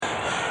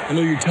I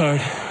know you're tired.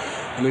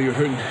 I know you're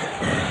hurting.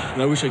 And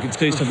I wish I could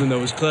say something that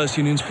was classy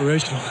and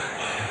inspirational.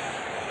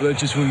 But that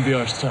just wouldn't be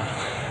our style.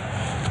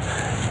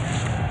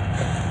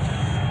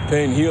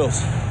 Pain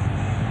heals.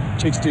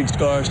 Chicks dig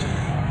scars.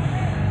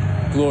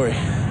 Glory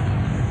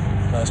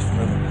lasts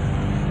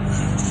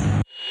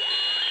forever.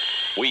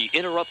 We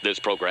interrupt this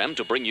program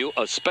to bring you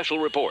a special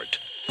report.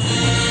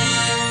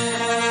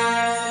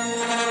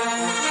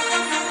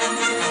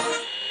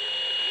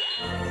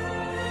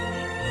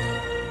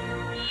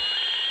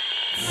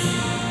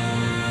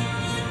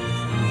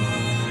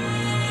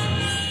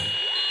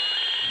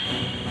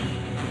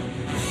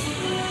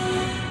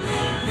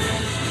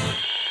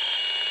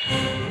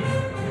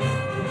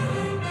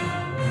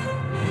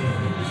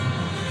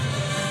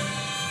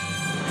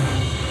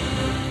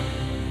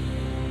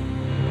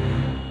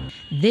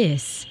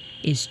 This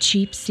is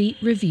Cheap Seat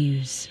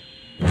Reviews.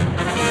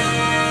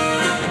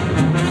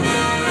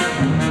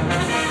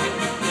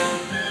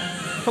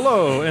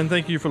 Hello, and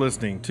thank you for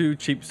listening to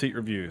Cheap Seat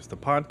Reviews, the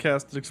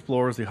podcast that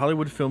explores the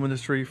Hollywood film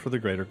industry for the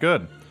greater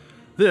good.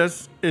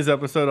 This is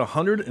episode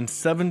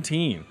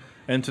 117,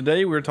 and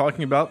today we're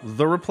talking about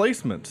The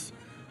Replacements.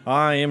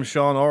 I am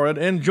Sean Allred,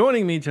 and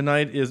joining me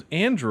tonight is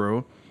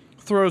Andrew,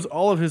 throws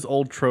all of his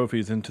old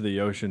trophies into the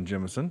ocean,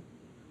 Jemison.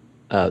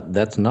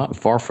 That's not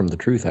far from the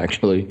truth,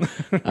 actually.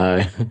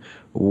 I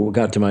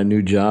got to my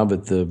new job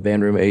at the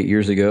band room 8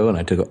 years ago, and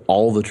I took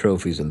all the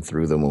trophies and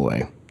threw them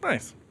away.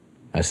 Nice.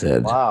 I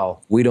said, "Wow,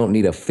 we don't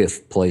need a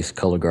fifth place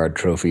color guard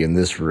trophy in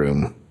this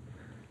room."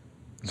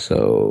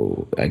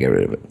 So I get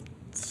rid of it.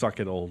 Suck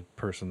it, old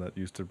person that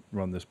used to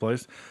run this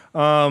place.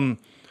 Corny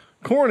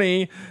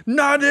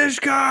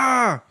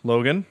Nadishka!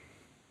 Logan.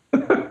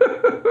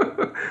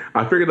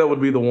 I figured that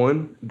would be the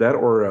one. That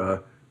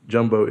or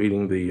Jumbo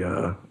eating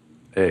the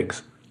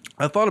eggs.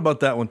 I thought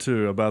about that one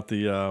too, about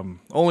the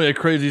only a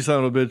crazy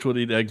son of a bitch would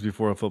eat eggs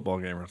before a football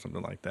game or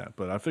something like that.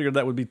 But I figured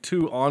that would be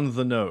too on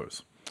the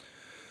nose.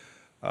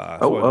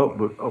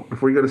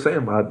 Before you go to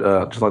Sam, I'd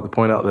just like to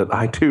point out that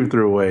I too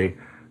threw away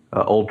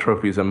old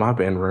trophies in my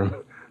band room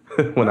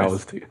when I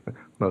was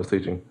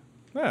teaching.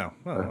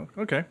 Oh,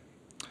 okay.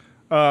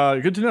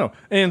 Good to know.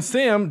 And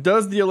Sam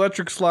does the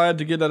electric slide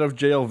to get out of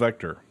jail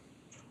vector.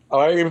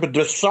 I've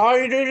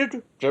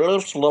decided,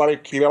 just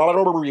like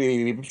Keanu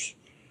Reeves,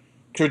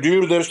 to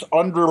do this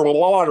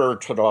underwater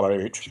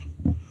tonight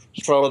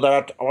so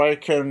that I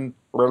can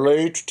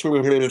relate to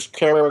his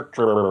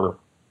character.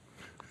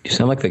 You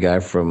sound like the guy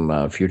from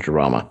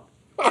Futurama.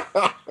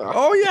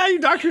 Oh, yeah, you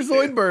Dr.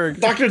 Zoidberg.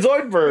 Dr.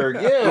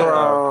 Zoidberg, yeah.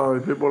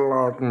 Oh, people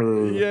like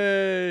me.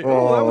 Yay.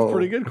 Oh, that was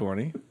pretty good,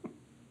 Corny.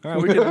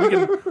 All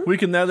right, we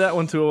can add that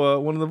one to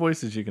one of the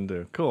voices you can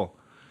do. Cool.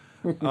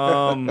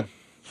 All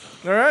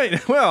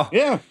right, well,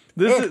 yeah.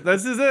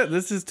 This is it.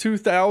 This is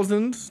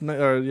 2000s.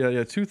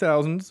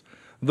 2000s.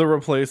 The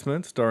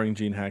Replacement, starring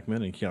Gene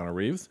Hackman and Keanu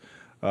Reeves.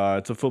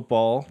 It's a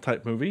football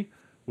type movie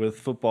with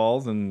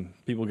footballs and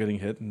people getting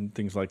hit and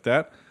things like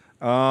that.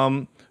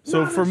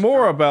 So for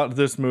more about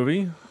this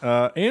movie,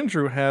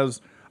 Andrew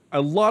has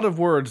a lot of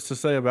words to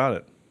say about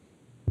it.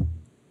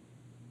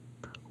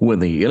 When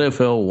the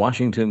NFL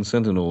Washington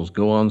Sentinels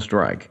go on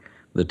strike,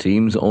 the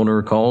team's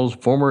owner calls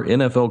former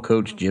NFL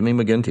coach Jimmy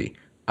McGinty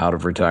out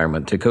of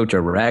retirement to coach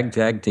a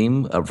ragtag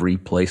team of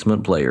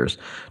replacement players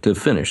to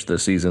finish the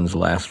season's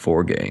last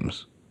 4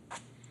 games.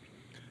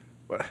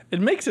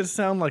 It makes it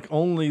sound like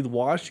only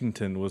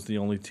Washington was the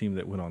only team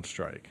that went on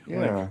strike.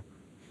 Yeah.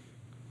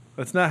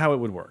 That's not how it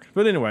would work.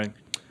 But anyway.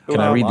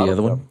 Can I read the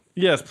other one?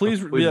 Yes,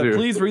 please read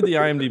the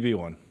IMDb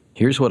one.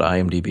 Here's what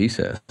IMDb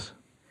says.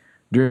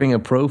 During a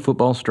pro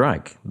football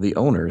strike, the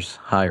owners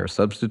hire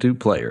substitute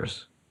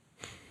players.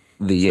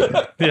 The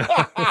end. Yeah,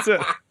 that's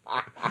it.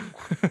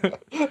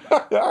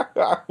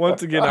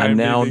 Once again, I IMDb.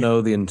 now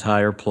know the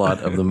entire plot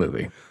of the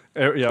movie.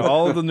 Yeah,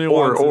 all of the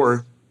nuances.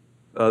 Or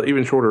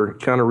even shorter,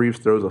 Keanu Reeves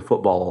throws a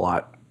football a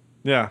lot.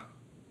 Yeah.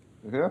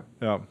 Yeah.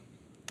 Yeah.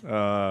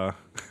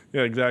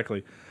 Yeah,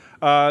 exactly.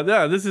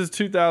 This is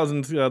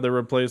 2000's The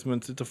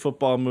Replacements. It's a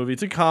football movie.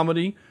 It's a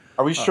comedy.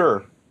 Are we sure?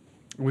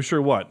 Are we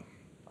sure what?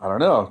 I don't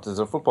know. This is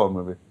a football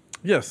movie.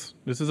 Yes,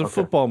 this is a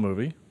football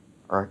movie.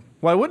 All right.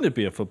 Why wouldn't it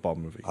be a football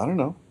movie? I don't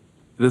know.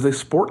 It is a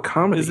sport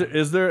comedy.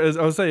 Is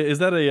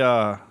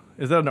that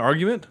an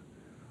argument?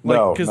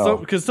 No,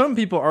 Because some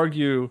people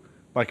argue,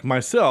 like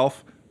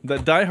myself,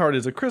 that Die Hard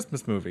is a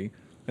Christmas movie,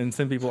 and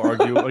some people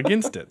argue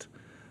against it.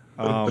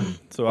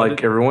 So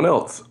everyone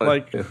else.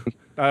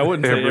 I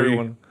wouldn't say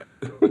everyone.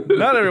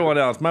 Not everyone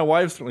else. My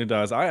wife certainly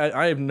does.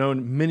 I have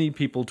known many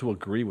people to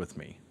agree with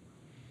me.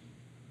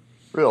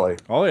 Really?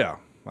 Oh yeah.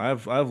 I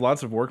have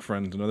lots of work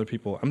friends and other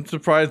people. I'm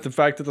surprised the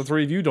fact that the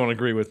three of you don't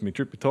agree with me.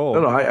 Truth be told.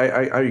 No, I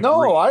agree.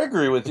 No, I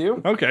agree with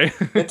you. Okay.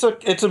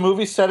 It's a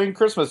movie set in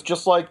Christmas,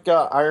 just like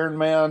Iron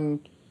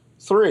Man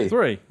 3.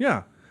 3,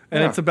 yeah.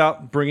 And it's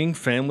about bringing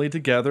family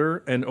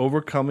together and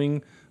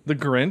overcoming the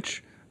Grinch.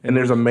 And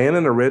there's a man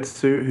in a red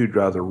suit who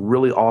drives a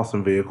really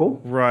awesome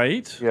vehicle.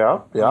 Right.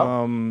 Yeah,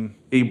 yeah.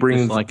 He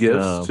brings like,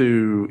 gifts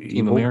to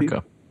Team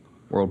America,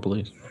 World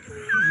Police.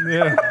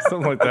 Yeah,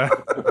 something like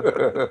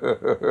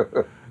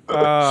that.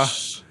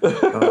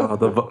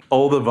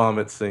 The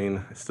vomit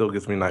scene still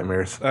gives me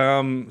nightmares.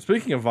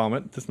 Speaking of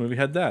vomit, this movie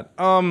had that.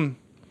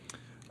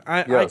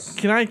 Yes.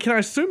 Can I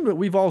assume that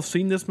we've all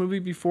seen this movie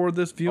before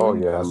this Oh,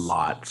 viewing? yes.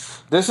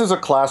 Lots. This is a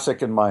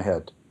classic in my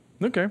head.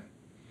 Okay.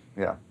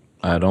 Yeah.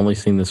 I'd only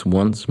seen this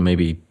once,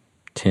 maybe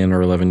 10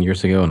 or 11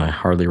 years ago, and I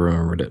hardly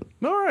remembered it.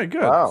 All right,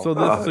 good. Wow.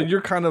 So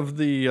you're kind of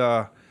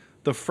the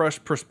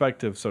fresh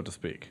perspective, so to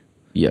speak.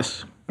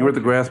 Yes. You were the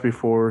grass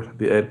before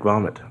the egg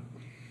vomit.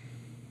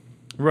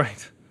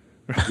 Right.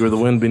 You were the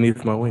wind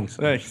beneath my wings.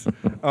 Thanks.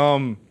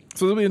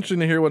 So it'll be interesting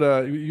to hear what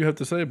you have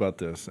to say about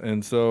this.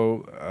 And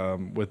so,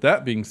 with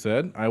that being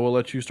said, I will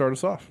let you start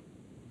us off.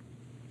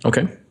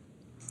 Okay.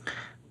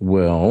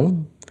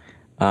 Well,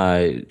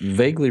 I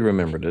vaguely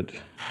remembered it,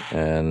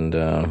 and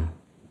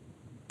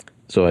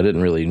so I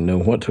didn't really know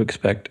what to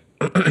expect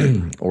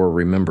or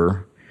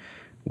remember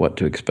what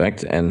to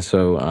expect. And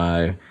so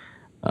I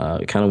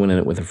kind of went in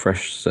it with a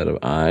fresh set of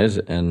eyes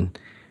and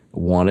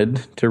wanted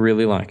to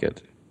really like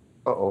it,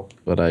 Uh-oh.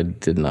 but I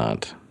did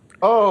not.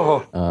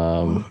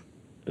 Oh.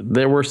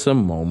 There were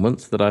some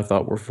moments that I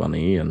thought were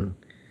funny, and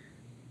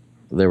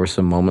there were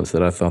some moments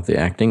that I thought the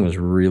acting was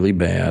really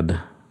bad.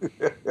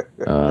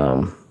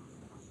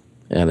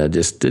 And I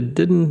just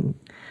didn't.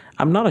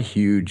 I'm not a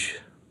huge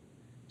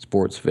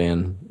sports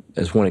fan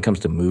as when it comes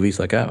to movies.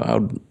 Like I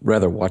would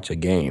rather watch a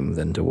game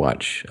than to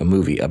watch a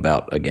movie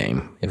about a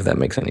game, if that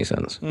makes any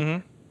sense.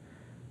 Mm-hmm.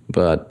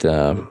 But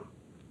I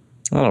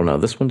don't know.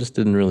 This one just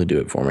didn't really do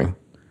it for me.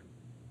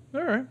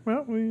 All right.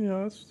 Well,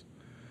 that's,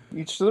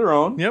 Each to their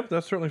own. yep,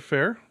 that's certainly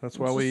fair. That's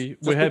why we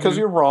Just have because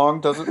you. you're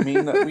wrong doesn't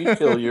mean that we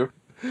kill you.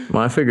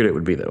 Well, I figured it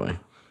would be that way.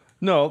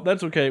 No,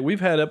 that's okay. We've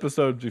had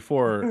episodes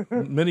before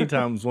many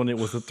times when it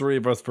was the three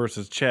of us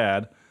versus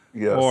Chad.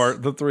 Yes. Or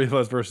the three of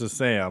us versus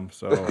Sam.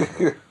 So,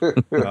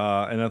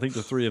 and I think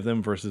the three of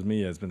them versus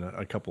me has been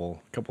a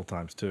couple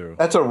times too.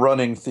 That's a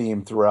running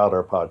theme throughout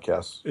our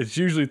podcast. It's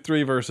usually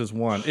 3 versus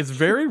 1. It's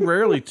very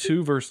rarely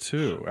 2 versus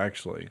 2,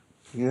 actually.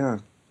 Yeah.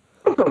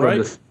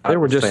 Right? There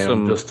were just Sam,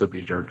 some. just to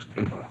be jerks.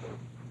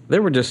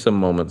 There were just some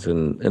moments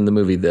in the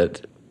movie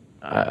that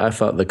I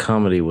thought the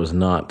comedy was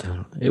not.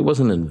 It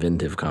wasn't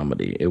inventive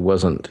comedy. It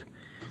wasn't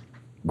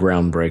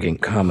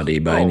groundbreaking comedy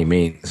by any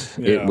means.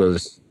 Yeah.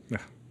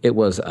 It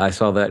was. I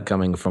saw that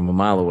coming from a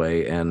mile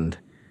away, and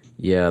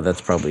yeah, that's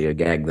probably a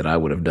gag that I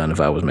would have done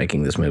if I was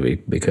making this movie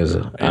because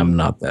I'm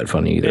not that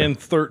funny either. And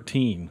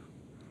 13.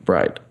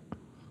 Right.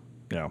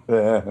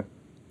 Yeah.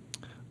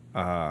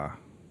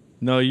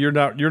 No, you're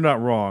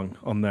not wrong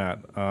on that.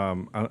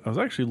 I was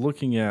actually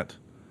looking at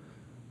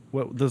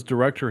what this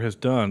director has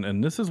done,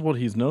 and this is what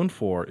he's known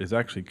for, is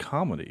actually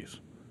comedies.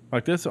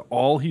 Like this,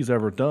 all he's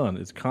ever done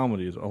is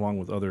comedies along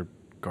with other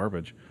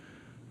garbage.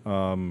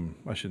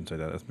 I shouldn't say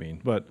that, that's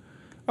mean. But,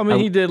 I mean,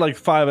 he did like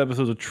 5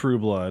 episodes of True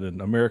Blood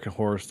and American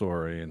Horror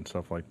Story and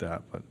stuff like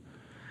that. But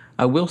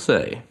I will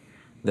say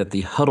that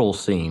the huddle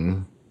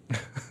scene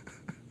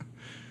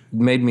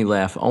made me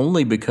laugh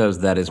only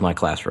because that is my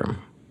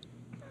classroom.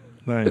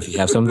 nice. If you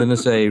have something to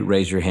say,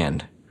 raise your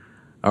hand.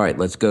 All right,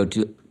 let's go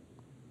to.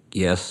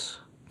 Yes.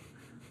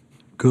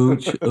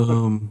 Coach,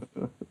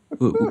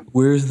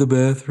 where's the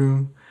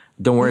bathroom?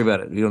 Don't worry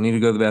about it. You don't need to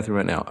go to the bathroom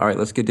right now. All right,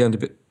 let's get down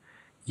to.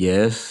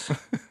 Yes.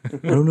 I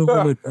don't know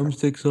where my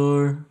drumsticks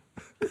are.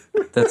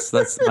 That's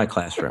my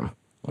classroom.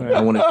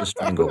 I wanted to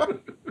strangle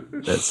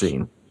that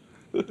scene.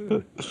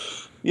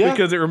 Yeah.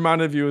 Because it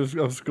reminded you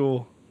of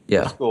school.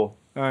 Yeah. Cool.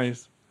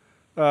 Nice.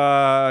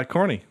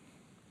 Corny.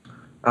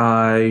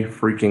 I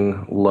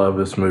freaking love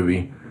this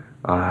movie.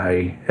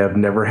 I have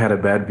never had a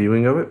bad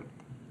viewing of it,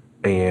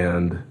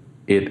 and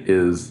it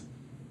is,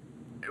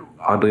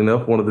 oddly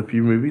enough, one of the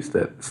few movies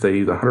that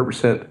stays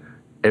 100%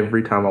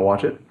 every time I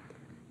watch it.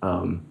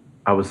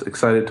 I was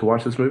excited to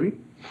watch this movie,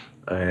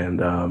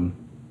 and I'm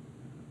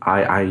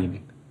not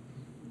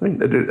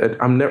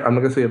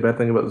gonna say a bad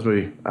thing about this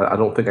movie. I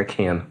don't think I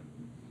can.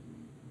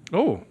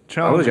 Oh,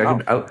 challenge, I don't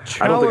think I can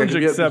challenge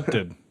get-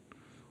 accepted.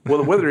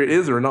 Well, whether it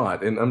is or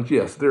not, and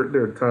yes, there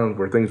are times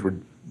where things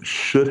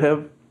should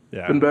have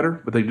been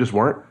better, but they just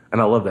weren't, and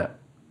I love that.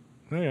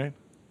 Okay.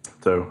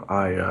 So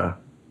I'll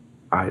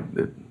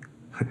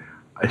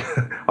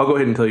go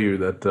ahead and tell you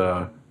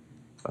that.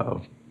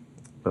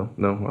 Well,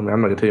 no, I mean,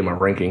 I'm not gonna tell you my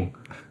ranking,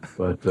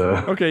 but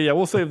Okay, yeah,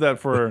 we'll save that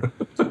for.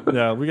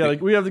 Yeah,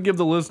 we have to give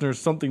the listeners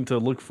something to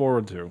look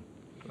forward to.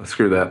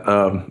 screw that.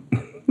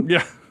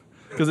 Yeah,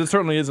 because it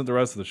certainly isn't the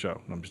rest of the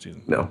show. No, I'm just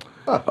teasing. No,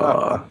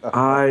 I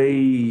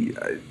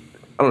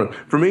don't know.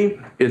 For me,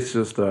 it's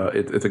just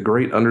it's a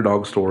great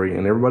underdog story,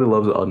 and everybody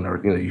loves the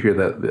underdog. You know, you hear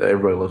that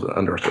everybody loves the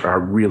underdog story. I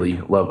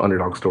really love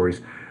underdog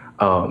stories,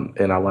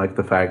 and I like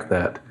the fact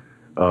that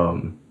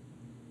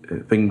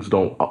things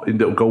don't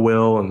go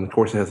well, and of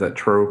course it has that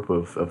trope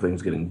of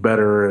things getting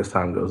better as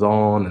time goes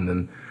on, and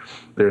then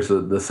there's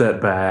the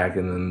setback,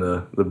 and then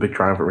the big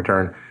triumphant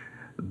return.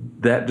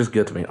 That just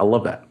gets me. I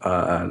love that.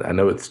 I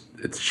know it's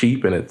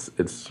cheap, and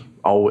it's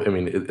all. I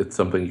mean, it's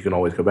something you can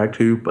always go back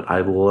to. But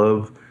I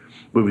love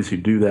movies who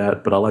do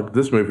that. But I like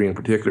this movie in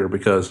particular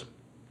because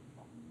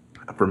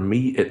for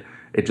me,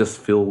 it just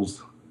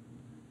feels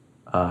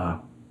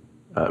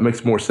it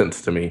makes more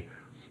sense to me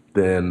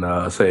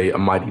than say a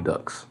Mighty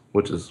Ducks,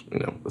 which is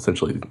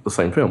essentially the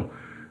same film.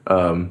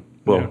 In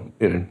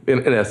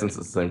essence,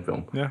 it's the same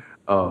film. Yeah.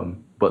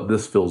 But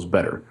this feels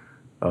better.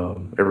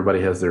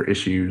 Everybody has their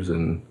issues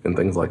and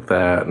things like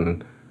that,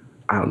 and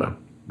I don't know.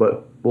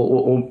 But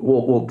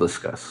we'll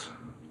discuss.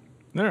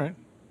 All right.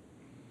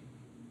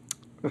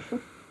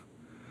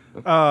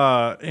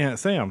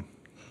 Sam.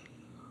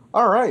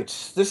 All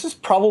right. This is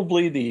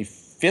probably the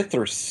 5th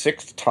or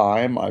 6th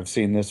time I've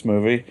seen this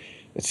movie.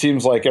 It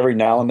seems like every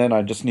now and then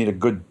I just need a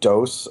good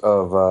dose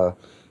of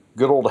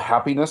good old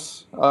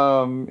happiness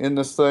in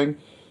this thing.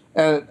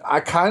 And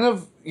I kind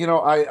of,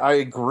 I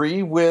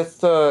agree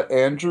with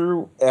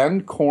Andrew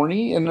and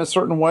Corny in a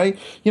certain way.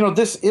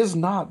 This is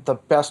not the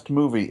best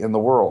movie in the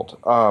world.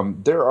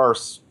 There are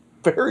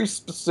very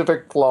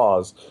specific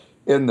flaws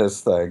in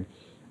this thing.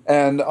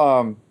 And,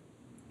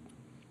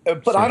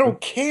 but I don't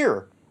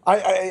care.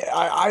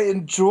 I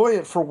enjoy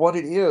it for what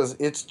it is.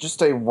 It's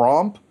just a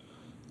romp.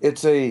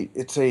 It's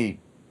a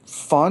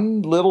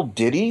fun little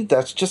ditty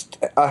that's just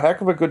a heck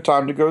of a good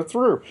time to go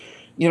through.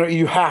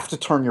 You have to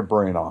turn your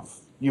brain off.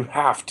 You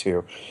have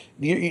to.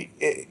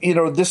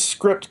 This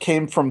script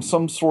came from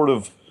some sort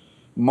of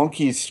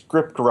monkey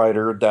script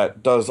writer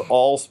that does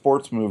all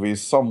sports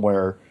movies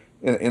somewhere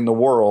in the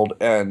world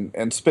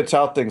and spits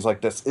out things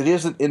like this. It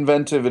isn't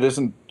inventive. It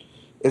isn't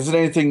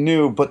anything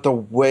new, but the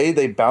way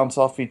they bounce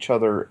off each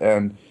other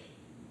and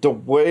the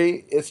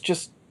way it's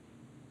just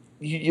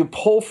you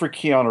pull for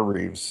Keanu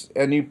Reeves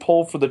and you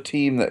pull for the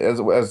team that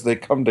as they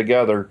come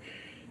together.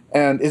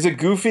 And is it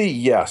goofy?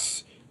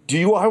 Yes.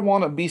 Do I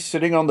want to be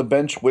sitting on the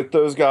bench with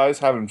those guys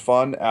having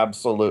fun?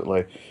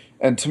 Absolutely.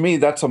 And to me,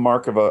 that's a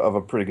mark of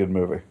a pretty good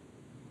movie.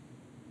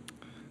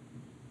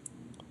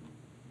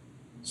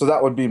 So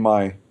that would be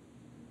my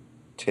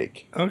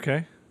take.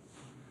 Okay.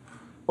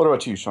 What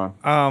about you, Sean?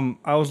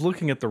 I was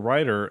looking at the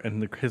writer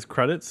and his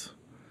credits.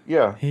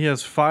 Yeah. He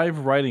has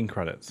 5 writing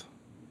credits.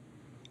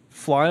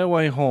 Fly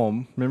Away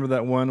Home. Remember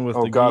that one with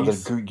the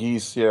geese? The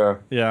geese, yeah.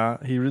 Yeah,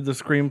 he did the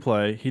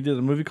screenplay. He did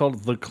a movie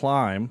called The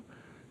Climb.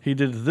 He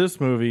did this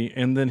movie,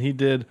 and then he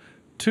did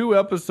 2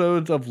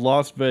 episodes of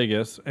Las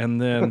Vegas,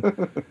 and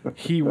then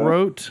he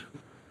wrote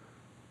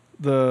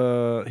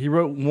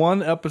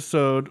 1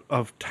 episode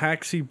of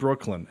Taxi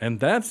Brooklyn, and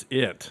that's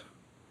it.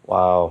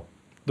 Wow.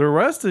 The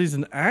rest he's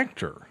an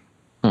actor.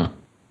 But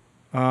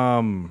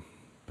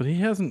he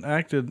hasn't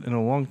acted in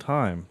a long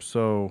time,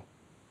 so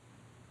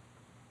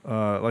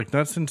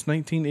not since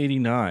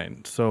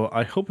 1989. So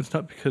I hope it's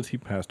not because he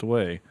passed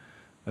away.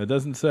 It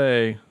doesn't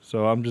say,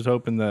 so I'm just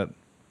hoping that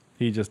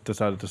he just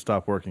decided to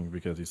stop working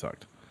because he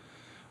sucked.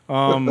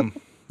 That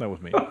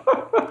was me.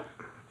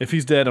 If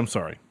he's dead, I'm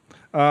sorry.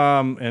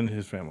 And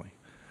his family.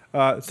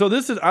 So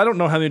this is, I don't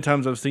know how many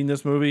times I've seen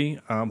this movie,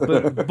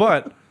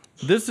 but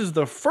this is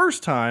the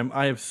first time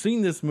I have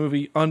seen this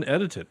movie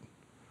unedited.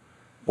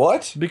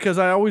 What? Because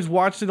I always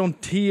watched it on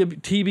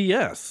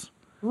TBS.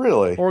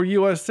 Really? Or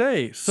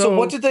USA. So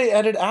what did they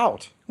edit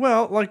out?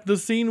 Well, like the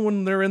scene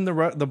when they're in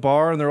the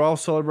bar and they're all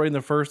celebrating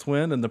the first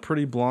win and the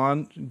pretty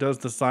blonde does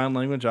the sign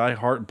language, I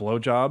heart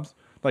blowjobs.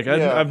 Like,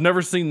 I've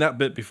never seen that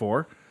bit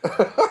before.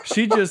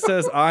 She just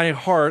says, I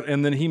heart,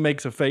 and then he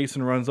makes a face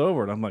and runs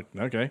over it. I'm like,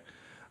 okay.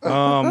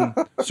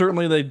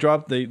 Certainly they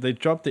dropped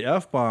the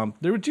F-bomb.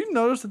 Did you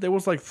notice that there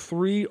was like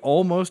 3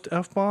 almost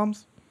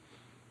F-bombs?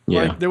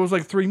 Yeah. Like, there was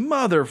like 3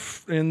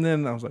 and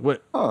then I was like, wait,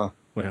 huh?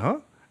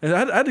 And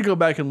I had to go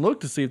back and look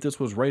to see if this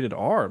was rated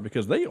R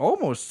because they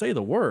almost say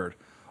the word.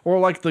 Or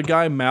like the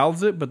guy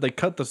mouths it, but they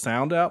cut the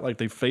sound out, like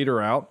they fade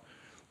her out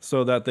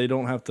so that they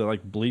don't have to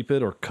like bleep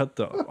it or cut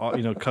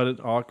cut it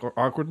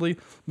awkwardly.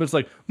 But it's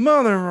like,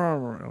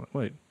 mother,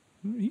 wait,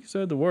 he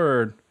said the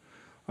word.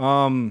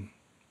 But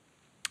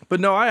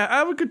no, I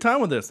have a good time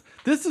with this.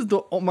 This is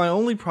my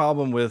only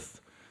problem with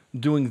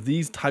doing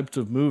these types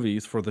of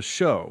movies for the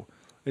show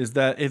is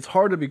that it's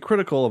hard to be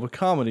critical of a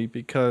comedy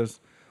because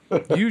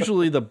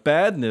usually the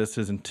badness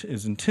is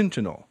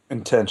intentional.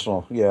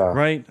 Intentional, yeah.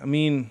 Right? I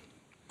mean,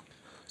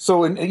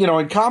 so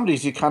in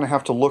comedies you kind of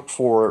have to look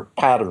for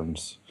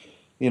patterns.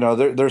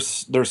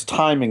 There's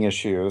timing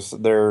issues.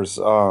 There's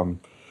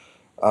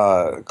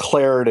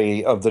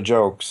clarity of the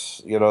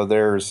jokes.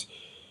 There's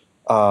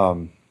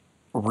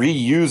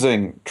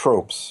reusing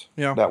tropes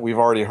that we've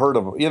already heard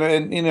of.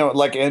 And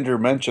like Andrew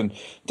mentioned,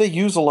 they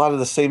use a lot of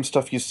the same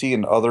stuff you see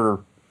in other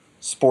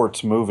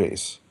sports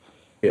movies.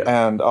 Yeah.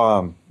 And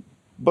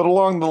but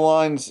along the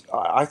lines,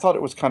 I thought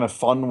it was kind of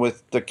fun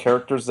with the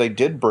characters they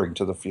did bring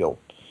to the field.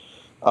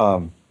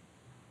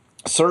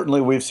 Certainly,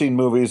 we've seen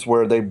movies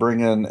where they bring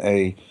in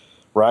a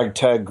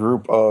ragtag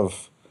group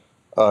of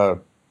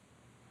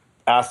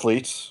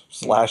athletes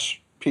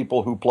 /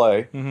 people who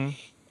play,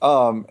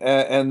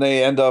 and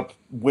they end up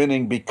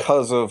winning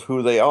because of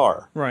who they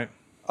are. Right.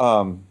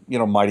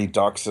 Mighty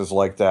Ducks is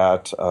like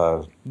that.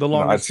 The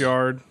Longest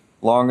Yard.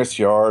 Longest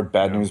Yard,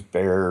 Bad News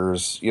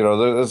Bears.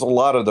 There's a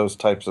lot of those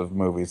types of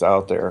movies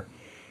out there.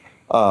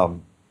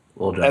 And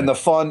the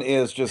fun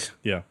is just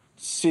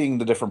seeing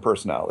the different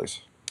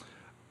personalities.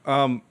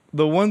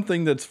 the one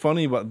thing that's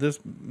funny about this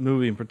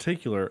movie in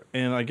particular,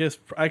 and I guess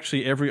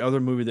actually every other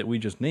movie that we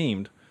just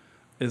named,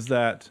 is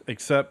that every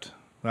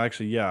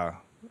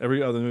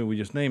other movie we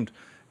just named,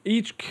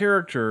 each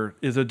character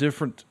is a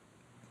different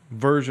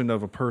version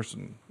of a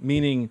person.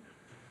 Meaning,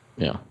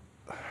 Yeah.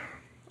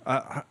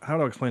 how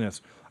do I explain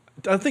this?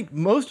 I think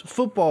most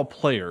football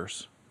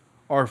players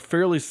are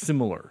fairly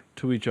similar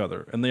to each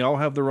other, and they all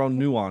have their own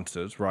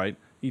nuances, right?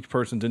 Each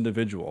person's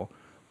individual,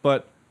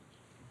 but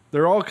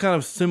they're all kind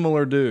of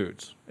similar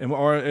dudes.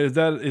 Or is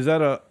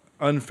that a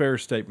unfair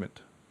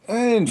statement?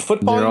 In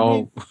football, They're you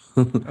all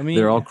mean? I mean,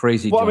 they're all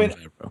crazy. Well, I John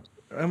mean- Favreau.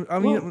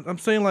 I'm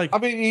saying like, I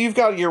mean, you've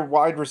got your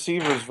wide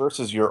receivers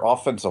versus your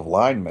offensive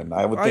linemen.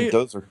 I would think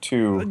those are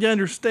two. I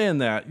understand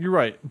that. You're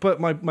right. But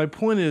my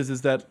point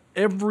is that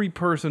every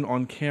person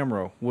on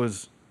camera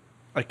was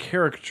a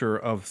caricature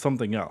of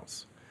something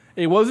else.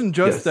 It wasn't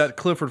just Yes. that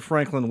Clifford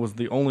Franklin was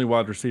the only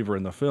wide receiver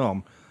in the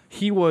film.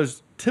 He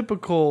was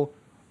typical,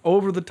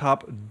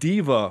 over-the-top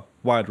diva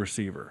wide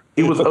receiver.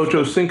 He was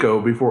Ocho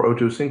Cinco before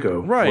Ocho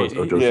Cinco Right. was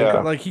Ocho Yeah.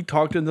 Cinco. Like, he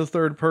talked in the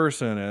third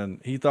person, and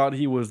he thought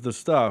he was the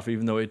stuff,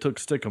 even though it took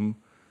Stickum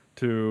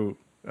to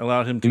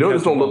allow him to You know catch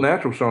this the don't look ball.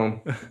 natural,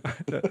 Sean.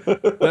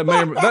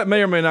 That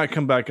may or may not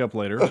come back up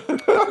later.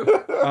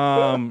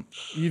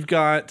 You've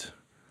got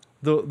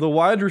the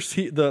wide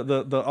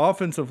the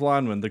offensive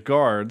linemen, the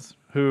guards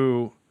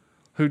who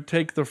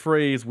take the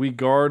phrase "we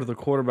guard the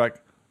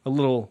quarterback" a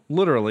little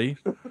literally.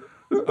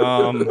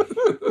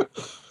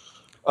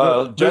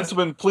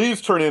 Gentlemen,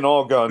 please turn in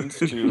all guns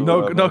to.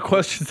 No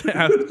questions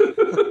asked.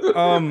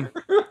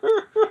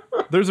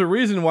 There's a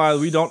reason why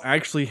we don't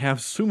actually have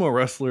sumo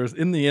wrestlers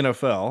in the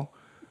NFL.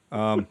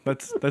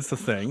 That's the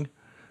thing.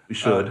 We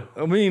should.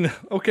 I mean,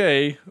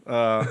 okay.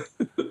 Because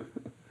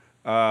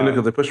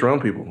they push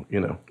around people, you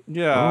know.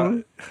 Yeah.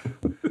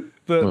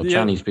 Well,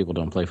 Chinese people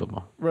don't play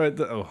football. Right.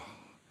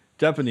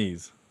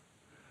 Japanese.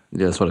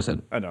 Yeah, that's what I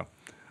said. I know.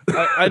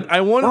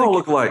 I wanted They all to,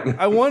 look like.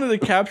 I wanted to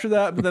capture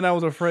that, but then I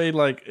was afraid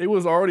like it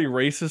was already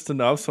racist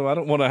enough, so I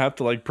don't want to have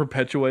to like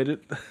perpetuate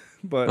it.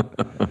 But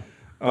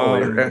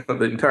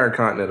The entire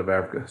continent of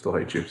Africa still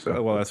hates you.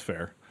 So. well, that's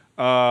fair.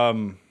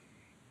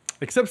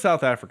 Except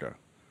South Africa.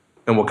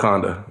 And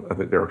Wakanda, I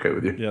think they're okay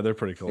with you. Yeah, they're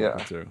pretty cool Yeah.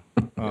 too.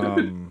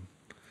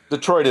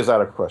 Detroit is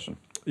out of question.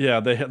 Yeah,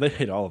 they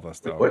hate all of us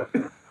though. What?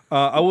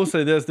 I will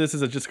say this. This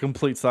is just a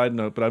complete side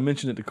note, but I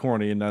mentioned it to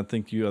Corny, and I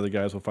think you other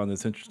guys will find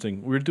this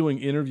interesting. We're doing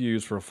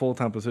interviews for a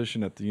full-time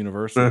position at the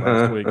university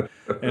last week,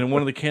 and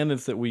one of the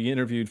candidates that we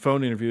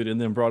phone interviewed,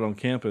 and then brought on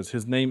campus,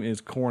 his name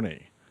is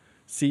Corny,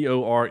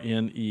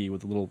 Corne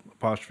with a little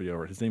apostrophe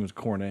over it. His name is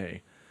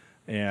Cornet,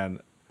 and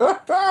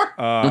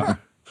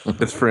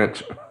It's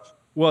French.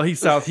 well, he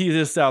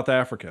is South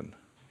African.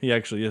 He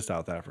actually is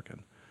South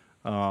African.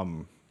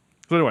 So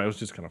anyway, it was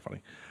just kind of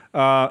funny.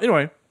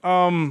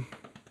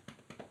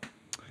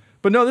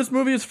 But no, this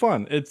movie is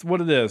fun. It's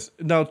what it is.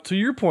 Now, to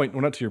your point,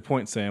 well, not to your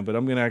point, Sam, but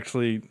I'm going to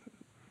actually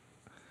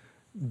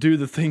do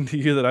the thing to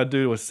you that I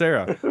do with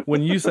Sarah.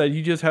 When you said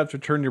you just have to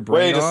turn your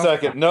brain Wait off. a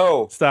second.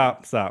 No.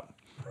 Stop.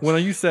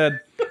 When you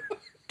said you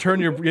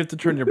have to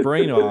turn your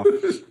brain off,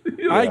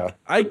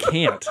 I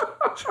can't.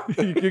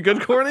 You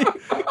good, Corny?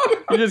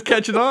 You just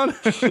catching on?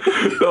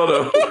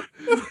 No.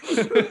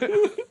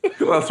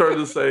 I started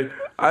to say,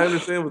 I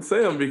understand with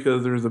Sam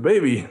because there's a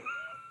baby.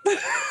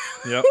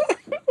 Yep.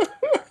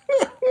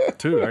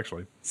 Two,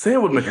 actually.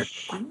 Sam would make a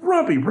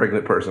grumpy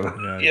pregnant person.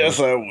 Yeah, Yes,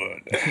 I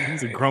would.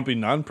 he's a grumpy,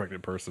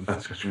 non-pregnant person.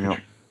 Yep.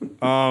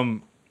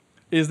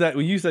 Is that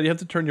when you said you have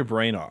to turn your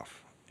brain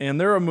off? And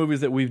there are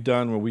movies that we've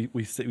done where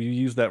we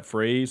use that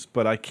phrase,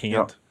 but I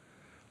can't.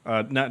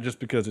 Not just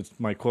because it's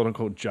my quote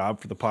unquote job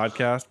for the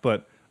podcast,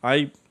 but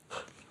I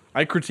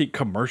critique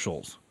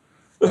commercials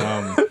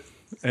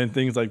and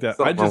things like that.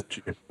 Something wrong with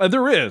you.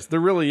 There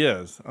really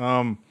is.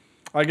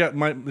 Sarah got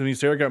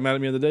mad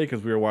at me the other day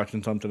because we were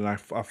watching something, and I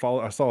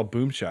saw a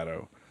boom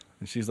shadow,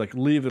 and she's like,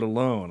 "Leave it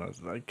alone." I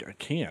was like, "I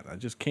can't. I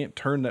just can't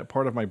turn that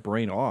part of my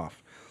brain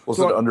off." Was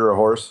it under a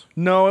horse?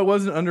 No, it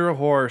wasn't under a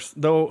horse,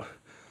 though.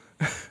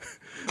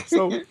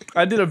 So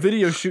I did a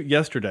video shoot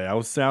yesterday. I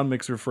was sound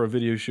mixer for a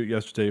video shoot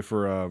yesterday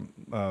for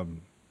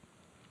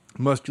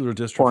Muscular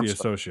Porn Dystrophy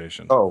star.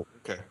 Association. Oh,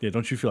 okay. Yeah,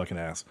 don't you feel like an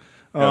ass?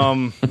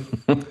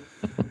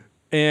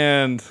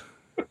 And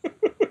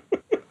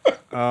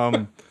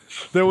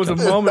there was a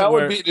moment That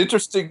where would be an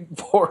interesting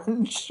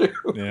porn shoot.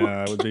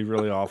 yeah, it would be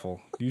really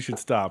awful. You should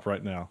stop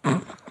right now.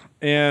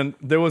 And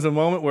there was a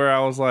moment where I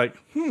was like,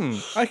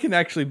 I can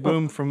actually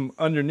boom from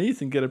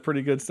underneath and get a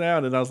pretty good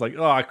sound. And I was like,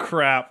 oh,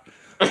 crap.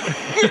 I'm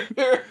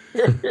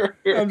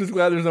just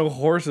glad there's no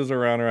horses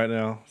around right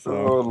now. So,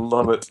 Oh,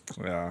 love it.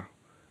 yeah.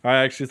 I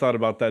actually thought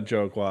about that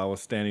joke while I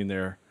was standing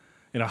there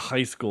in a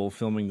high school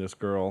filming this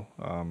girl.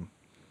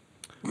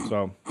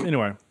 So,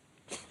 anyway.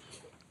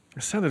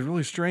 It sounded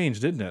really strange,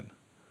 didn't it?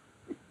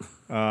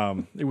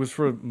 It was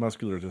for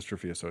Muscular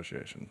Dystrophy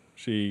Association.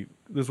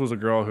 This was a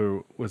girl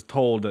who was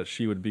told that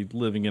she would be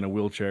living in a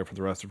wheelchair for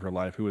the rest of her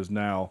life, who is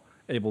now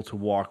able to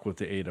walk with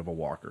the aid of a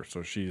walker.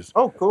 So she's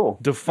Oh, cool.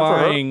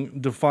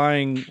 defying the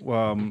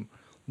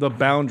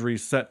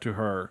boundaries set to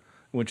her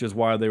which is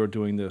why they were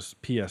doing this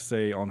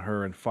PSA on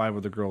her and 5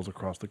 other girls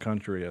across the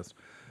country as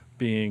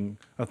being,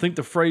 I think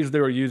the phrase they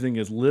were using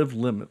is live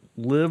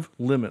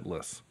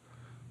limitless.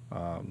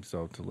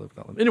 So to live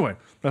that limit. Anyway,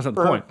 that's not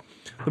the point.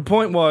 The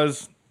point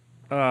was,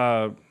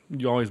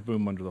 you always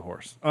boom under the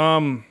horse.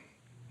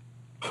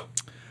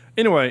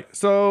 Anyway,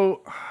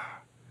 so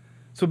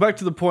back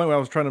to the point what I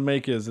was trying to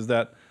make is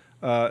that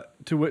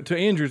to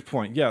Andrew's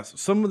point, yes,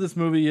 some of this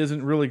movie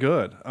isn't really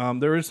good.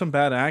 There is some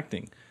bad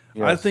acting.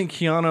 Yes. I think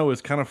Keanu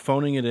is kind of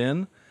phoning it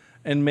in,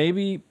 and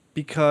maybe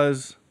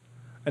because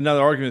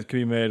another argument could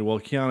be made. Well,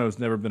 Keanu has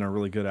never been a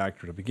really good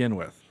actor to begin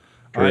with.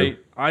 True.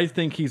 I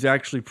think he's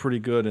actually pretty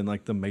good in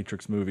like the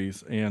Matrix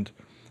movies, and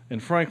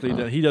frankly,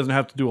 that he doesn't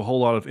have to do a whole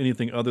lot of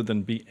anything other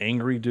than be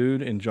angry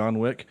dude in John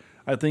Wick.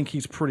 I think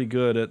he's pretty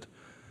good at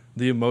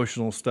the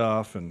emotional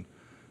stuff and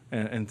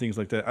things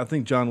like that. I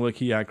think John Wick,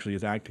 he actually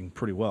is acting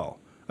pretty well.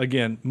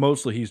 Again,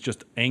 mostly he's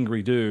just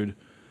angry dude,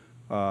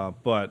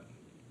 but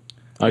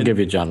I'll give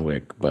you John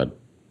Wick, but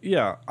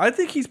yeah, I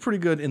think he's pretty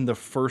good in the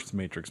first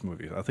Matrix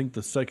movie. I think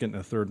the second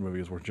and third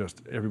movies were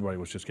just everybody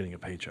was just getting a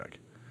paycheck.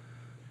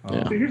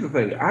 yeah. So here's the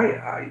thing.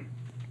 I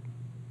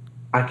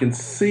can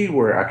see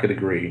where I could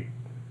agree,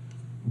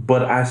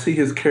 but I see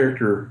his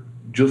character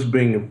just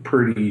being a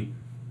pretty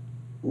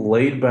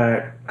laid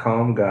back,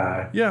 calm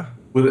guy. Yeah,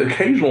 With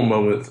occasional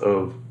moments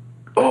of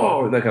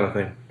that kind of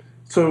thing.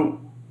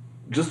 So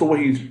just the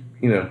way he's,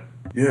 yeah.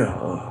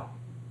 yeah.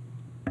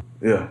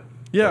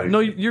 Like, No,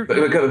 you're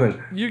that kind of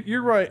thing.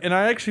 you're right. And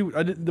I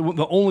did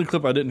the only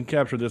clip I didn't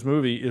capture this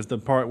movie is the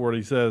part where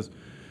he says,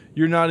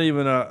 "You're not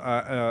even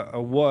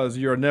a was,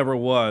 you're a never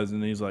was,"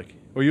 and he's like,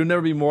 or you'll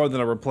never be more than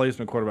a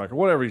replacement quarterback or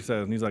whatever he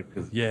says, and he's like,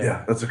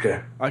 Yeah, that's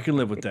okay. I can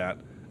live with that.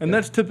 And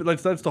that's typical.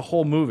 That's the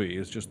whole movie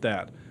is just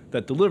that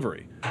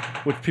delivery,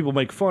 which people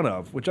make fun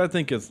of, which I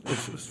think is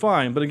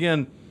fine. But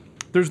again,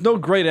 there's no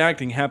great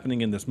acting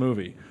happening in this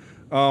movie.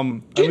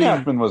 Gene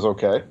Hackman was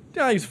okay.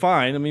 Yeah, he's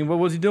fine. I mean, what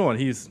was he doing?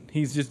 He's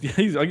just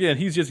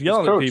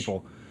yelling at coach.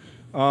 people.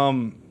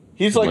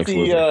 He's like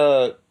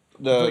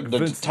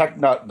Lex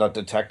not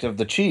detective,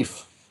 the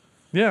chief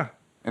Yeah.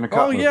 in a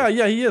cop movie.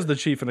 Yeah, he is the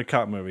chief in a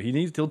cop movie.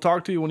 He'll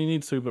talk to you when he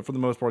needs to, but for the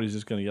most part, he's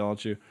just going to yell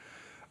at you.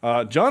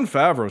 Jon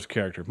Favreau's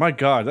character, my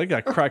God, that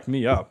guy cracked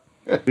me up.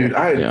 Dude,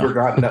 I had Yeah.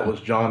 forgotten that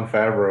was Jon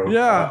Favreau.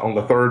 Yeah. On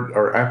the third,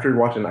 or after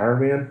watching Iron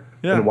Man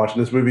Yeah. and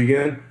watching this movie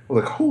again, I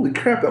was like, holy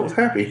crap, that was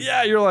happy.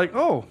 Yeah, you're like,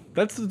 oh,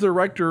 that's the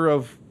director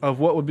of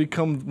what would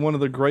become one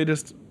of the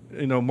greatest,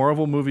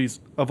 Marvel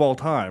movies of all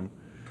time,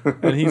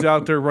 and he's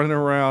out there running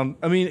around.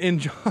 I mean, and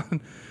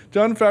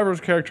Jon Favreau's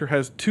character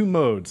has 2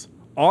 modes,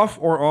 off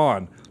or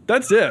on.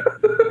 That's it.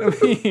 I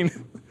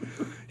mean,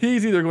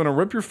 he's either going to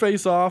rip your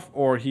face off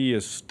or he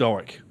is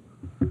stoic.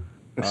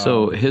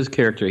 So his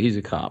character, he's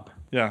a cop.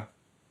 Yeah.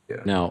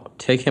 Now,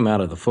 take him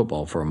out of the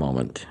football for a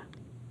moment.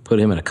 Put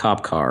him in a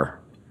cop car.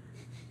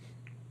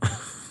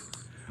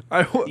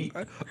 I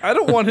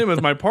don't want him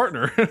as my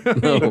partner.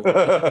 No,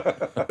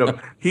 No,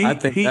 I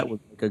think that would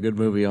make a good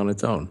movie on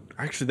its own.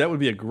 Actually, that would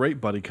be a great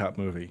buddy cop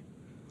movie.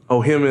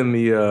 him and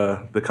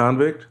the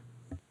convict?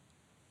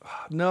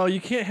 No,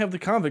 you can't have the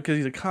convict because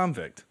he's a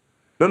convict.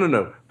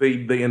 No.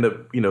 They end up,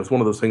 it's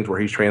one of those things where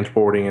he's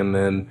transporting and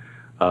then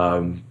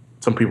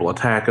some people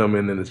attack him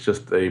and then it's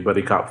just a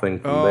buddy cop thing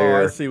from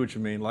there. I see what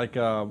you mean. Like,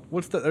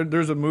 what's that?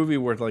 There's a movie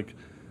where it's like,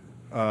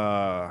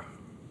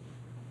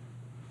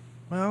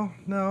 well,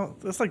 no,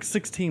 it's like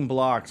 16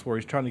 blocks where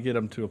he's trying to get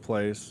him to a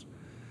place.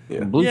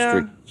 Yeah. Blue Yeah.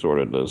 Streak sort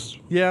of does.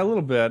 Yeah, a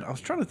little bit. I was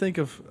trying to think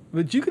of,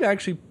 but you could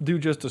actually do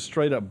just a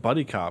straight up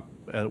buddy cop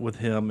with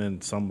him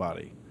and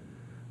somebody.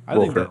 I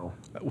Will think Ferrell.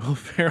 that Will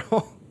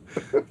Ferrell.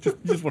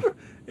 just want,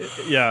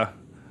 yeah.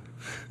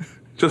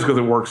 Just because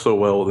it works so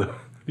well with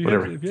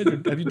whatever.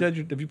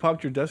 Have you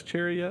popped your desk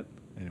chair yet?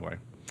 Anyway,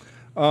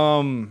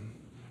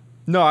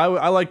 no,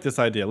 I like this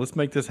idea. Let's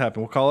make this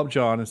happen. We'll call up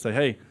John and say,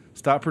 hey,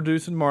 stop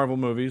producing Marvel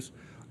movies,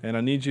 and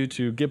I need you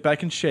to get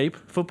back in shape,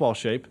 football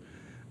shape,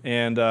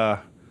 and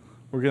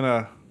we're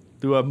gonna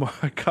do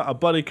a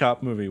buddy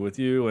cop movie with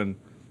you and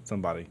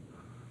somebody.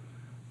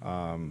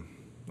 I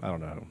don't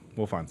know.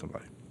 We'll find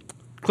somebody.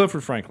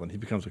 Clifford Franklin. He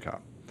becomes a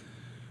cop,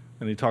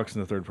 and he talks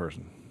in the third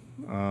person.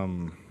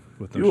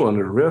 With no You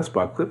under arrest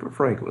by Clifford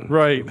Franklin.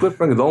 Right. Clifford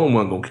Franklin's the only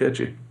one gonna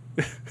catch you.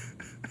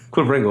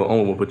 Clifford Franklin's the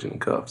only one put you in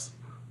cuffs.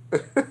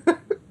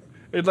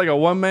 It's like a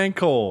one-man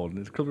cold.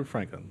 It's Clifford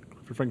Franklin.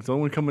 Clifford Franklin's the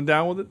only one coming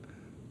down with it.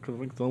 Clifford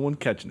Franklin's the only one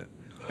catching it.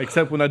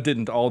 Except when I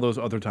didn't all those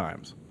other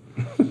times.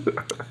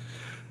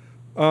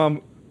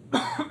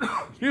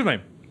 Excuse me.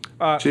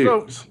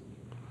 Cheers.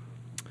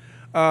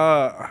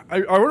 I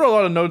wrote a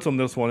lot of notes on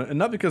this one, and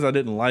not because I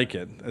didn't like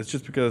it. It's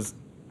just because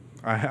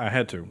I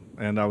had to,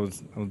 and I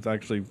was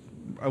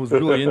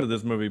really into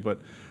this movie, but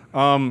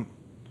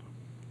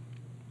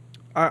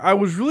I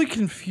was really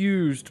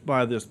confused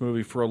by this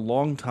movie for a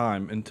long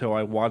time until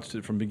I watched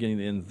it from beginning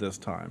to end this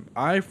time.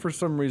 I, for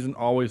some reason,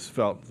 always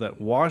felt that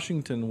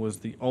Washington was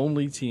the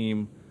only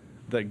team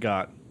that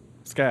got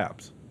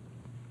scabs,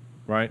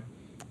 right?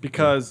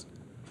 Because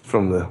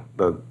From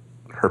the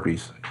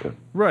herpes. Yeah.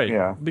 right,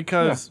 Yeah.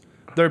 because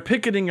they're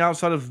picketing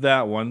outside of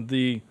that one.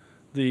 The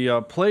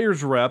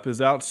players rep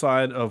is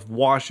outside of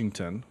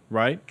Washington,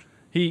 right?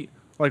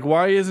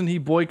 Why isn't he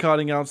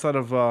boycotting outside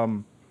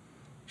of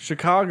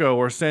Chicago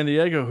or San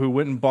Diego, who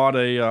went and bought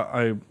he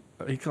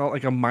called it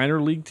like a minor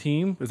league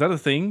team? Is that a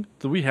thing?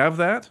 Do we have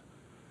that?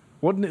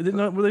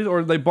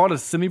 Or they bought a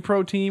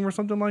semi-pro team or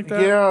something like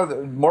that? Yeah,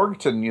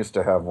 Morganton used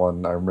to have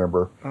one. I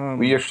remember.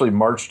 We actually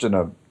marched in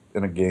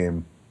a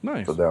game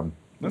for them.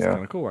 That's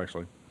kind of cool,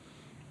 actually.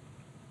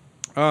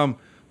 But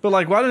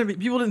why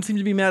people didn't seem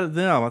to be mad at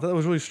them? I thought that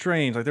was really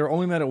strange. Like they were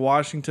only mad at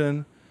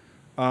Washington.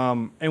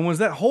 And was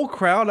that whole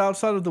crowd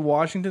outside of the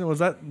Washington? Was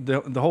that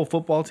the whole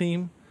football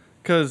team?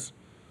 Because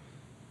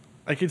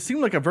it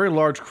seemed like a very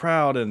large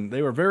crowd, and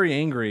they were very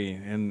angry.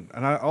 And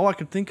all I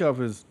could think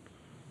of is,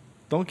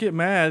 don't get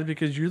mad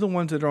because you're the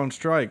ones that are on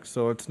strike,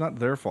 so it's not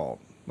their fault.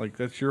 Like,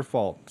 that's your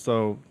fault.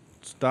 So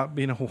stop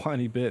being a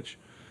whiny bitch.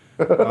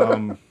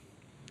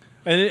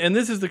 And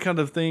this is the kind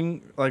of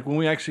thing, like when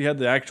we actually had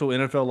the actual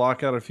NFL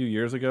lockout a few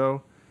years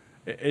ago,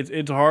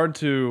 it's hard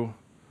to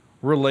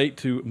relate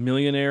to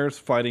millionaires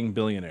fighting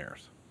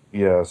billionaires.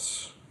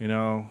 Yes. You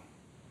know?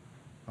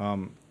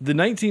 The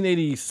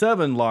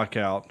 1987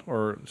 lockout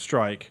or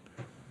strike,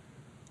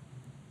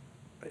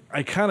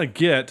 I kind of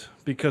get,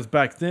 because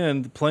back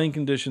then the playing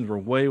conditions were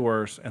way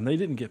worse and they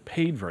didn't get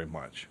paid very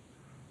much,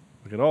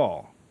 like at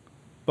all.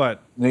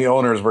 But the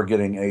owners were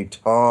getting a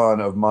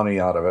ton of money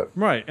out of it.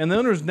 Right, and the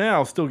owners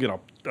now still get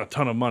a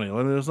ton of money.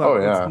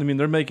 I mean,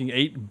 they're making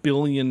 $8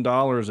 billion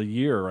a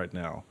year right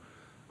now.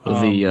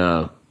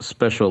 The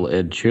special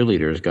ed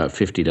cheerleaders got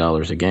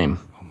 $50 a game.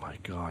 Oh my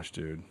gosh,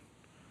 dude.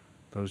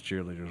 Those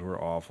cheerleaders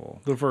were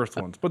awful. The first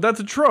ones. But that's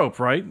a trope,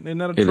 right? Isn't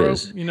that a trope? It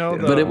is. You know,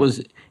 but it was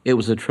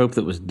a trope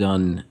that was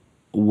done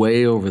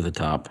way over the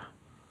top.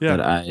 Yeah.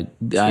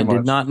 That I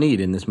did not need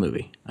in this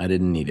movie. I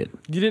didn't need it.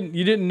 You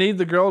didn't need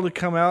the girl to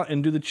come out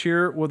and do the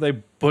cheer with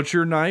a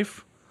butcher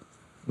knife?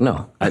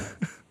 No.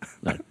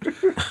 No.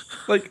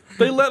 Like,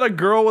 they let a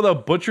girl with a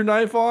butcher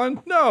knife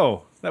on?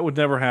 No, that would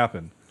never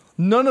happen.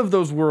 None of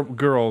those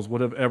girls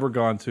would have ever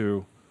gone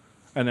to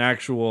an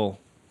actual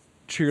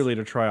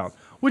cheerleader tryout.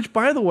 Which,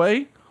 by the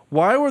way,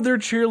 why were there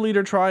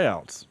cheerleader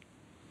tryouts?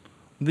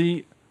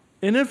 The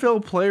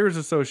NFL Players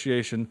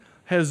Association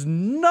has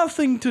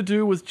nothing to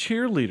do with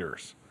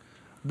cheerleaders.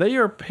 They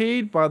are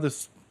paid by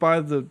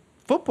the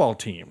football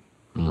team.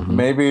 Mm-hmm.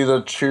 Maybe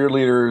the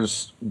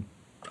cheerleaders.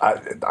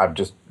 I'm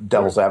just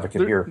devil's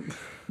advocate here.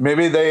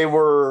 Maybe they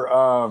were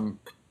on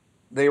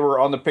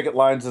the picket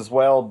lines as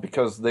well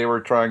because they were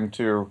trying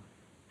to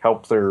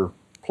help their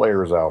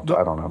players out.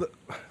 I don't know.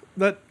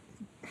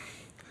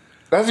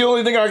 That's the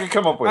only thing I could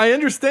come up with. I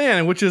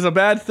understand, which is a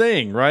bad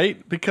thing,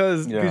 right?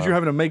 Because you're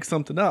having to make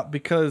something up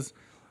because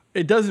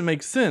it doesn't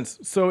make sense.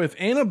 So if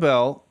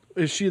Annabelle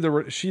is she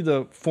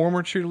the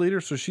former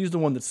cheerleader? So she's the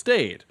one that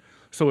stayed.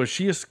 So is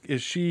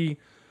she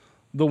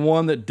the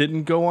one that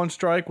didn't go on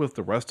strike with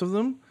the rest of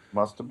them?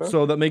 Must have been.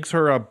 So that makes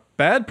her a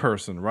bad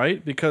person,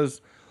 right?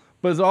 But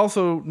it's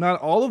also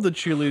not all of the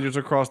cheerleaders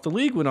across the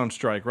league went on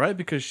strike, right?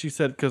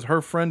 Because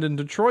her friend in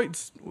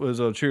Detroit was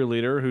a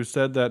cheerleader who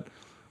said that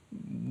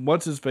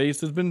what's his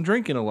face has been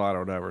drinking a lot or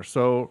whatever.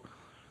 So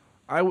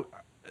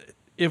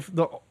if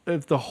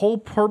the whole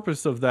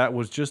purpose of that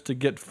was just to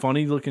get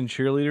funny looking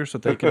cheerleaders so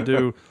that they can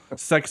do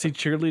sexy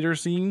cheerleader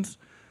scenes,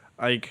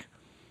 like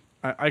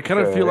I kind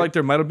of feel like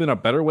there might have been a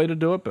better way to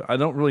do it, but I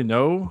don't really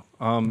know.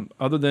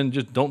 Other than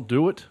just don't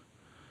do it.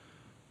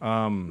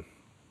 I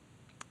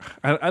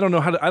don't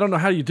know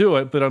how you do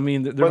it, but I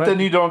mean, then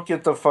you don't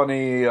get the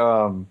funny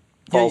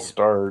false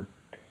start.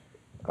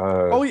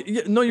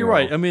 You're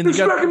right. I mean, you're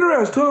smacking their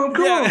ass, Tom.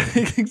 Come on.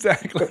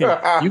 Exactly.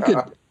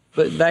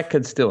 But that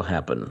could still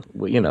happen.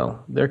 You know,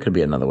 there could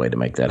be another way to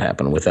make that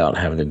happen without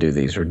having to do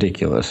these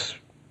ridiculous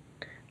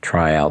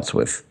tryouts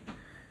with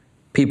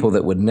people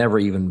that would never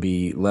even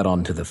be let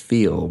onto the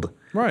field.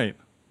 Right.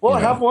 Well,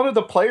 have one of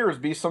the players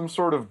be some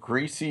sort of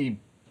greasy,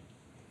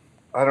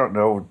 I don't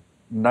know,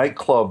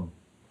 nightclub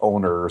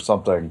owner or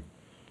something,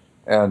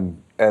 and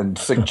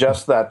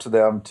suggest that to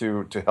them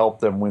to help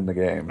them win the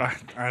game.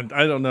 I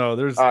don't know.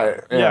 There's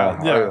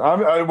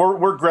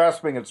we're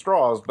grasping at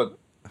straws, but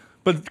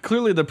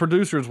clearly the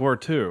producers were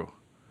too.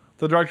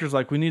 The director's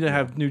like, we need to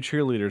have new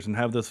cheerleaders and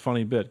have this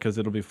funny bit because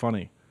it'll be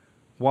funny.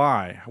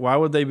 Why? Why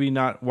would they be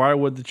not? Why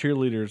would the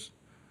cheerleaders?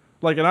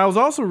 Like, and I was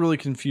also really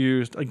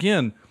confused.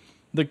 Again,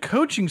 the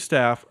coaching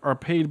staff are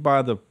paid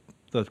by the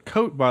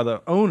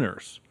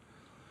owners.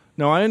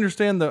 Now, I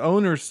understand the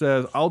owner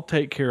says, I'll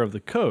take care of the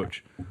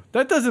coach.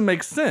 That doesn't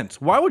make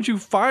sense. Why would you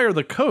fire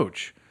the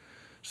coach?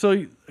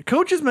 So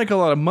coaches make a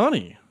lot of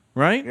money,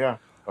 right? Yeah.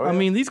 I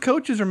mean, these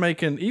coaches are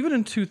making, even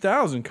in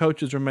 2000,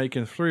 coaches are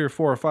making $3 or $4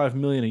 or $5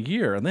 million a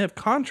year, and they have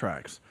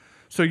contracts.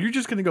 So you're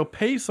just going to go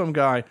pay some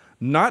guy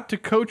not to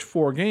coach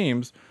 4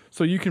 games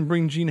so you can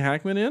bring Gene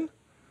Hackman in?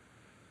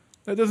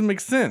 That doesn't make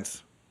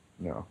sense.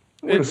 No.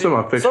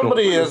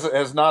 Somebody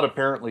has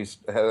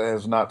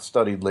not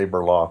studied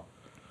labor law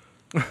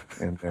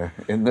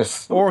in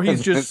this. Or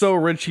he's just so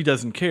rich he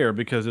doesn't care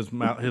because his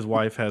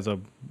wife has a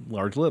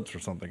large lips or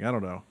something. I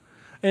don't know.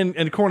 And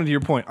according to your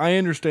point, I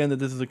understand that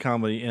this is a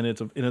comedy and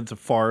it's a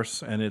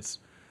farce and it's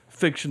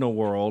fictional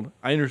world.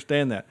 I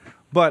understand that,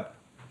 but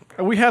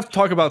we have to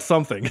talk about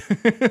something.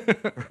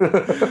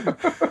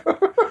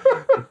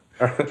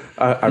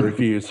 I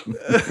refuse.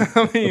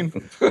 I mean,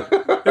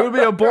 it would be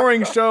a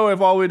boring show if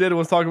all we did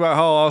was talk about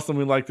how awesome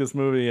we like this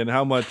movie and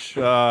how much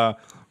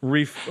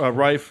Reese.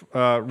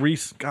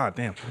 God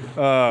damn.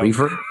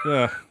 Reefer?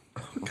 Yeah.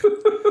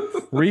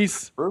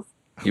 Reese.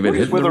 You've been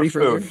hitting the reefer?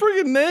 Witherspoon.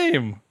 Friggin'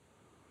 name.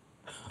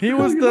 He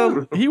was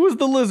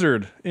the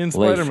lizard in Leif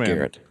Spider-Man.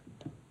 Garrett.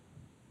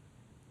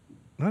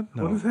 What?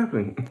 No. What is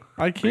happening?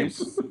 I can't.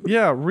 Reese?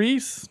 Yeah,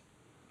 Reese.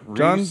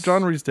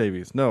 John Reese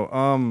Davies.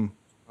 No,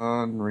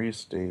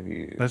 Reese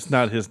Davies. that's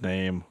not his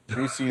name.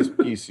 Reese's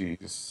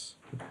Pieces.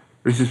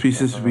 Reese's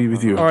Pieces to be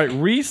with you. All right,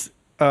 Reese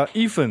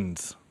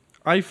Ifans.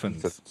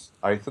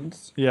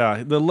 Ithans?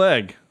 Yeah, the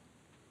leg.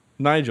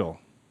 Nigel.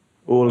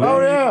 Oh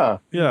yeah.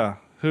 Yeah,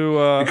 who?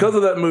 Because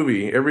of that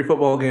movie, every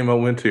football game I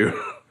went to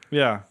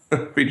Yeah,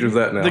 features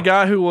that now. the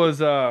guy who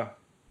was I'm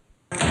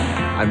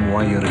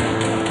wired.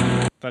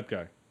 that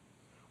guy.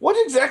 What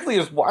exactly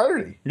is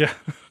Wiry? Yeah.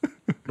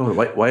 No,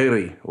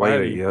 Wiley.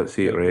 Yeah,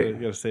 see it You right.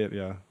 gotta say it,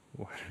 yeah.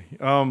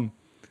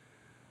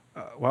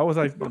 Why was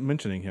I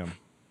mentioning him?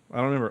 I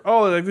don't remember.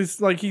 Oh,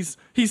 like he's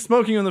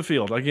smoking on the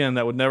field again.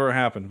 That would never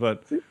happen.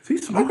 But See,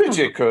 I bet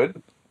you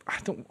could. I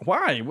don't.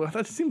 Why? Well,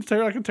 that seems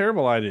like a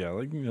terrible idea.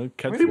 Like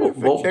catch. Maybe if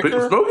a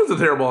kicker- smoking's a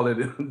terrible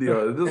idea.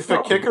 If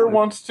a kicker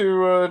wants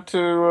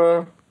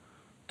to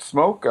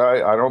smoke,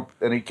 I don't,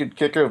 and he could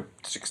kick a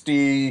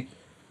 65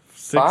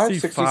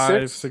 65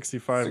 yard,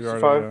 65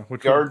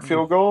 yard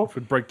field goal, which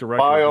would break the record.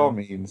 by all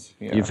means.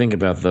 Yeah. You think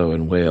about, though,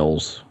 in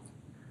Wales,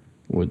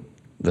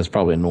 that's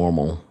probably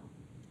normal.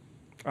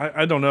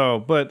 I don't know,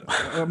 but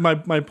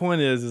my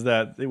point is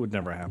that it would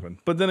never happen.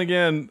 But then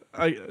again,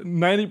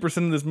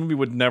 90% of this movie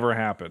would never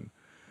happen.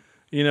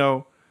 You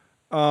know,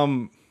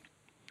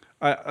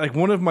 like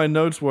one of my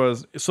notes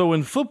was, so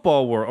in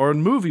football world or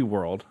in movie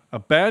world, a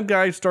bad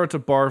guy starts a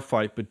bar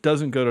fight but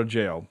doesn't go to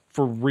jail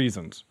for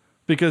reasons.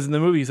 Because in the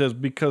movie he says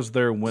because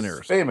they're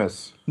winners.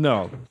 Famous.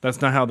 No, that's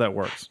not how that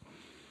works.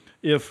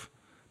 If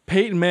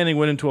Peyton Manning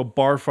went into a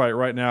bar fight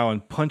right now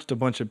and punched a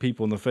bunch of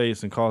people in the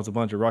face and caused a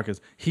bunch of ruckus,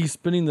 he's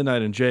spending the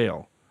night in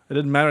jail. It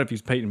doesn't matter if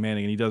he's Peyton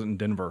Manning and he does it in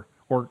Denver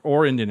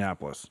or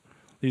Indianapolis.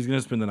 He's going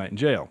to spend the night in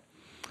jail.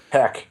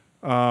 Heck.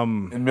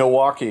 In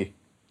Milwaukee.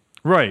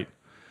 Right.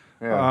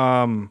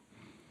 Yeah.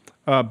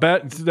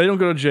 They don't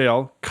go to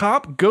jail.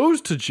 Cop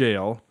goes to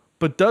jail,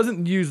 but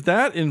doesn't use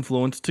that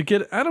influence to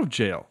get out of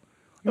jail.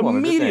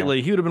 wanted to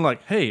Immediately, he would have been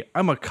like, hey,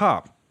 I'm a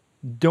cop.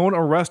 Don't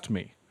arrest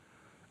me.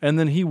 And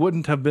then he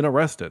wouldn't have been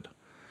arrested.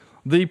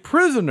 The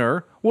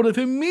prisoner would have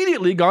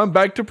immediately gone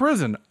back to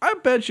prison. I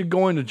bet you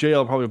going to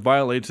jail probably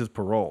violates his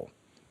parole.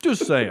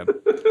 Just saying.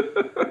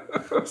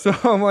 So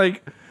I'm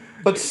like,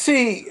 But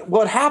see,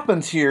 what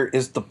happens here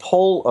is the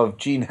pull of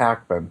Gene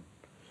Hackman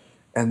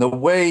and the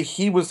way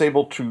he was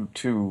able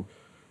to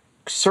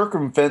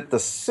circumvent the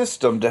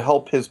system to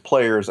help his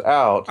players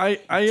out I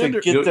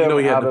to get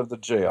them out of the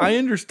jail. I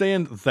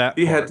understand that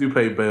He part. had to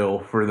pay bail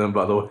for them,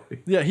 by the way.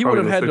 Yeah, he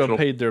Probably would have had to fictional.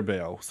 have paid their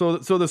bail. So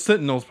the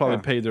Sentinels probably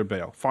paid their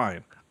bail.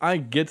 Fine. I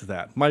get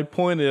that. My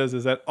point is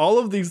that all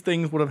of these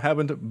things would have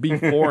happened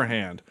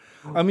beforehand.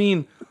 I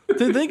mean,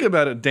 to think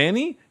about it,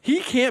 Danny, he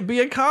can't be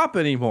a cop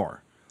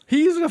anymore.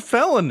 He's a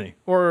felony,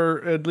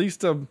 or at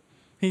least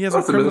he has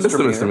That's a a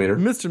misdemeanor.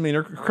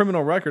 misdemeanor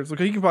criminal record. So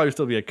he can probably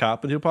still be a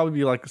cop, but he'll probably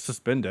be like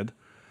suspended.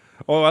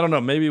 Oh, I don't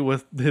know. Maybe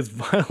with his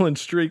violent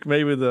streak,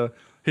 maybe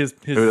his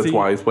Maybe that's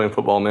why he's playing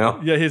football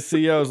now. yeah, his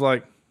CEO is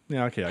like,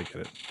 yeah, okay, I get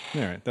it.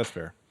 All right, that's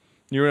fair.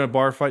 You're in a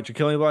bar fight, you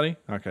kill anybody?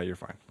 Okay, you're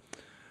fine.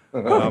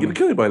 Oh, you get to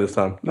kill anybody this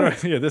time.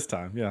 Right, yeah, this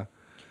time, yeah.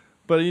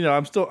 But you know,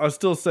 I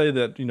still say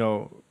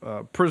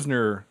that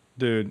prisoner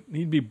dude,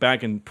 he'd be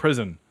back in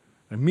prison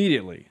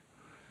immediately.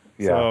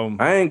 yeah. So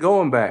I ain't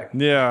going back.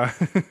 yeah,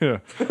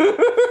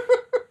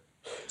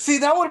 See,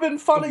 that would have been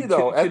funny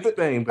though. At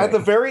Bang, bang. the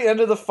very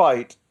end of the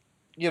fight,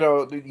 you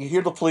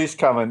hear the police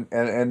coming,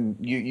 and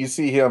you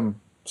see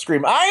him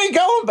scream, "I ain't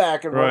going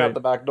back!" and run Right. out the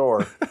back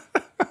door.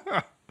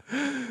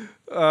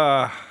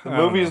 I The don't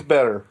movie know. is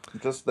better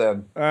just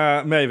then.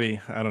 Maybe.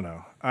 I don't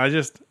know.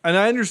 And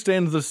I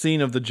understand the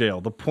scene of the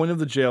jail. The point of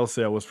the jail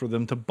cell was for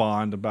them to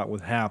bond about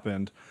what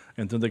happened,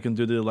 and then they can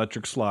do the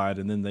electric slide,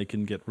 and then they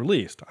can get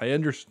released. I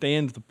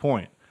understand the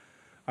point.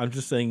 I'm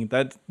just saying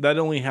that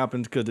only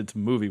happens because it's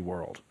movie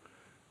world,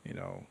 And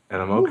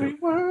I'm okay.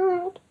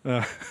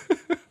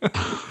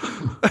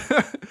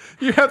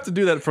 You have to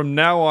do that from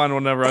now on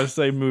whenever I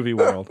say movie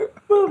world.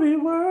 Movie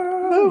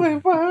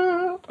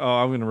world. Oh,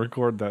 I'm going to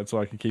record that so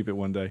I can keep it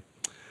one day.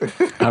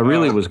 I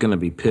really was going to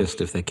be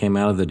pissed if they came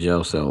out of the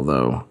jail cell,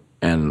 though,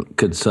 and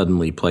could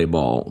suddenly play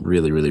ball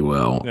really, really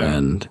well Yeah.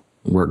 and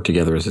work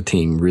together as a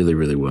team really,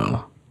 really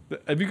well.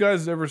 Have you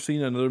guys ever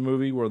seen another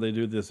movie where they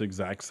do this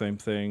exact same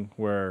thing,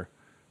 where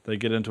they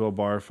get into a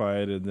bar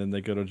fight and then they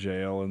go to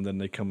jail and then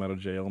they come out of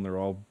jail and they're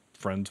all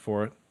friends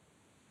for it?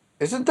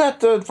 Isn't that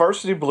the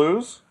Varsity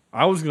Blues?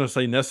 I was going to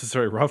say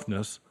Necessary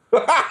Roughness.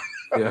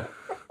 Yeah.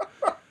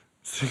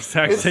 the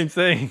exact same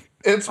thing.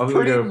 It's I was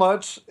gonna pretty go-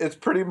 much. It's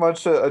pretty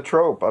much a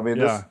trope. I mean,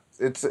 Yeah.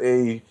 it's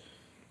a.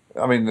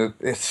 I mean,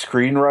 it's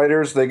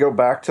screenwriters. They go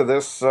back to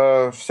this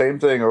same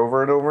thing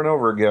over and over and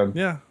over again.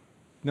 Yeah.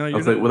 No, I you're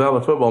was like, without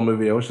a football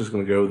movie, I was just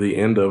going to go the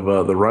end of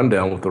The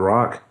Rundown with The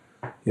Rock.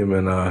 Him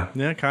and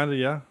yeah, kind of,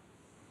 yeah.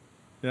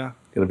 Yeah.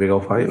 get a big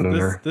old fight in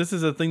there. This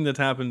is a thing that's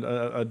happened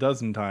a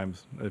dozen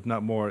times, if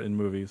not more, in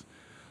movies.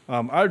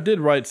 I did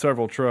write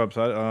several tropes,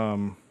 which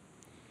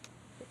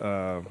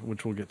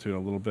we'll get to in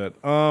a little bit.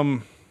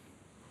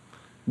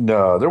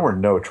 No, there were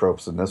no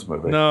tropes in this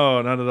movie.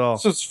 No, not at all.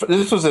 This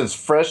was as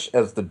fresh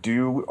as the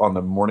dew on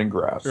the morning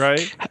grass.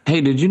 Right?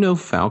 Hey, did you know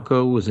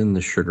Falco was in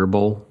the Sugar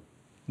Bowl?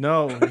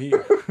 No.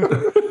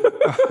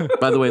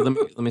 By the way,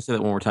 let me say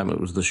that one more time. It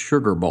was the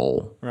Sugar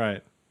Bowl.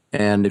 Right.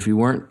 And if you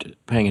weren't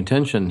paying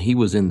attention, he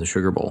was in the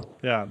Sugar Bowl.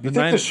 Yeah. You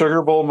think the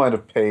Sugar Bowl might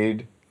have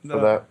paid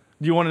for that?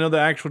 Do you want to know the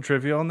actual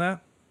trivia on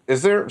that?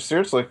 Is there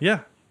seriously?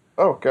 Yeah.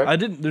 Oh, okay. I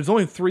didn't. There's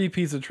only 3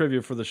 pieces of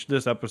trivia for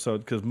this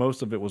episode because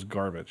most of it was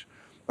garbage.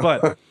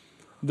 But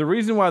the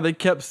reason why they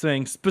kept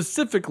saying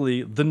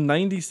specifically the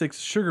 96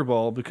 Sugar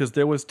Bowl because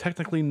there was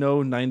technically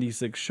no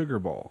 96 Sugar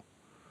Bowl.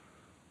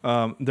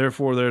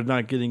 Therefore, they're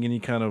not getting any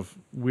kind of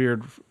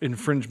weird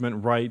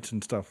infringement rights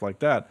and stuff like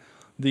that.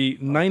 The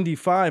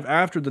 95,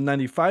 after the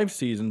 95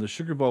 season, the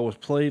Sugar Bowl was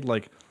played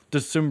like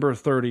December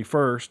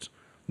 31st,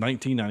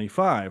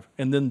 1995.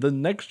 And then the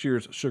next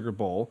year's Sugar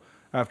Bowl,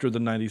 after the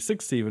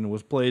 96 season,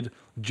 was played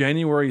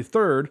January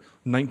 3rd,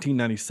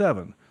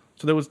 1997.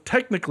 So there was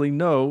technically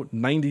no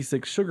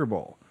 96 Sugar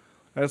Bowl.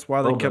 That's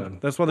why they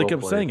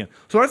kept saying it.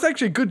 So that's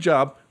actually a good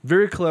job,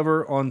 very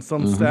clever on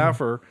some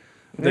staffer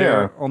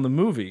there on the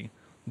movie,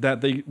 that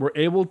they were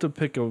able to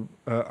pick an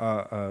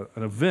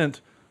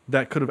event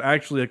that could have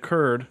actually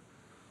occurred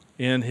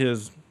in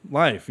his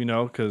life,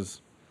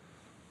 because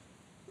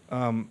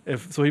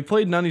if he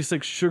played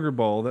 96 Sugar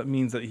Bowl, that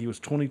means that he was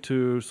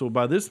 22. So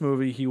by this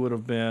movie, he would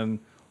have been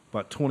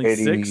about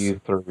 26.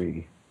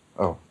 83.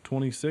 Oh.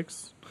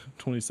 26,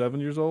 27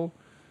 years old.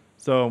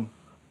 So,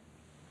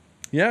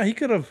 yeah, he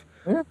could have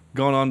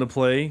gone on to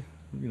play,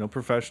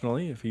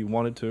 professionally if he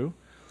wanted to.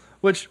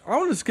 Which, I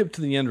want to skip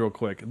to the end real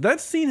quick.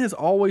 That scene has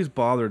always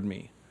bothered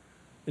me.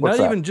 What's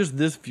Not that? even just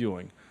this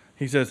viewing.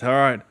 He says, all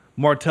right,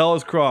 Martell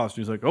is crossed.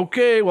 He's like,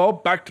 okay, well,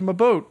 back to my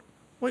boat.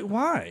 Wait,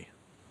 why?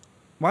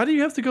 Why do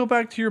you have to go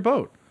back to your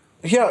boat?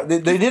 Yeah,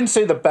 they didn't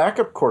say the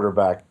backup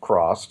quarterback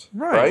crossed,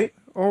 right?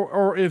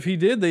 Or if he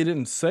did, they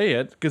didn't say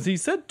it, because he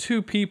said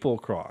 2 people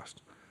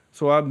crossed.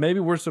 So maybe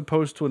we're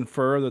supposed to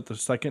infer that the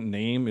second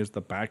name is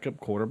the backup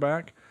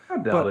quarterback. I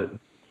doubt it.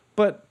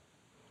 But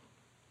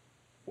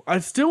I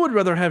still would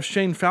rather have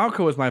Shane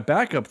Falco as my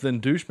backup than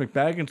Douche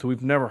McBaggins, who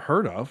we've never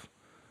heard of,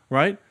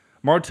 right?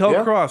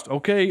 Martell crossed.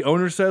 Okay,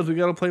 owner says we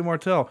got to play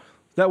Martell.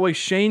 That way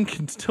Shane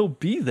can still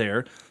be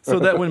there so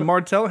that when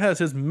Martell has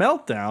his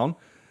meltdown,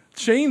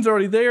 Shane's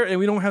already there and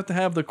we don't have to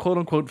have the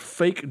quote-unquote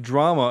fake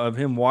drama of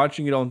him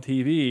watching it on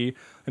TV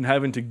and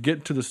having to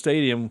get to the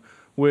stadium,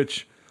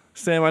 which,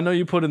 Sam, I know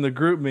you put in the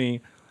group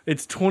me,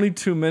 it's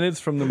 22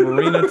 minutes from the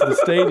marina to the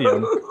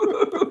stadium.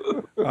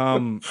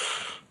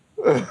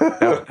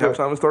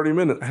 Halftime is 30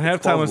 minutes.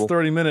 Halftime is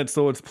 30 minutes,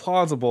 so it's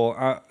plausible.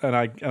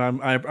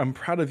 I'm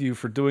proud of you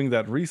for doing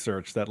that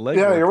research, that legwork.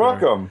 Yeah, you're there.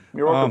 welcome.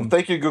 You're welcome.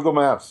 Thank you, Google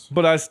Maps.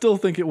 But I still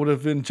think it would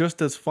have been just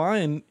as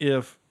fine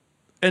if,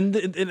 and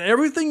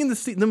everything in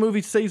the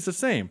movie stays the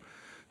same.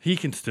 He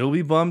can still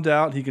be bummed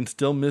out. He can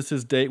still miss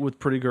his date with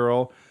Pretty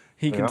Girl.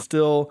 He can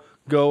still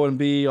go and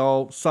be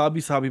all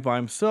sobby by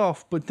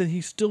himself, but then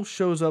he still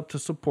shows up to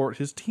support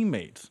his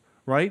teammates,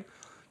 right?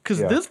 Because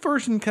this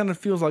version kind of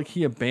feels like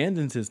he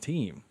abandons his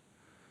team.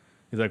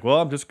 He's like, well,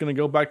 I'm just going to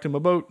go back to my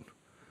boat.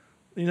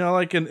 And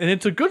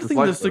it's a good thing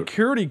the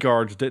security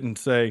guards didn't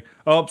say,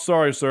 oh,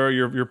 sorry, sir,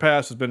 your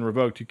pass has been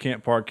revoked. You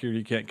can't park here.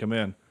 You can't come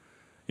in.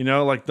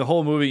 The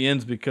whole movie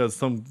ends because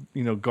some,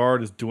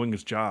 guard is doing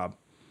his job.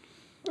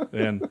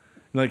 And,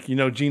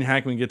 Gene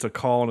Hackman gets a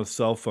call on his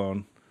cell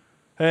phone.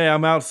 Hey,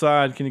 I'm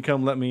outside. Can you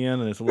come let me in?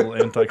 And it's a little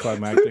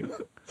anticlimactic.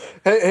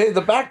 Hey,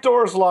 the back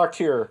door is locked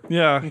here.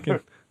 Yeah.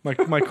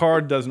 My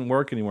card doesn't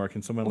work anymore.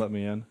 Can someone let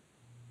me in?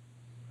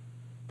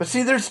 But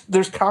see,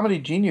 there's comedy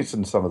genius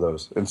in some of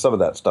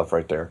that stuff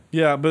right there.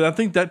 Yeah, but I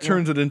think that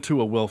turns it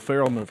into a Will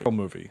Ferrell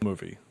movie.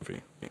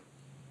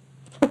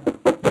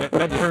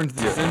 That turns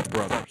the Ascent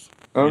Brothers.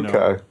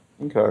 Okay.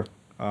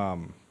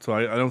 So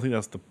I don't think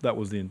that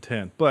was the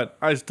intent, but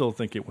I still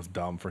think it was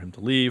dumb for him to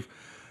leave.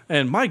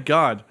 And my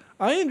God,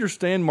 I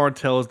understand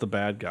Martell is the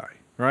bad guy,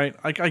 right?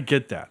 I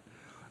get that.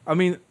 I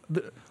mean,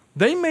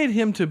 they made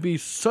him to be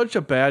such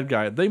a bad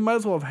guy. They might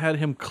as well have had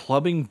him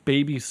clubbing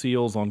baby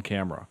seals on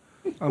camera.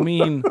 I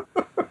mean,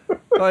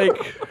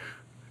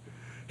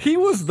 he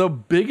was the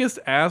biggest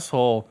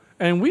asshole.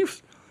 And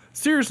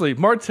seriously,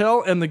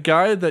 Martell and the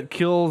guy that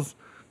kills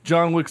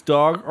John Wick's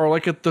dog are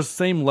at the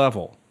same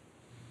level.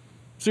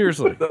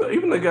 Seriously.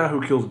 Even the guy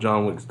who kills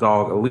John Wick's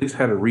dog at least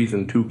had a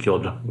reason to kill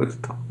John Wick's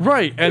dog.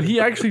 Right. And he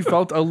actually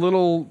felt a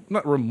little,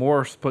 not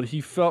remorse, but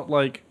he felt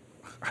like,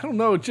 I don't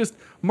know, just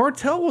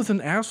Martell was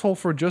an asshole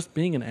for just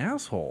being an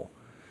asshole.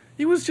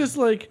 He was just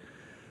like,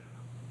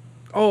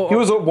 oh, He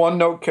was a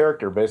one-note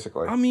character,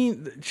 basically. I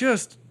mean,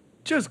 just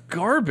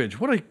garbage.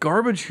 What a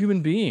garbage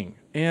human being.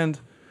 And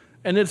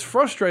it's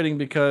frustrating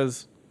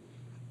because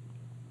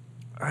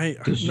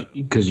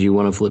Because you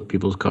want to flip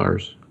people's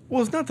cars.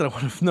 well, it's not that I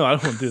want to. No, I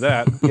don't want to do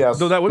that. Yes,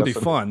 though that would be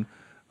yes, fun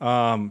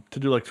to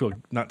do like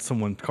not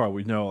someone's car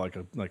we know, like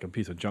a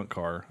piece of junk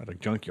car at a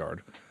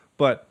junkyard.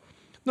 But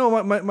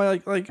no, my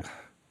like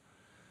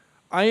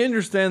I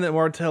understand that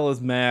Martell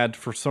is mad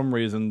for some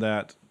reason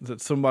that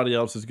somebody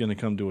else is going to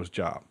come do his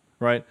job,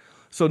 right?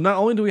 So not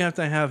only do we have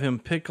to have him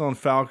pick on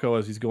Falco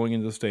as he's going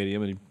into the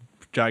stadium and he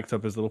jacks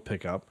up his little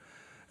pickup,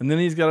 and then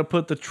he's got to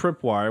put the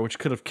tripwire, which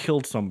could have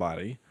killed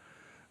somebody,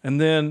 and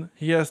then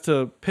he has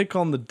to pick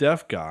on the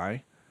deaf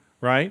guy,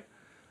 right?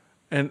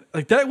 And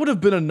like that would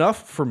have been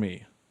enough for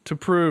me to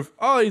prove,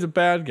 oh, he's a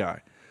bad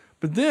guy.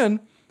 But then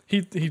he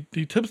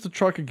tips the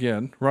truck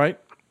again, right?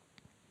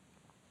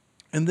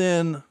 And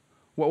then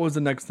what was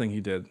the next thing he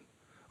did?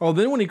 Oh,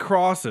 then when he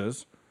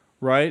crosses,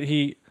 right,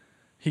 he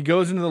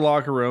goes into the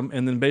locker room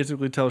and then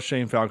basically tells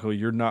Shane Falco,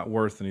 you're not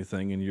worth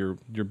anything, and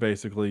you're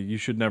basically, you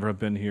should never have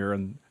been here,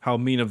 and how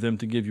mean of them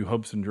to give you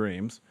hopes and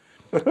dreams.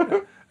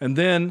 And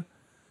then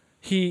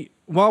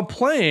while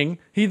playing,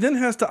 he then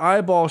has to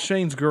eyeball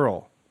Shane's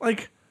girl.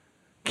 Like,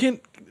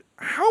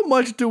 how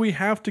much do we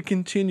have to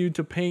continue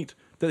to paint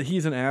that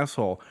he's an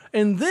asshole?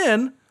 And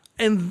then,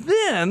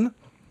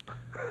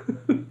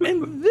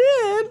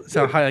 that's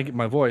how high I get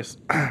my voice.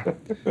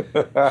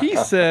 He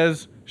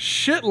says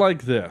shit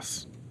like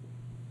this.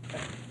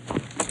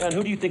 Man,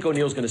 who do you think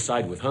O'Neill's going to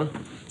side with, huh?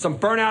 Some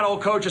burnout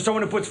old coach or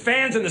someone who puts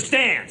fans in the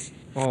stands?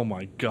 Oh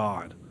my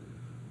God.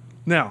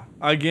 Now,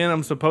 again,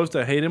 I'm supposed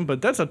to hate him,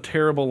 but that's a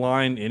terrible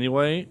line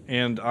anyway,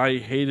 and I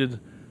hated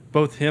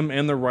both him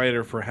and the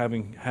writer for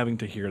having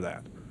to hear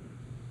that.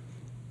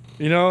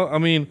 You know, I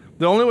mean,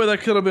 the only way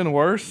that could have been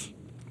worse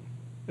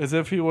is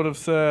if he would have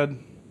said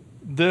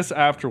this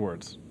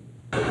afterwards.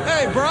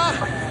 Hey,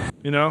 bruh!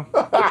 You know?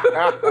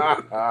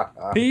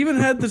 He even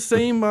had the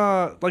same,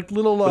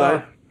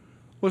 little,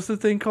 what's the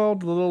thing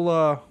called? The little,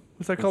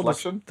 what's that called?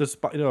 Inflection? If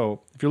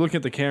you're looking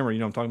at the camera, you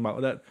know what I'm talking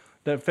about.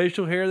 That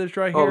facial hair that's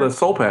right here. Oh, the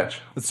soul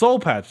patch. The soul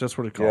patch, that's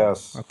what it's called.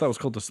 Yes. I thought it was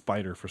called the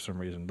spider for some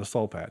reason. The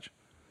soul patch.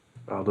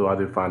 Although I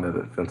do find that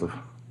offensive.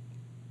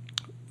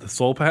 The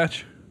soul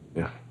patch?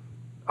 Yeah.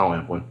 I don't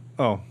have one.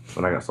 Oh,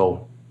 When I got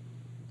soul.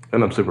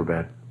 And I'm super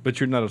bad. but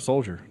you're not a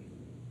soldier.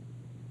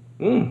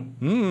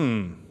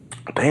 Damn,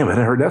 I hadn't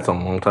heard that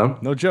song in a long time.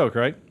 No joke,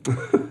 right?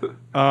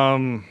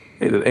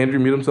 Hey, did Andrew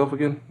mute himself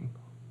again?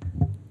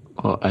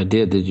 Oh, I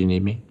did. Did you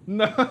need me?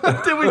 No,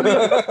 did we need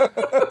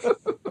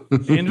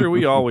Andrew,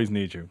 we always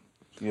need you.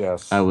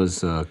 Yes. I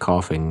was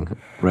coughing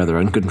rather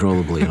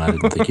uncontrollably, and I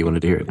didn't think you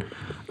wanted to hear it.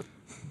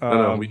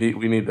 No, we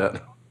need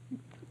that.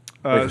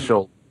 Makes the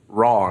show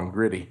raw and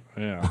gritty,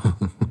 Yeah.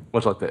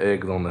 much like the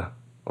eggs on the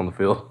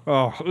field.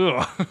 Oh,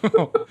 ugh.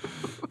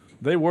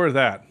 They were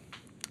that.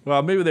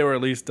 Well, maybe they were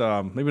at least,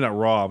 maybe not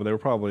raw, but they were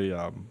probably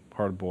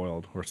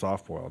hard-boiled or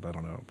soft-boiled. I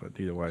don't know, but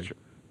either way,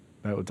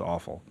 that was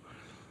awful.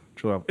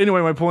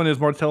 Anyway, my point is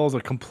Martell is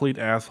a complete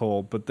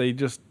asshole, but they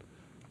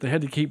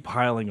had to keep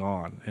piling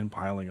on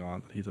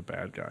that he's a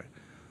bad guy.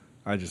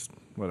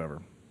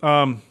 Whatever.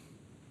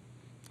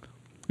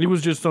 He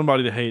was just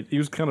somebody to hate. He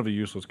was kind of a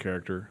useless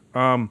character.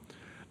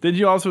 Did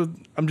you also,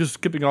 I'm just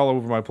skipping all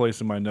over my place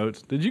in my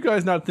notes. Did you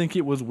guys not think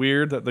it was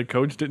weird that the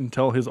coach didn't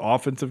tell his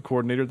offensive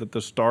coordinator that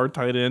the star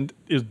tight end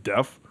is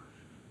deaf?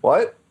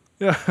 What?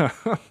 Yeah,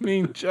 I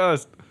mean,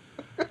 just.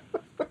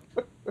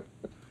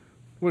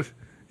 What?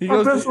 He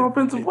Our goes, best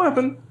offensive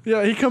weapon.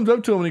 yeah, he comes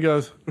up to him and he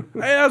goes, "Hey,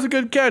 that was a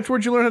good catch.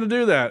 Where'd you learn how to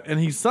do that?" And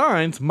he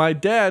signs, "My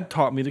dad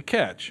taught me to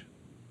catch."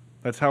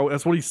 That's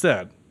what he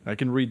said. I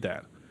can read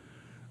that.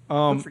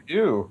 Good for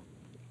you.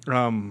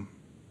 And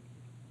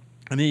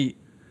he,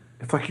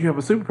 It's like you have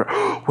a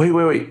superpower.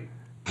 Wait.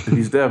 If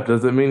he's deaf,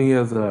 does it mean he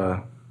has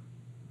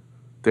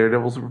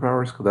Daredevil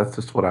superpowers? Because that's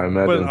just what I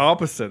but imagine.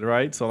 opposite,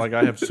 right? So like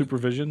I have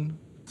supervision.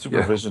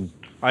 Supervision.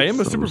 I am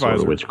a Some sort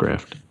supervisor. of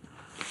witchcraft.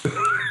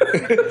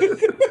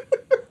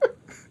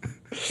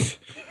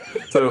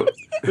 So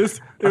It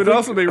would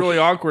also be really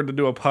awkward to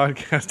do a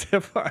podcast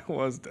if I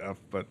was deaf.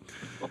 But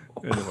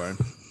anyway,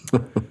 I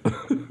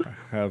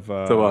have.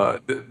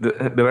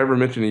 did I ever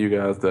mention to you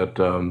guys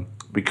that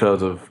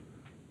because of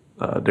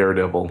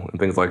Daredevil and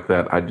things like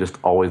that, I just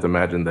always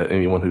imagine that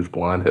anyone who's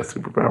blind has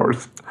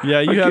superpowers. Yeah,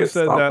 I you have can't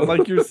said stop. that.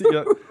 Like you're.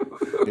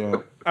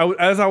 Yeah.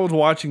 As I was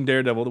watching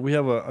Daredevil, we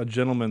have a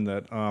gentleman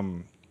that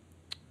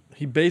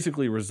he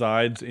basically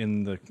resides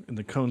in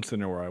the Cone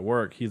Center where I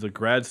work. He's a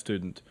grad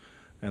student,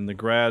 and the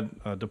grad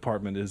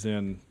department is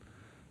in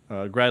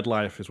Grad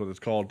Life is what it's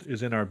called,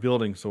 is in our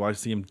building. So I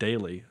see him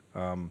daily,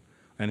 and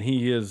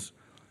he is.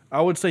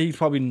 I would say he's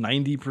probably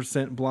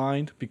 90%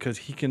 blind because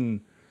he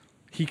can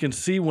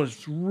see when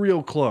it's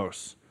real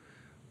close.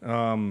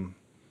 But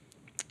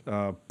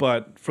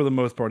for the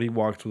most part, he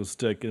walks with a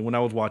stick. And when I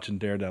was watching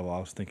Daredevil, I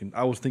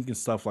was thinking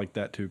stuff like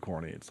that too,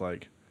 corny. It's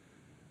like,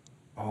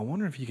 oh, I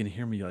wonder if you can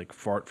hear me like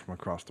fart from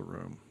across the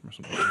room or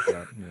something like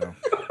that, you know.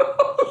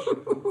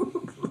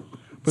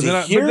 But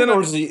Is he hearing,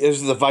 or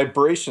is the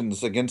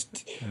vibrations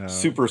against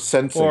super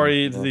sensing? Or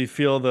does he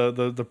feel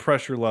the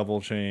pressure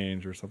level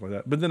change or stuff like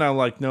that? But then I'm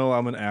like, no,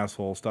 I'm an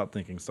asshole. Stop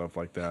thinking stuff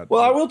like that.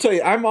 Well, I will tell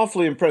you, I'm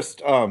awfully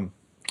impressed.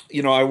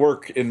 You know, I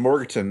work in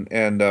Morganton,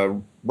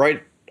 and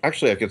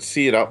actually, I could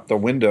see it out the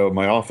window of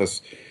my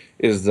office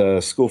is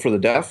the School for the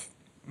Deaf.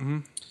 Mm-hmm.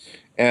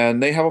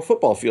 And they have a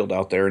football field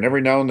out there, and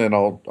every now and then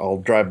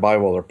I'll drive by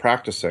while they're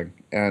practicing,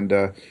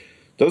 and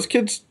those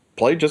kids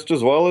play just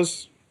as well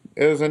as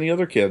any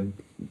other kid.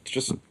 It's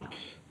just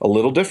a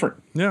little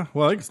different. Yeah,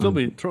 well, they can still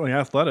be totally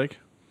athletic.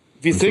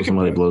 If you think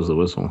somebody blows the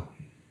whistle.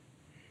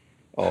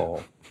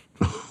 Oh,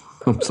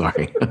 I'm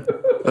sorry.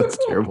 That's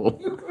terrible.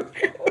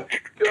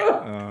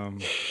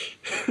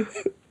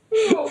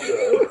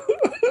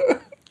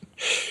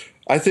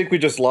 I think we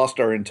just lost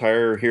our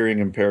entire hearing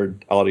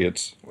impaired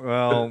audience.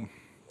 Well.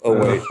 Oh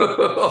wait!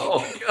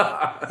 Oh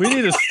God! We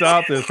need to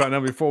stop this right now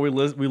before we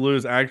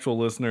lose actual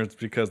listeners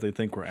because they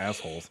think we're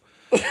assholes.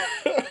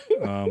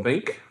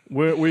 Think?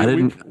 I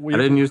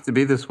didn't used to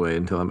be this way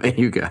until I met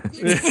you guys.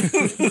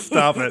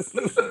 Stop it,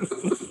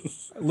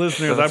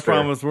 listeners! I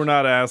promise we're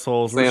not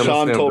assholes.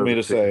 Sean told me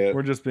to say it.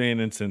 We're just being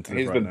insensitive.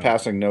 He's been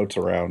passing notes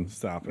around.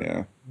 Stop it.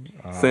 Yeah.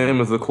 Sam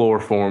is the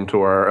chloroform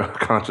to our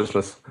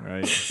consciousness.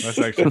 Right. That's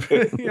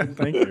actually. Yeah.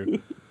 Thank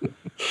you.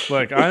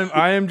 Look,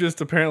 I am just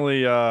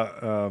apparently.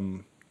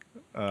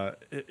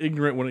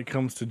 Ignorant when it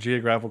comes to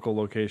geographical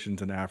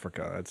locations in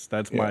Africa.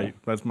 That's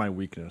my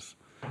weakness.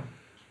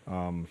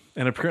 And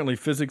apparently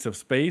physics of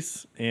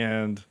space,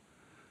 and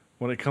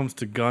when it comes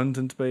to guns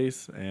in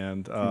space,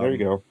 and there you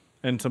go,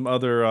 and some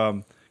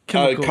other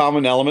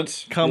common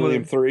elements.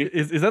 Helium-3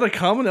 is that a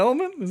common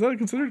element? Is that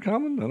considered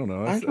common? I don't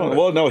know.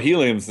 Well, no,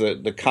 helium's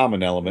the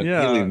common element.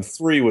 Yeah.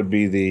 Helium-3 would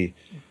be the.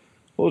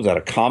 What was that?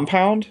 A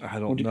compound? I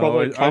don't know.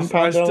 Call it?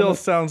 It still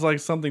sounds like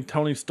something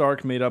Tony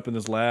Stark made up in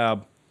his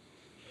lab.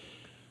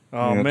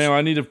 Oh yeah, man,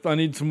 I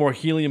need some more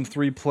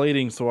helium-3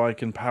 plating so I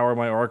can power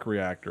my arc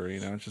reactor. You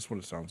know, it's just what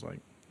it sounds like.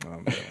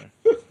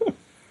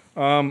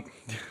 Anyway.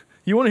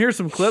 You want to hear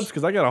some clips?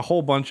 Because I got a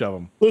whole bunch of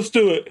them. Let's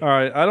do it. All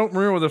right, I don't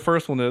remember what the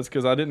first one is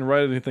because I didn't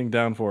write anything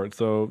down for it.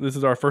 So this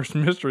is our first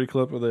mystery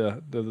clip of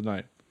the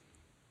night.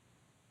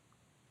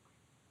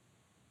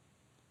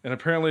 And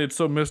apparently, it's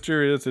so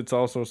mysterious, it's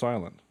also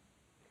silent.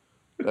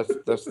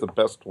 That's the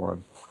best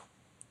one.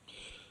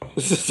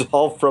 This is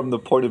all from the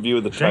point of view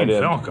of the tight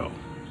end. Falco.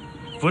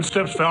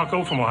 Footsteps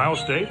Falco from Ohio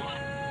State?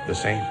 The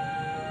same.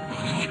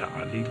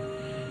 God,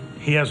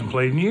 he hasn't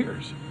played in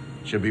years.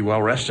 Should be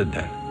well rested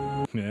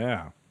then.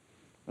 Yeah.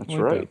 That's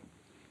right.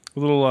 A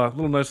little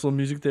nice little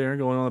music there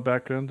going on in the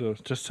background to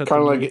just set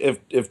kind of like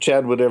if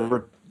Chad would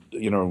ever,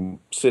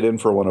 sit in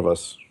for one of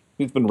us.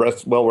 He's been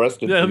well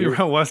rested. Yeah, he'll be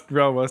well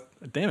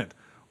rested. Damn it.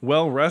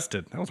 Well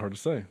rested. That was hard to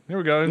say. Here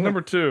we go.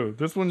 Number 2.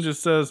 This one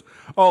just says,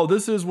 oh,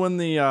 this is when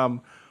the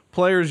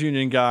players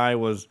union guy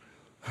was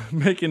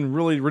making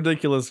really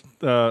ridiculous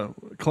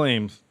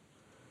claims.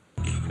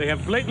 They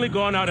have blatantly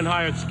gone out and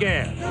hired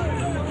scabs,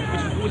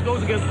 which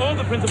goes against all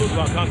the principles of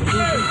our Constitution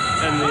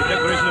and the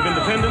Declaration of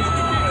Independence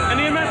and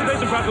the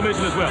Emancipation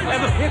Proclamation as well.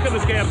 And here come the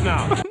scabs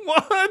now.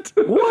 What?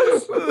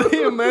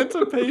 The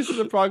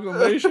Emancipation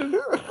Proclamation?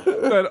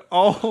 That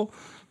all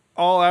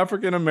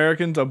African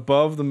Americans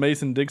above the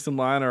Mason-Dixon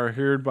line are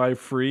hereby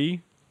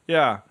free?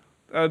 Yeah,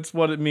 that's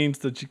what it means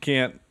that you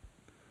can't.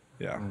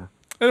 Yeah.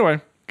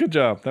 Anyway, good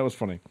job. That was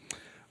funny.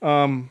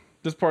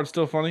 This part's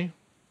still funny.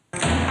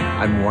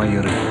 I'm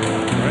wired.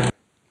 Right?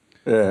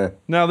 Yeah.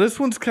 Now, this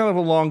one's kind of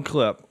a long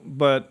clip,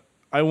 but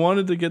I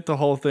wanted to get the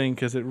whole thing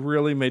because it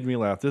really made me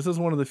laugh. This is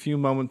one of the few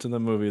moments in the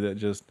movie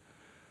that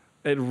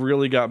it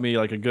really got me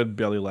like a good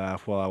belly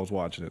laugh while I was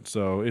watching it.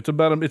 So it's a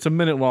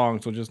minute long,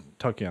 so just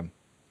tuck in.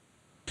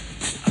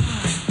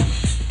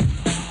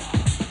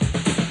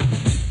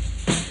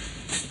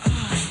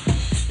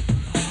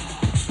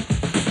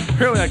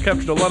 Apparently I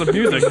captured a lot of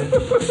music.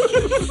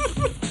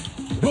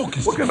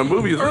 Wilkinson. What kind of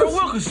movie is this? Earl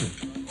Wilkinson.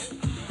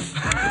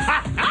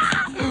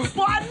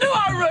 Boy, I knew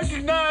I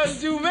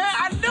recognized you, man.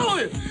 I knew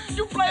it.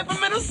 You played for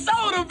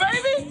Minnesota,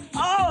 baby.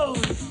 Oh,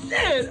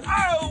 shit.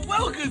 Earl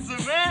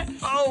Wilkinson, man.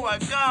 Oh, my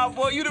God,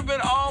 boy. You'd have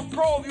been all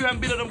pro if you hadn't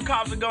beat up them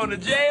cops and gone to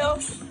jail.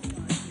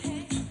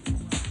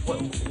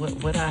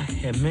 What I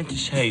had meant to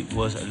say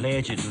was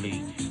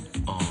allegedly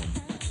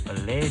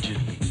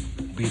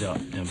beat up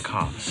them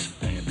cops,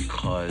 man,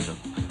 because a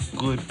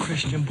good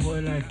Christian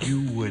boy like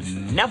you would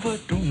never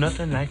do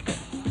nothing like that.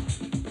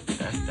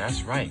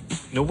 That's right.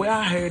 The way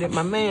I heard it,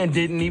 my man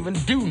didn't even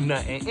do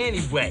nothing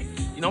anyway.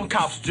 You know,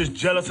 cops are just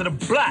jealous of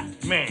the black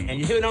man. And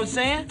you hear what I'm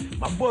saying?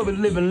 My boy was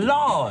living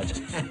large.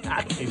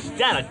 I can't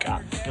stand a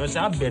cop. You know what I'm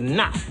saying? I better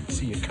not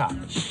see a cop.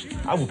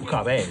 I whoop a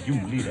cop ass. You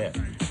can believe that.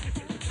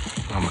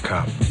 I'm a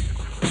cop.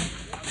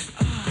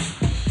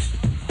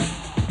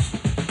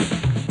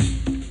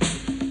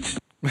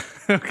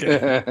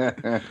 Okay.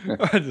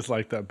 I just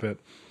like that bit.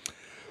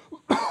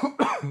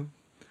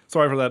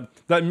 Sorry for that.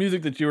 That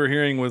music that you were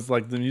hearing was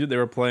like the music they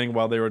were playing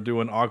while they were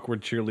doing awkward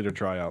cheerleader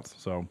tryouts.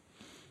 So,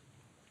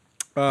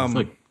 it's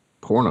like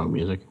porno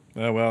music.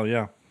 Well,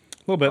 yeah,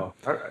 a little bit. All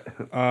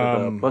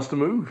right. Bust a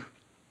move.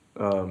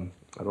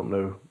 I don't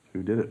know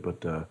who did it,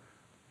 but that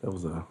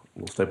was a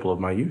little staple of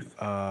my youth.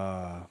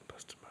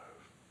 Bust a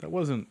Move. That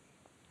wasn't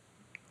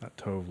not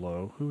Tove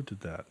Lo. Who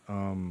did that?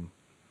 Hold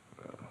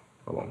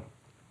on.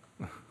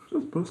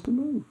 Just Bust a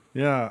Move.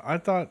 Yeah, I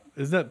thought,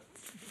 is that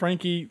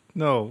Frankie?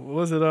 No,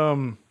 was it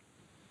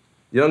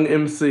Young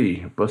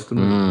MC, Bust a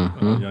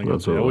Move. Young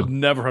MC. I would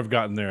never have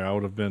gotten there. I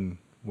would have been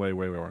way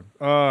wrong.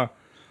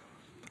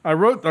 I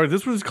wrote,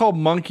 this was called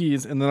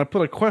Monkeys, and then I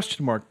put a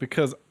question mark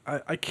because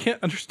I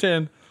can't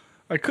understand.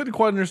 I couldn't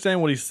quite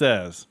understand what he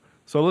says.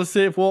 So let's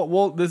see if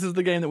this is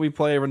the game that we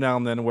play every now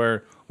and then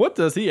where, what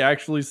does he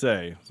actually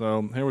say?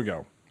 So here we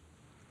go.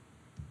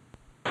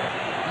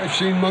 I've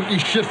seen monkey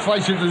shit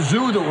fights at the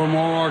zoo that were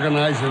more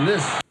organized than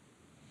this.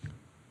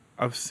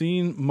 I've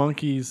seen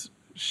monkeys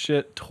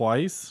shit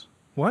twice.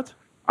 What?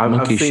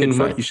 I've seen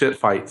monkey shit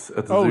fights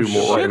at the zoo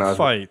more organized.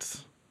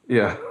 Fights.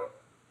 Yeah.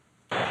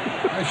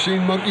 I've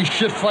seen monkey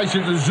shit fights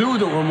at the zoo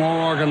that were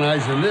more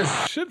organized than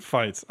this. Shit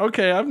fights.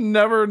 Okay, I've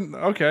never.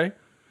 Okay.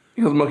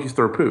 Because monkeys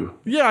throw poo.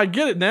 Yeah, I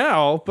get it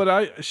now, but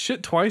I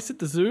shit twice at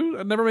the zoo?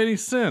 That never made any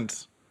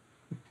sense.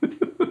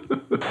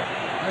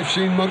 I've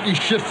seen monkey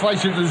shit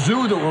fights at the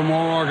zoo that were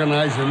more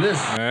organized than this.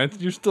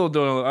 You're still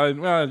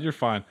doing. You're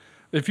fine.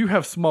 If you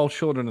have small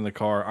children in the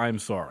car, I'm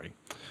sorry.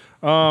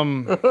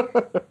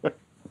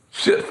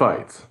 Shit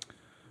fights.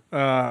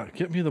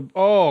 Get me the.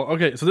 Oh,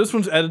 okay. So this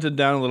one's edited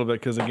down a little bit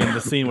because again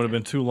the scene would have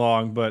been too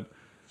long. But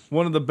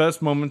one of the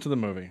best moments of the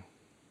movie.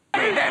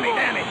 Danny.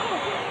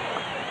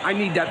 I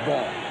need that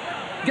ball.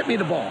 Get me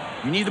the ball.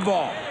 You need the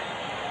ball.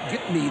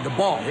 Get me the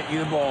ball. Get you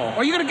the ball.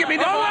 Are you gonna get me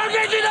the ball? I'll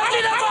get you the ball.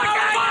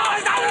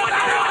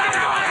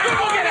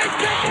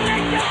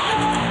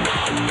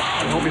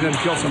 I hope he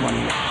doesn't kill somebody.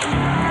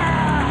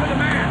 I'm the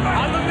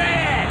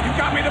man. You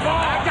got me the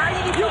ball.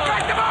 You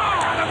got the ball.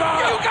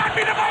 You got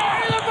me the ball.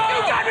 You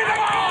got me the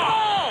ball.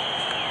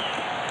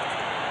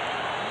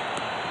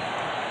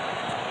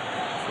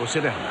 Go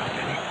sit down now,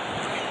 Danny.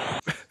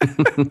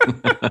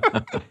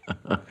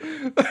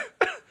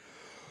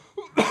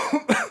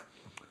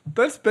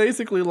 That's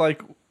basically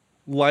like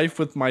life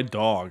with my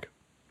dog.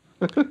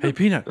 Hey,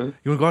 Peanut, you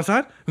want to go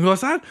outside? You want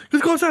to go outside?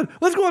 Let's go outside.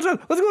 Let's go outside.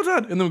 Let's go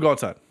outside. And then we go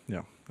outside.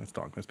 Yeah, that's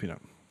dog. That's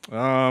Peanut.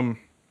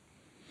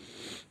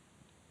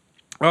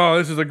 Oh,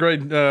 this is a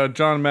great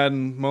John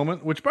Madden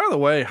moment. Which, by the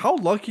way, how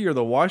lucky are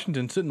the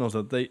Washington Sentinels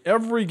that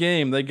every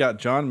game they got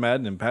John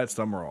Madden and Pat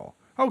Summerall?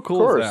 How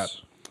cool is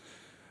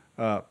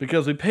that?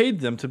 Because we paid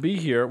them to be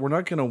here, we're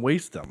not going to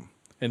waste them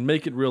and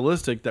make it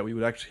realistic that we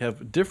would actually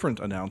have different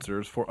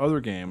announcers for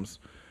other games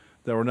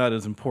that were not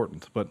as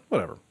important. But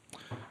whatever.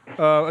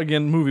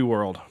 Again, Movie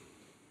World.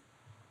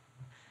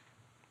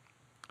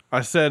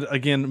 I said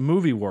again,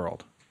 Movie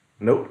World.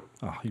 Nope.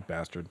 Oh, you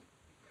bastard.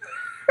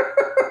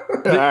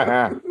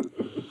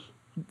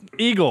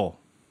 Eagle.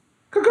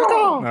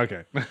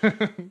 Okay.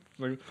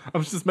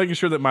 I'm just making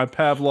sure that my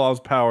Pavlov's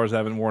powers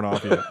haven't worn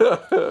off yet.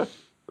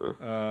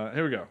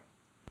 Here we go.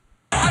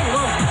 I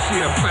love to see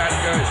a fat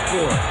guy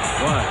score.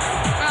 Why?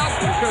 Well,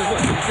 because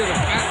look, you get a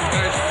fat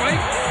guy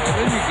spike, and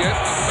then you get a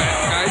fat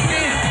guy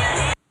dance.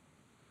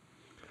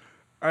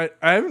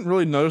 I haven't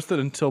really noticed it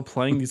until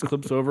playing these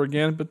clips over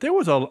again, but there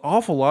was an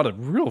awful lot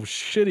of real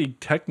shitty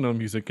techno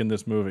music in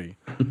this movie.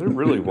 There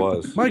really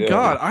was. My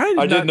God,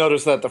 I did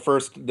notice that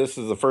this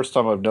is the first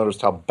time I've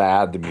noticed how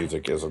bad the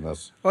music is in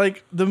this.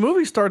 Like, the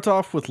movie starts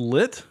off with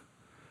Lit,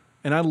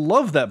 and I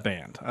love that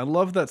band. I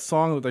love that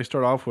song that they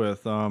start off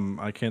with.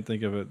 I can't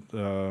think of it.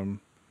 Is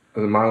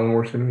it Mile and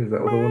Worse Enemy? Is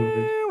that what the one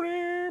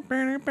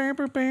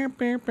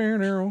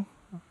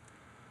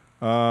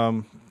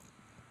is?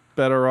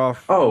 Better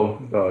Off. Oh,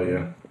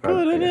 yeah.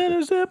 Put it in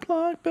a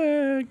Ziploc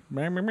bag.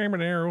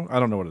 I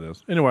don't know what it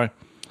is. Anyway.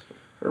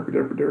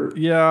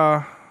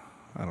 Yeah.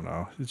 I don't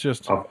know. It's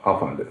just. I'll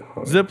find it.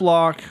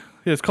 Ziploc.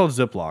 Yeah, it's called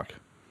Ziploc.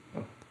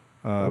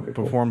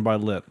 Performed by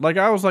Lit. Like,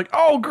 I was like,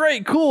 oh,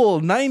 great,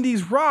 cool,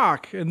 90s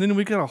rock. And then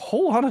we got a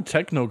whole lot of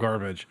techno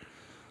garbage.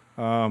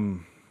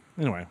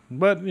 Anyway.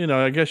 But,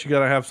 I guess you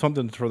got to have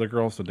something for the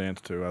girls to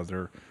dance to as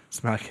they're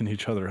smacking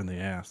each other in the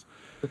ass.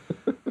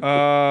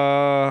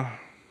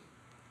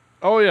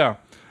 Oh, yeah.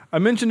 I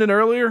mentioned it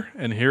earlier,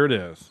 and here it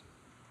is.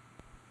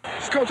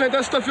 Coach, ain't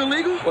that stuff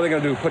illegal? What are they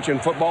going to do, put you in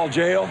football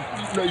jail?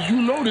 Now,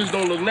 you know this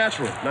don't look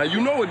natural. Now, you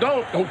know it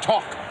don't. Don't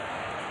talk.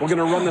 We're going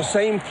to run the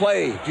same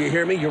play. Do you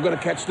hear me? You're going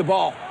to catch the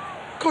ball.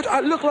 Coach, I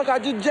look like I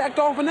just jacked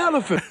off an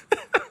elephant.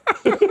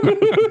 I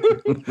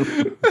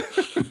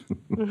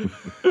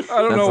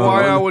don't know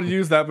why I would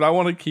use that, but I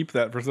want to keep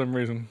that for some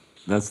reason.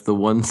 That's the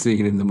one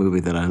scene in the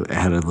movie that I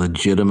had a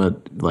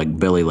legitimate,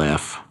 belly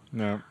laugh.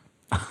 Yeah.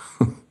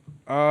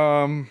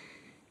 I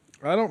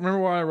don't remember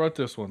why I wrote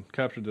this one,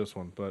 captured this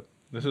one, but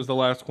this is the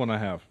last one I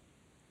have.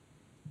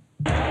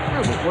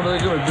 Yeah, but what are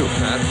they going to do,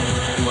 Pat?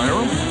 Fire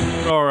them?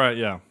 All right,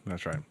 yeah,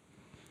 that's right.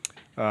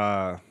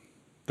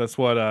 That's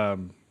what I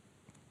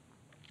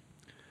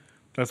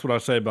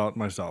say about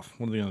myself.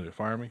 What are they going to do,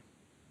 fire me?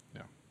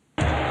 Yeah.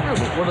 Yeah,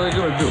 but what are they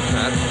going to do,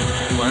 Pat?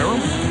 Fire them?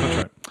 That's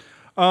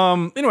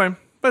right. Anyway,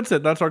 that's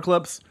it. That's our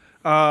clips.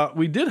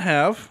 We did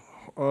have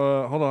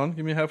hold on.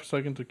 Give me half a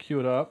second to cue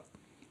it up.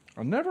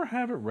 I never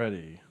have it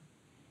ready.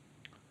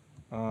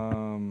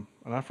 And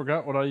I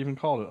forgot what I even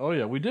called it. Oh,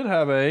 yeah. We did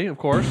have of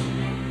course.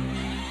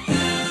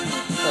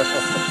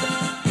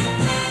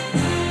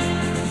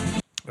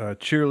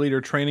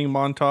 Cheerleader training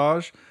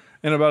montage.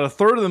 And about a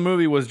third of the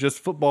movie was just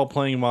football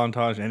playing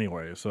montage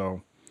anyway.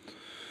 So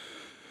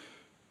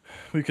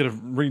we could have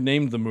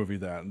renamed the movie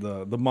that.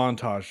 The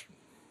montage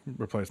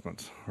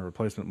replacements. Or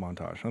replacement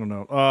montage. I don't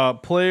know.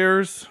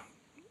 Players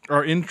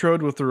are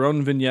introed with their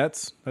own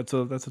vignettes. That's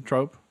a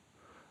trope.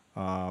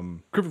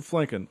 Griffith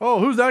Flinken. Oh,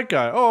 who's that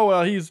guy? Oh,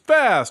 well, he's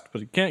fast,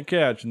 but he can't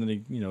catch. And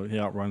then he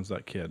outruns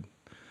that kid.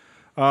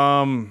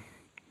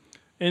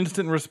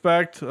 Instant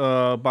respect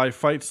by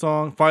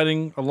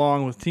fighting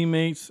along with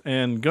teammates,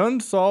 and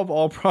guns solve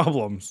all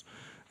problems.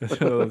 That's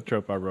the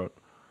trope I wrote.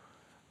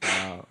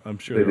 I'm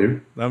sure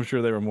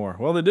they were more.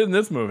 Well, they did in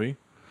this movie.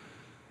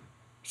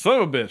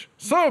 Son of a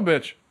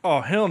bitch.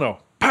 Oh, hell no.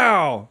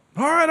 Pow.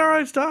 All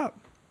right, stop.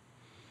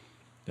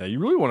 Yeah, you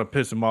really want to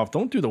piss him off.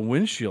 Don't do the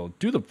windshield.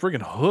 Do the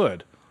friggin'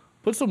 hood.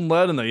 Put some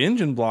lead in the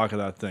engine block of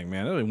that thing,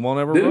 man. It won't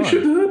ever run.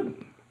 Shoot the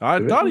hood?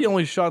 I thought he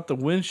only shot the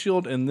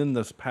windshield and then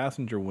this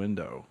passenger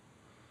window.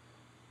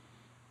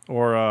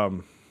 Or, I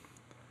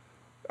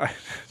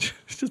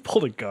just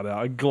pulled a gun out.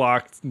 I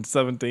Glocked in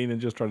 17 and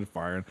just started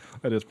firing.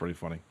 That is pretty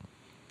funny.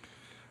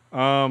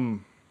 Yeah,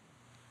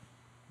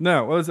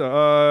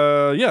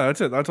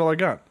 that's it. That's all I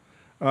got.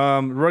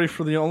 Ready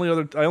for I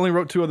only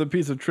wrote 2 other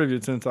pieces of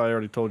trivia since I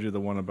already told you the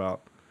one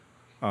about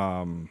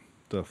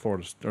the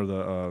Florida or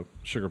the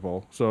Sugar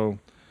Bowl. So,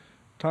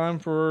 time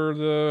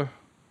for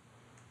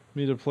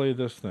me to play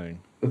this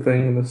thing. The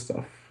thing and the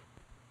stuff.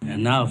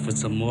 And now for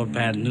some more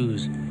bad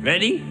news.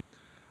 Ready?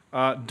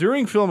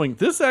 During filming,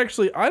 this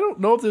actually, I don't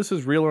know if this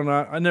is real or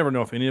not. I never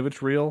know if any of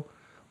it's real,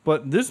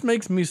 but this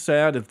makes me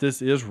sad if this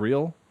is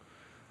real.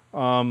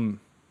 And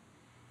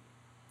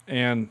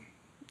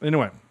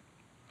anyway,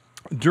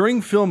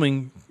 during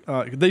filming,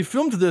 they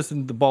filmed this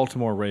in the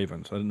Baltimore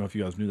Ravens. I don't know if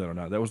you guys knew that or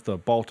not. That was the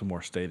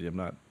Baltimore Stadium,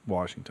 not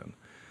Washington.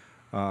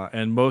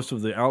 And most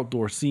of the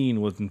outdoor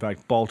scene was, in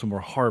fact,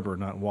 Baltimore Harbor,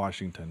 not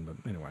Washington. But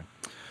anyway,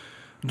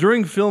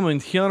 during filming,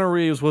 Keanu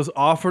Reeves was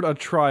offered a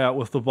tryout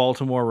with the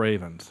Baltimore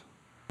Ravens.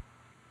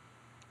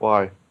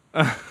 Why?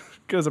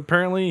 Because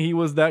apparently he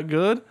was that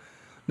good.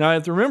 Now, I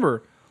have to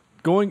remember,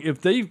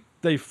 if they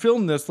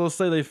filmed this, let's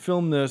say they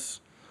filmed this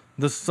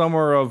the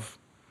summer of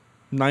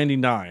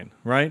 99,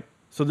 right?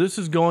 So this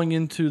is going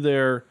into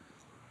the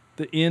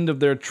end of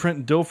their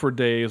Trent Dilfer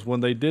days when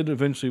they did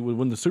eventually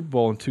win the Super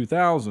Bowl in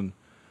 2000.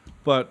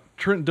 But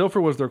Trent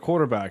Dilfer was their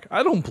quarterback.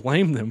 I don't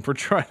blame them for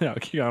trying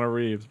out Keanu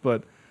Reeves,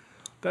 but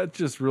that's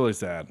just really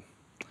sad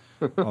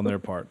on their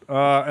part.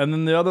 And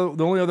then the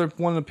only other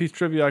one, a piece of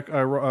trivia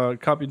I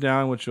copied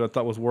down, which I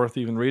thought was worth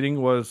even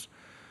reading, was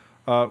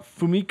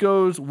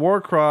Fumiko's war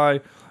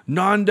cry,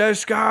 "Non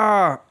desu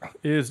ka,"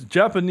 is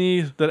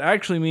Japanese that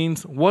actually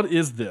means, "What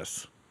is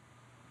this?"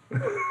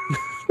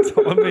 That's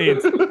all it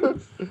means.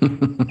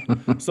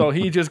 So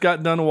he just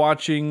got done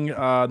watching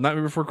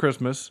Nightmare Before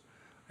Christmas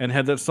and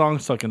had that song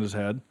stuck in his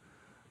head.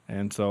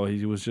 And so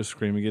he was just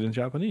screaming it in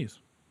Japanese.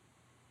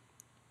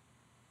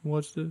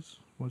 What's this?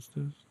 What's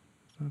this?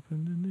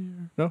 Happened in the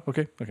air. No?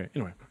 Okay.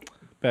 Anyway,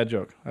 bad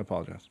joke. I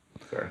apologize.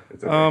 Sorry.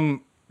 It's okay.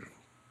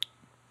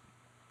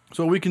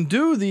 So we can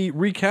do the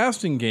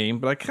recasting game,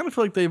 but I kind of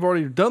feel like they've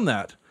already done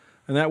that.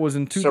 And that was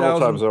in several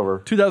times over.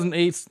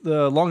 2008's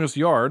The Longest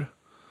Yard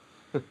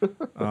with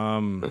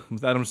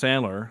Adam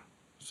Sandler.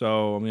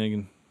 So, I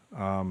mean,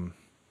 I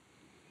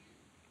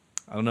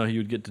don't know how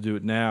you'd get to do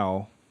it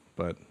now,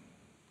 but,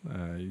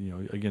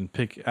 again,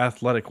 pick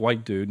athletic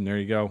white dude, and there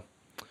you go.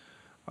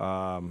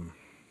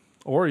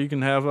 Or you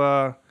can have,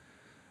 I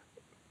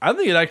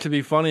think it'd actually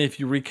be funny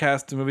if you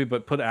recast the movie,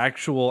 but put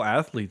actual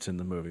athletes in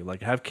the movie.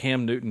 Like have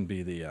Cam Newton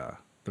be the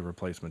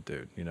replacement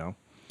dude,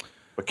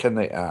 But can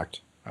they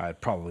act?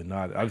 Probably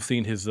not. I've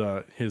seen his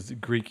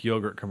Greek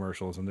yogurt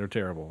commercials, and they're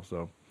terrible.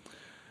 So,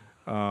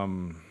 are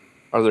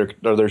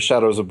there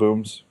shadows of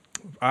booms?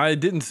 I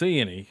didn't see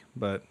any,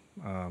 but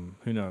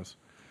who knows?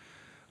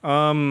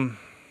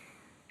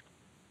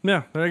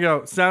 Yeah, there you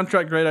go.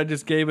 Soundtrack great. I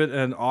just gave it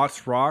an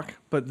aughts rock,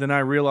 but then I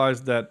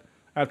realized that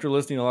after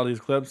listening to a lot of these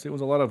clips, it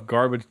was a lot of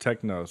garbage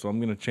techno. So I'm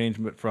going to change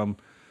it from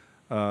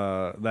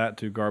that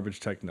to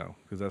garbage techno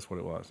because that's what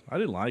it was. I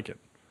didn't like it.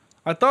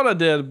 I thought I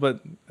did,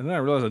 and then I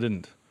realized I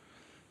didn't.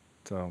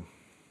 So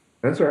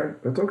that's all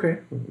right. That's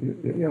okay.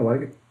 Yeah, I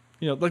like it.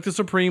 Like the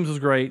Supremes was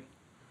great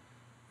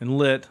and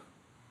lit,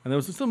 and there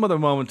was some other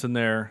moments in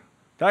there.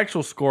 The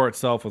actual score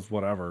itself was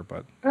whatever,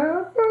 but.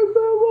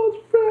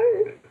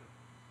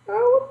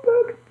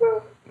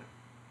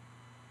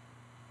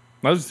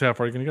 That's just how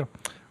far you're going to go.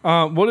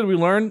 What did we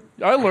learn?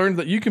 I learned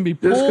that you can be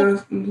pulled. I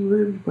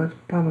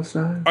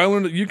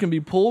learned that you can be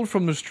pulled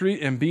from the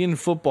street and be in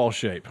football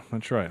shape.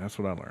 That's right. That's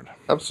what I learned.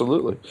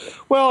 Absolutely.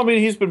 Well, I mean,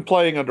 he's been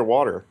playing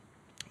underwater.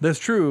 That's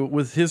true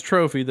with his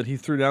trophy that he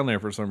threw down there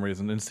for some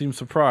reason and seemed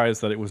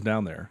surprised that it was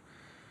down there.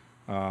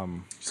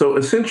 So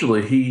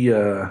essentially,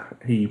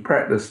 he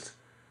practiced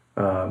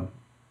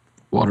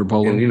Water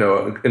polo. And,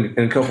 and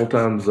a couple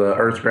times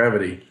Earth's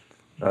gravity,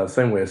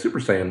 same way a Super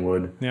Saiyan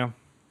would. Yeah.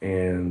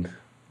 And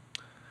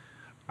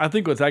I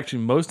think what's actually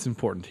most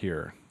important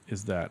here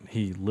is that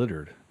he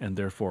littered and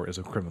therefore is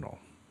a criminal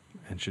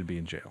and should be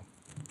in jail.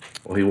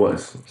 Well, he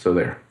was. So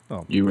there.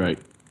 Oh, you're right.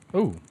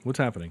 Oh, what's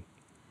happening?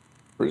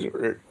 Is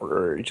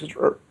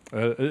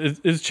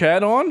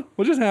Chad on?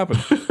 What just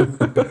happened?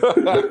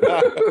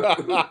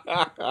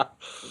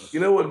 You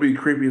know what would be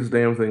creepiest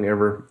damn thing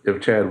ever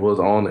if Chad was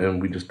on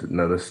and we just didn't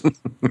notice?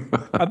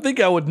 I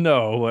think I would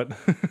know, but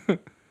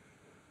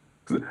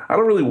I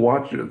don't really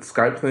watch the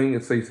Skype thing.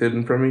 It stays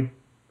hidden from me.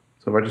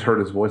 So if I just heard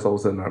his voice all of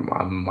a sudden, I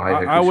might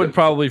actually I would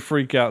probably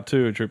freak out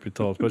too, truth be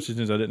told, especially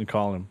since I didn't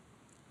call him.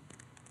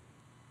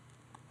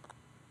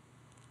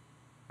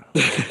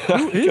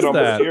 Who is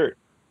that?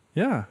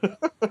 Yeah.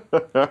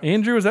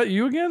 Andrew, is that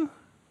you again?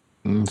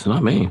 It's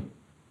not me.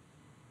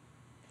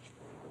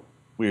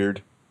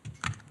 Weird.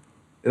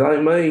 It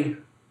ain't me.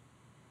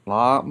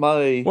 Not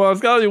me. Well,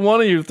 it's got to be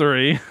one of you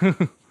three.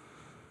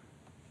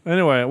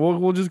 Anyway,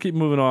 we'll just keep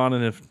moving on,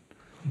 and if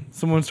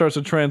someone starts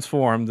to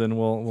transform, then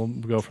we'll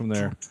go from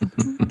there.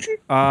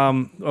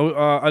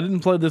 I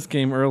didn't play this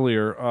game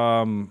earlier.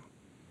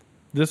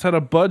 This had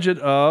a budget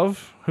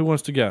of, who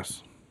wants to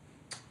guess?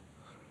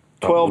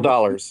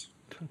 $12.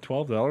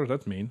 $12?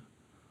 That's mean.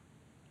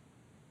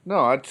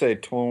 No, I'd say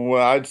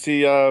I'd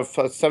see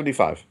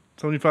 75.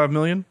 75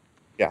 million?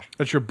 Yeah.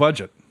 That's your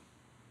budget.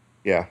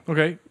 Yeah.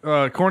 Okay.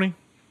 Corny?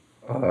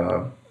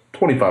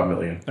 25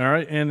 million. All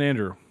right. And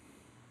Andrew?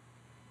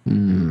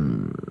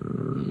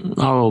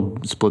 I'll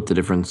split the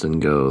difference and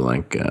go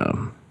like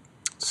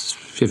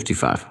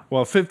 55.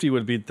 Well, 50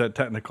 would be the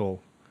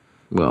technical,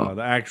 well,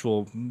 the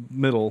actual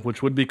middle,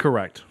 which would be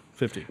correct.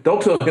 50.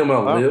 Don't tell him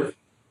how to live.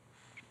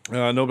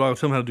 No, but I'll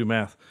tell him how to do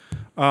math.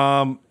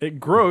 It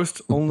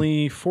grossed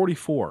only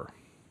 44.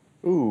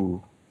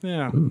 Ooh.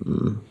 Yeah.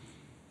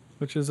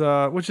 Which is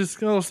a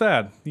little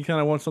sad. You kind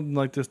of want something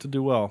like this to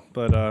do well,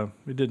 but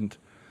it didn't.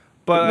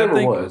 But It never I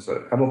think was.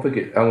 I don't think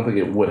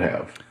it would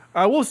have.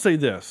 I will say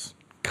this: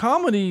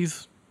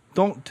 comedies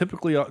don't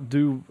typically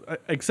do,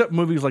 except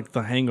movies like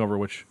The Hangover,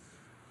 which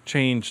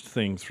changed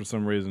things for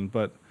some reason.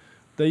 But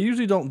they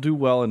usually don't do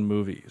well in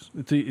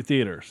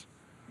theaters.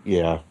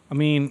 Yeah. I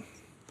mean,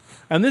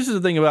 and this is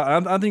the thing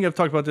about. I think I've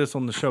talked about this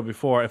on the show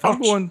before. If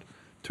I'm going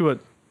to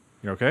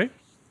you okay?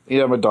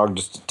 Yeah, my dog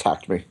just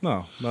attacked me.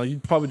 No, you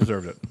probably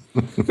deserved it.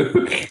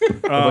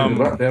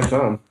 About damn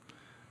time.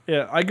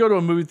 Yeah, I go to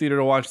a movie theater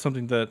to watch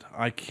something that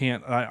I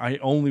can't. I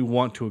only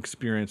want to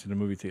experience in a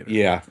movie theater.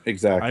 Yeah,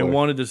 exactly. I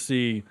wanted to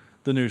see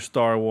the new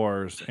Star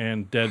Wars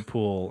and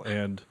Deadpool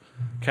and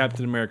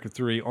Captain America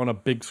 3 on a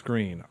big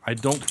screen. I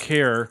don't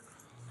care.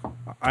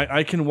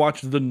 I can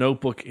watch The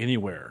Notebook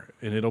anywhere,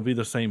 and it'll be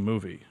the same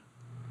movie.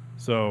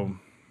 So,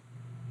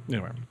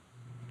 anyway.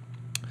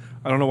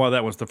 I don't know why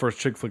that was the first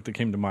chick flick that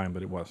came to mind,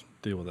 but it was.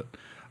 Deal with it.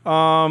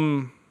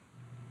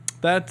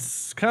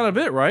 That's kind of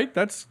it, right?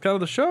 That's kind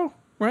of the show,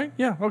 right?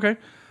 Yeah, okay.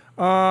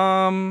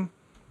 Top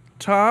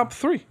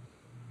 3.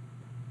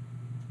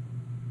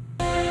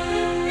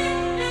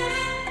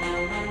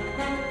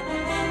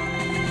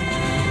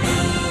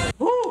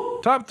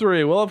 Top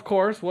 3. Well, of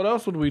course, what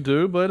else would we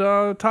do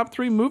but top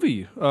 3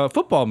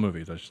 football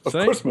movies, I should say.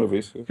 Of course,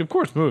 movies. Of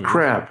course, movies.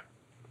 Crap.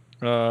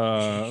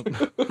 So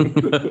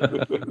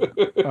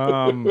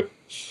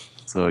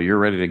you're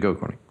ready to go,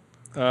 Corny.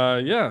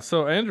 Yeah.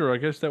 So Andrew, I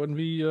guess that would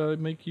be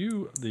make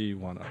you the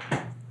one up.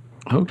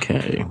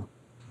 Okay.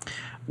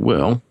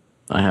 Well,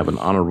 I have an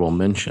honorable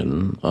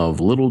mention of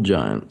Little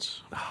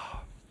Giants.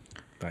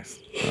 Nice.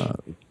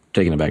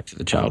 Taking it back to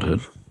the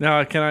childhood.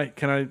 Now, can I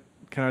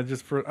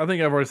just I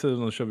think I've already said it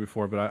on the show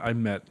before, but I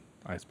met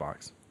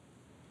Icebox.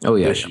 Oh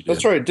yeah, she did.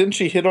 That's right. Didn't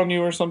she hit on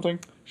you or something?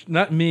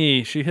 Not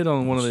me. She hit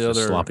on one of the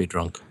other sloppy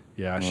drunk.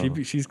 Yeah,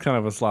 she's kind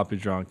of a sloppy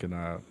drunk, and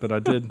but I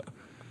did.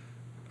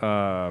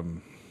 Yeah.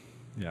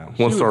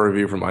 1-star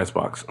review from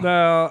Icebox.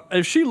 Now,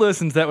 if she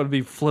listens, that would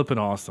be flippin'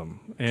 awesome.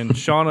 And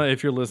Shauna,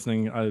 if you're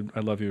listening, I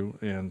love you,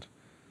 and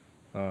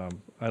I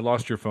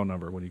lost your phone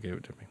number when you gave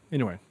it to me.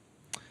 Anyway.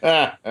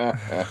 If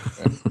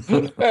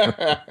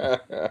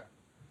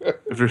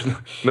there's no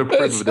proof That's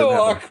of it, so didn't happen.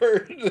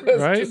 awkward.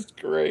 That's Right? just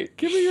great.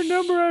 Give me your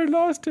number. I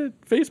lost it.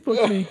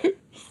 Facebook me.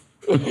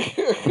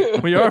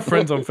 We are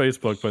friends on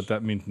Facebook, but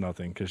that means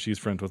nothing because she's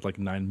friends with like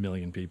 9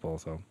 million people.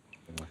 So,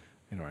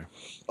 anyway.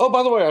 Oh,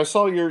 by the way, I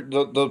saw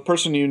the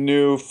person you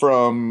knew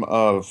from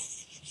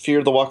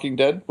Fear the Walking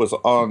Dead was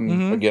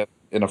on again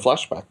in a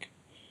flashback.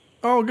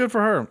 Oh, good for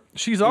her.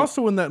 She's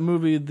also in that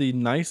movie, The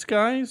Nice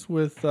Guys,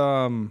 with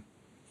not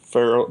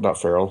Farrell.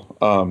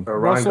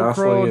 Russell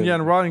Crowe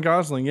and Ryan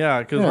Gosling.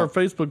 Yeah, because Yeah. her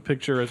Facebook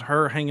picture is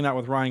her hanging out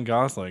with Ryan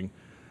Gosling.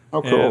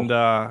 Oh, cool. And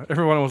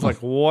everyone was like,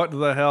 "What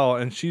the hell?"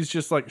 And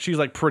she's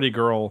like pretty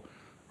girl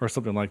or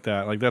something like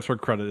that. Like that's her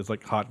credit is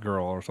like hot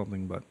girl or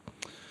something. But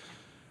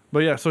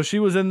But yeah, so she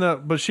was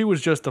but she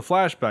was just a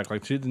flashback.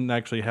 Like she didn't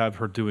actually have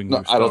her doing new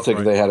stuff. I don't think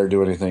right? they had her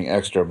do anything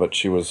extra, but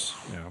she was,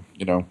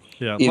 eating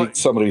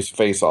somebody's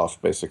face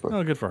off, basically.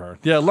 Oh, good for her.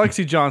 Yeah,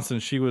 Lexi Johnson,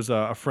 she was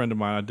a friend of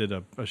mine. I did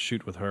a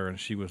shoot with her, and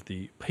she was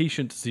the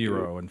Patient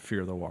Zero in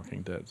Fear the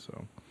Walking Dead.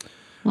 So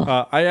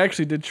I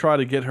actually did try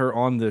to get her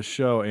on this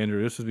show,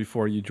 Andrew. This was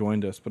before you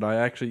joined us, but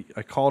I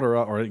called her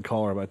up, or I didn't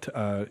call her, but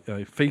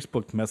I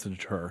Facebook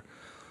messaged her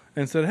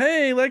and said,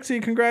 "Hey,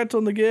 Lexi, congrats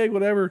on the gig,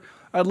 whatever.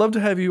 I'd love to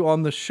have you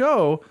on the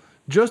show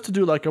just to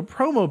do like a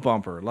promo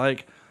bumper.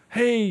 Like,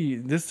 hey,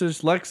 this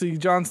is Lexi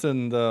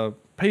Johnson, the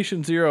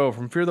Patient Zero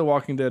from Fear the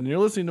Walking Dead, and you're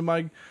listening to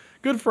my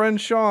good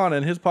friend Sean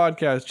and his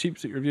podcast, Cheap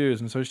Seat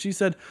Reviews." And so she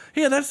said,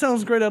 "Yeah, that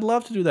sounds great. I'd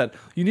love to do that.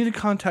 You need to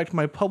contact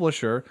my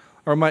publisher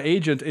or my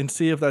agent and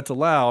see if that's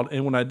allowed."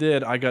 And when I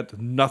did, I got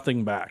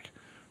nothing back.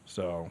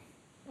 So,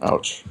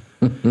 ouch.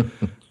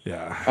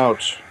 Yeah.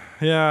 Ouch.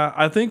 Yeah,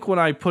 I think when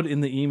I put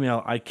in the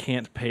email, I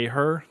can't pay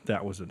her,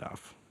 that was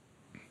enough.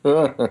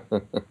 So,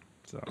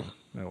 oh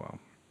well.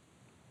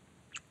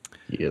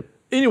 Yep.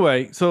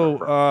 Anyway,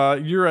 so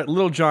you're at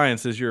Little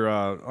Giants as your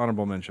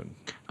honorable mention.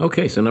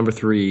 Okay, so number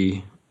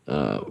 3,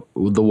 The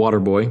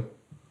Waterboy.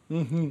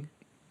 Mm-hmm.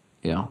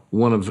 Yeah,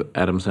 one of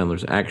Adam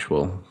Sandler's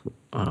actual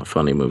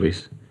funny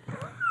movies.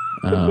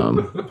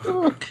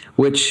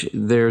 Which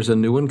there's a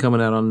new one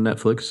coming out on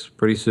Netflix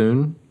pretty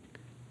soon.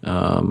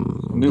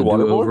 New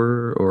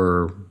Waterboy?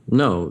 Or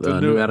no, the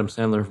new Adam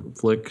Sandler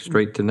flick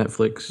straight to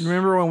Netflix.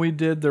 Remember when we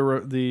did the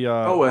it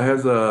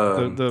has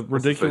the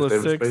Ridiculous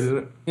David Six? Spade in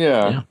it?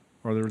 Yeah.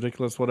 Or the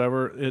Ridiculous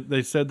whatever.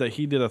 They said that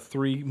he did a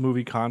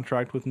 3-movie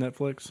contract with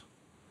Netflix.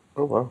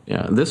 Oh wow.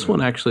 Yeah, this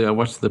one actually I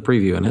watched the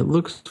preview and it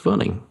looks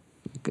funny.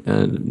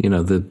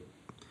 The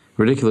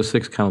Ridiculous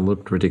Six kind of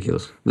looked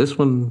ridiculous. This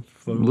one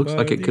looks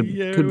like it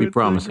could be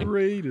promising. The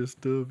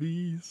greatest of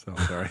ease. Oh,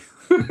 sorry.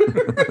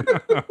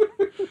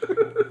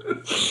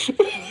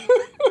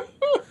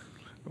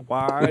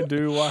 Why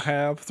do I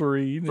have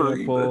 3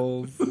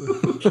 nipples?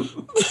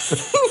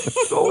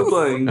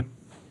 Golding.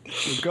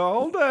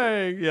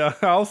 Golding. Yeah,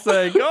 I'll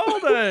say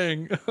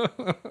Golding.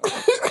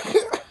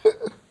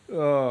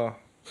 Oh,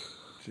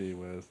 gee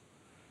whiz.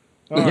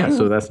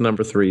 So that's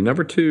number 3.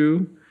 Number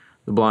 2,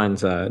 The Blind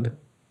Side.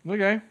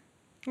 Okay.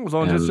 It was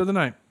on just the other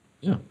night.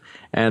 Yeah.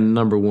 And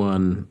number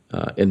 1,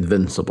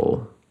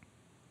 Invincible.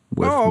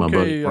 With my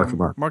buddy Marky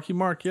Mark. Marky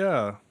Mark,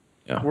 yeah.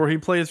 Yeah. Where he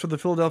plays for the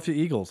Philadelphia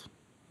Eagles.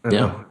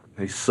 Yeah.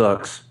 He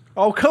sucks.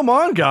 Oh, come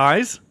on,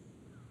 guys.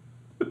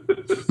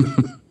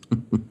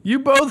 You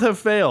both have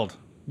failed.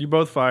 You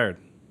both fired.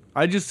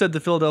 I just said the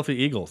Philadelphia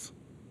Eagles.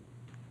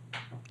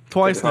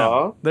 Twice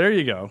now. There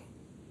you go.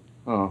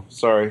 Oh,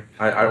 sorry.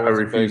 I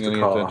refuse to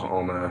call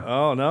on that.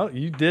 Oh, no.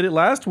 You did it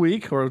last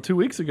week or 2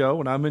 weeks ago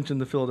when I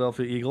mentioned the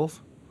Philadelphia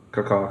Eagles.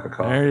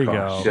 There you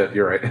go. Shit,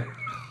 you're right.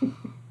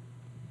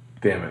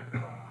 Damn it.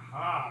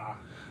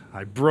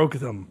 I broke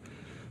them.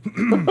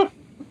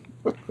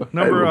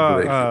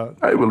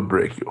 I will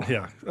break you.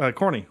 Yeah.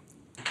 Corny.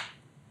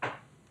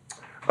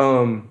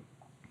 I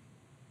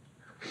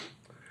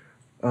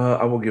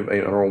will give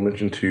an honorable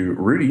mention to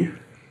Rudy.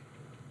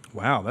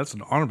 Wow, that's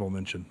an honorable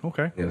mention.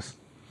 Okay. Yes.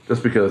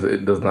 Just because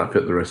it does not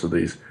fit the rest of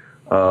these.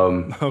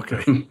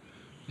 Okay.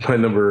 My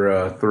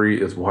number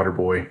 3 is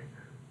Waterboy.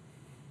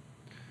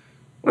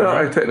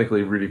 Well,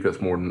 technically Rudy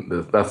fits more than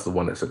this. That's the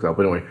one that sticks out.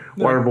 But anyway,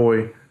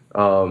 Waterboy,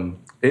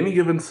 Any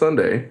Given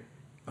Sunday.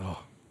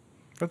 Oh,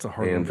 that's a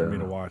hard one for me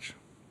to watch.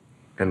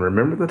 And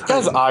Remember the Time.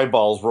 Has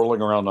eyeballs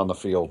rolling around on the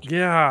field.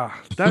 Yeah,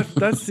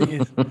 that's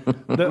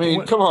I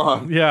mean, come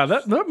on. Yeah,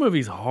 that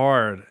movie's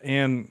hard.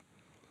 And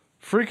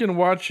freaking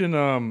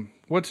watching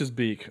what's his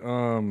beak?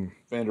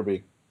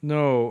 Vanderbeek.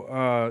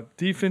 No,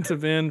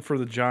 defensive end for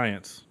the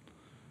Giants.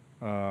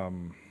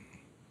 One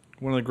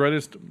of the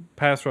greatest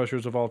pass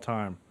rushers of all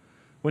time.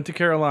 Went to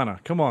Carolina.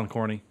 Come on,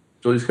 Corny.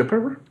 Julius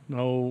Pepper?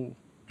 No.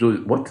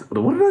 What did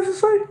I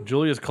just say?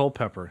 Julius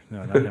Culpepper.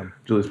 No, not him.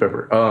 Julius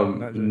Pepper.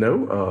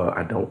 No,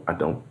 I don't.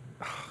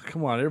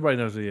 Come on, everybody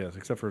knows who he is,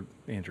 except for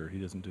Andrew. He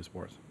doesn't do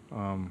sports.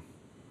 I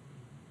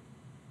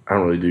don't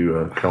really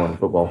do Carolina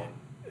football.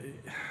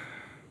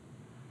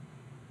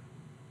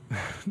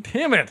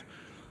 Damn it!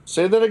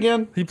 Say that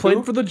again. He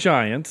played for the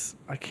Giants.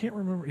 I can't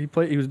remember. He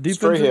was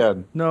defensive.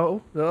 Strahan.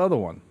 No, the other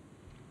one.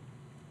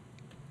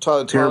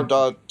 Thomas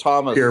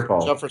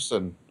Pierre-Paul.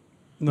 Jefferson.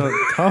 No,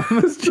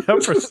 Thomas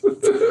Jefferson.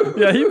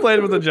 Yeah, he played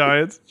with the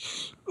Giants.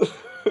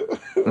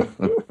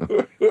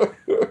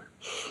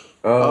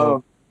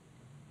 I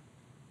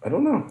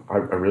don't know. I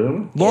really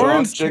don't know.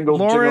 Lawrence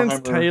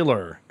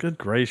Taylor. Good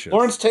gracious.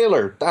 Lawrence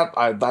Taylor.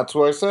 That's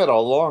what I said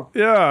all along.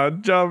 Yeah,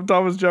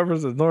 Thomas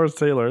Jefferson. Lawrence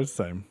Taylor. It's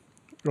the same.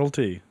 Roll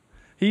T.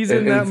 He's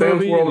in that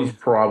movie. Sam's World is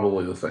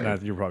probably the same.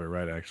 You're probably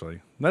right,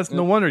 actually. That's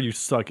no wonder you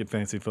suck at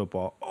fantasy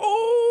football.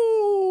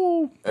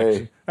 Oh!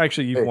 Hey.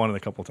 Actually, you've won it a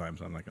couple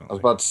times. I'm not going to. I was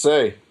about to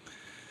say.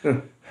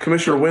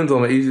 Commissioner wins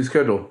on an easy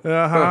schedule.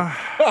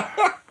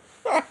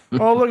 Uh-huh.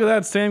 Oh, look at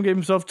that. Sam gave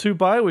himself 2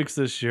 bye weeks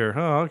this year.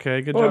 Oh,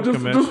 okay. Good job,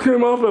 Commish. Just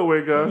came off that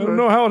way, guys. I don't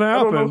know how it I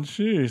don't know. happened.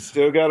 Jeez.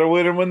 Still got to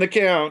win and win the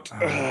count.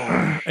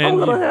 I'm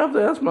going to have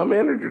to ask my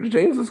manager to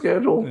change the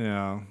schedule.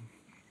 Yeah.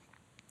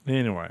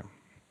 Anyway.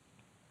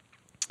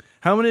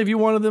 How many of you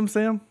wanted them,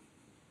 Sam?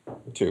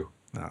 2.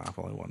 No, I've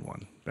only won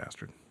 1.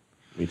 Bastard.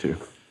 Me too.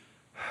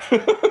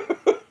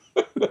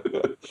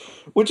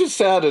 Which is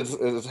sad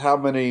is how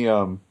many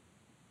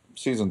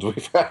seasons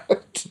we've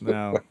had.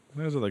 Now,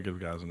 there's other good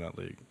guys in that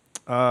league.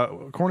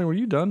 Corny, were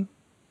you done?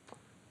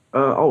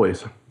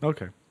 Always.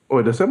 Okay. Oh,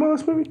 wait, did I say my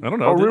last movie? I don't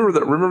know. Oh,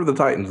 remember the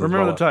Titans. is Remember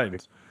my the last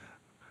Titans.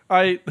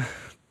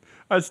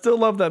 I still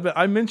love that bit.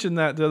 I mentioned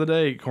that the other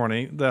day,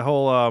 Corny. The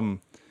whole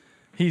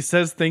he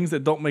says things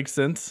that don't make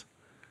sense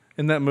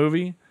in that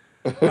movie.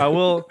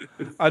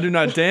 I do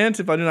not dance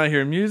if I do not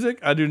hear music.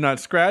 I do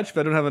not scratch if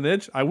I don't have an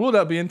itch. I will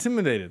not be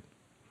intimidated.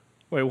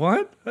 Wait,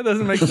 what? That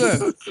doesn't make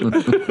sense.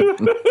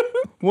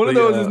 One of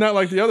those is not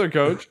like the other,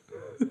 Coach.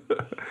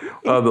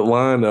 The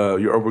line,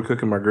 "You're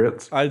overcooking my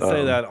grits." I'd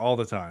say that all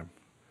the time.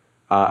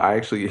 I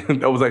actually,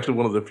 that was actually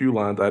one of the few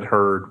lines I'd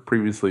heard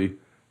previously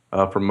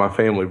from my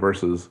family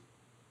versus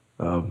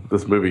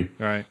this movie.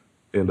 Right.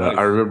 And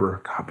I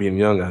remember being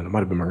young, and it might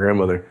have been my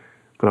grandmother,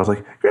 but I was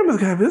like, "Grandmother,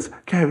 can I have this?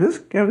 Can I have this?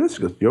 Can I have this?"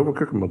 She goes, "You're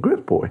overcooking my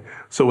grits, boy."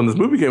 So when this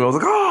movie came, I was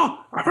like,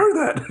 "Oh, I've heard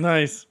that."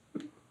 Nice.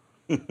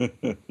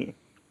 I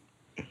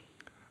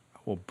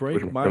will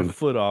break my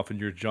foot off in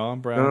your John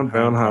Brown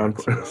Hind.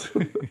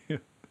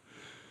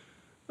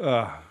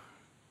 That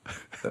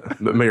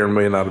may or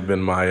may not have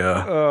been my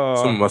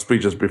some of my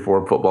speeches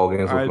before football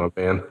games with my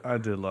band. I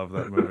did love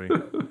that movie.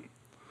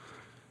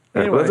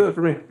 Anyway, that's it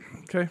for me.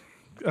 Okay,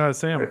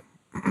 Sam.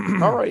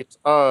 All right,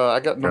 I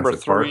got number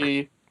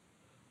Jurassic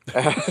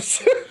 3.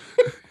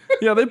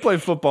 Yeah, they play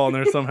football in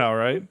there somehow,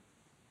 right?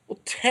 Well,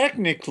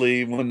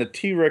 technically, when the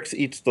T-Rex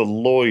eats the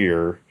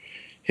lawyer,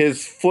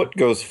 his foot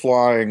goes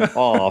flying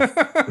off.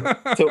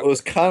 So it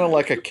was kind of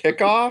like a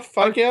kickoff,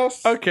 I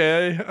guess.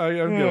 Okay,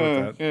 I'm good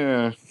with that.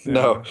 Yeah.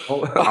 No.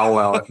 I'll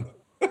allow it.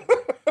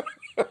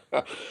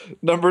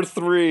 Number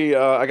 3,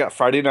 I got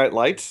Friday Night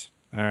Lights.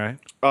 All right.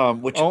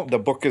 Which the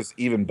book is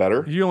even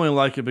better. You only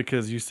like it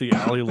because you see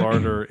Ali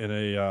Larder in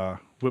a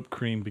whipped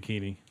cream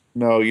bikini.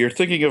 No, you're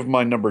thinking of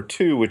my number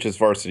 2, which is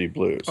Varsity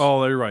Blues.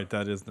 Oh, you're right.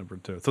 That is number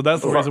 2. So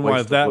that's the reason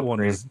why that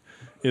one is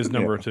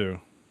number 2.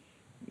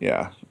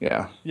 Yeah.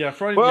 Yeah,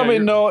 Friday. Well, I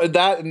mean, no,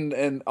 that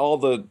and all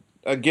the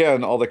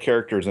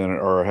characters in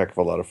it are a heck of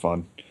a lot of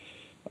fun.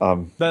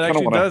 That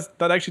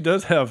actually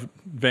does have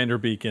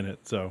Vanderbeek in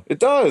it. So it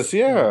does,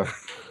 yeah.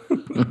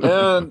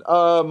 And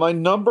my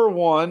number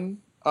 1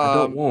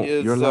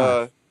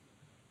 is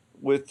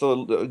with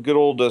the good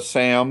old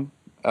Sam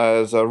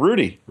as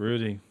Rudy.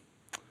 Rudy.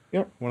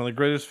 Yep. One of the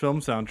greatest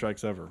film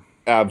soundtracks ever.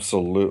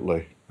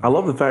 Absolutely. I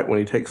love the fact when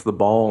he takes the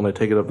ball and they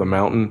take it up the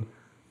mountain,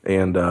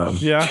 and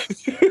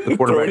the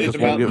quarterback just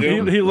won't give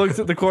it. He looks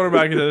at the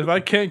quarterback and says, "If I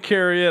can't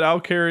carry it, I'll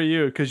carry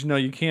you." Because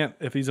you can't.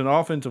 If he's an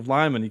offensive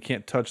lineman, he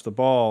can't touch the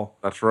ball.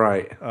 That's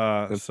right.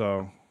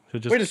 So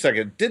he'll just wait a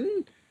second.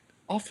 Didn't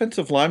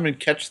offensive lineman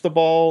catch the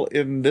ball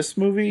in this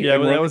movie? Yeah,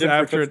 but that was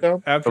after it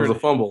was a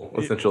fumble,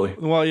 essentially.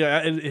 Well,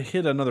 yeah, it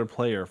hit another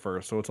player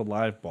first, so it's a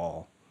live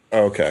ball.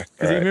 Oh, okay.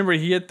 Because remember,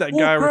 he hit that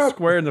guy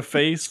square in the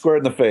face. Square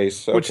in the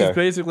face. Okay. Which is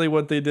basically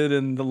what they did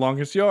in The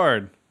Longest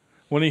Yard.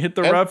 When he hit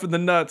the ref in the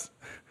nuts.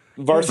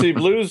 Varsity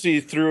Blues, he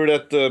threw it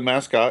at the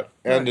mascot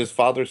and his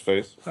father's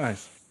face.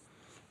 Nice.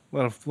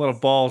 A lot of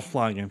balls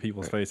flying in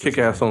people's faces. Kick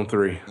ass on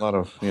 3. A lot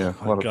of, yeah.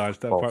 Oh my gosh,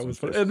 that part was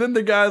fun. And then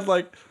the guy's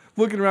like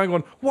looking around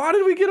going, "Why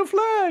did we get a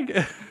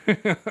flag?"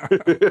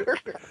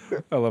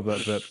 I love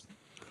that bit.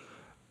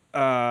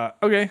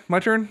 Okay, my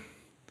turn?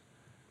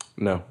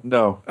 No.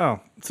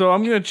 Oh, so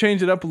I'm going to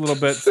change it up a little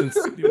bit since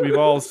we've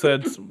all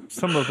said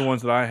some of the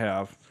ones that I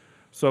have.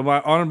 So my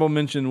honorable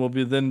mention will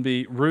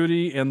be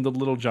Rudy and the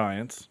Little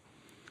Giants.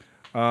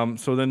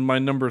 So then my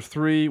number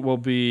 3 will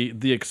be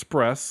The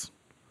Express,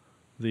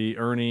 the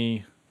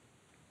Ernie,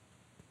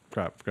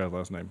 forgot his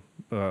last name,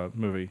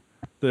 movie.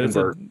 It's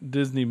a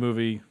Disney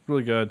movie,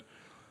 really good.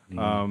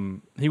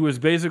 He was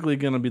basically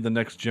going to be the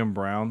next Jim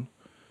Brown.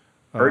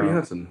 Ernie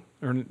Hudson.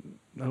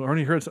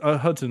 Ernie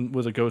Hudson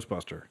was a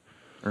Ghostbuster.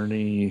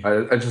 Ernie.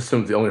 I just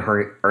assumed the only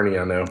Ernie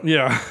I know.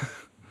 Yeah.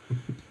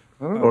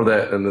 Or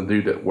that, and the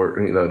dude that worked,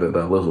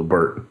 that lives with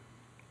Bert.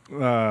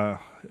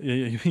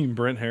 You mean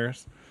Brent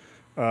Harris?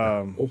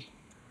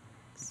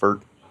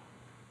 Bert.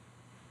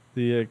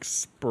 The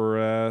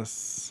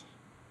Express.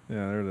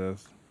 Yeah, there it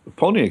is. The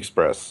Pony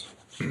Express.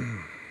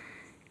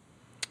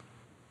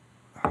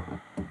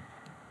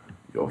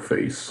 Your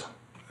face.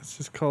 It's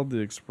just called The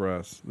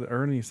Express. The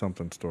Ernie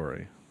something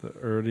story. The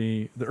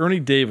Ernie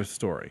Davis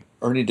story.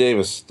 Ernie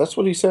Davis. That's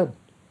what he said.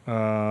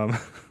 Not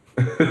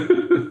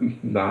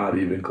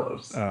even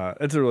close.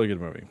 It's a really good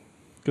movie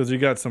because you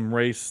got some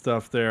race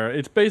stuff there.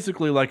 It's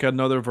basically like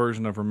another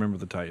version of Remember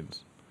the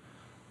Titans.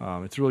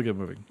 It's a really good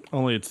movie.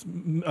 Only it's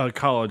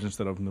college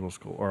instead of middle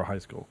school or high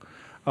school.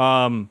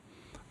 So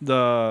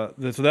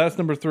that's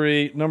number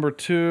 3. Number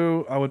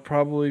 2, I would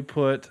probably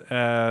put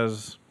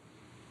as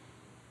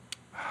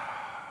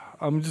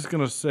I'm just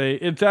going to say,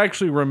 it's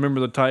actually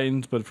Remember the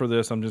Titans, but for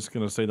this, I'm just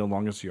going to say The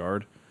Longest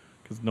Yard,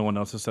 because no one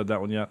else has said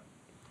that one yet.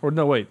 Or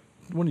no, wait,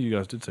 one of you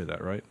guys did say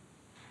that, right?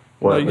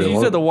 What? No,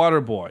 you said The Water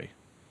Boy.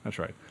 That's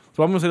right.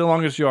 So I'm going to say The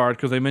Longest Yard,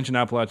 because they mentioned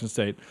Appalachian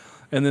State.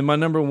 And then my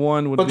number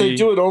one would be... But they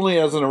do it only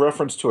as in a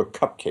reference to a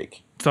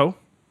cupcake. So?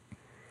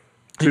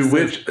 To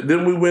which,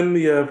 didn't we win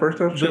the first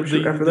national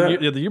championship after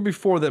that? The year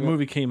before that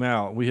movie came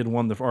out, we had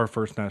won our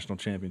first national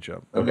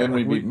championship. And then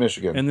we beat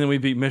Michigan. And then we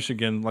beat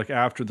Michigan like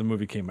after the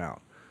movie came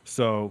out.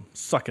 So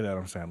suck it,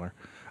 Adam Sandler.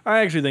 I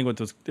actually think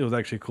it was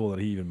actually cool that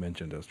he even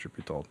mentioned us, truth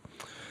be told.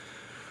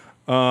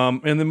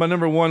 And then my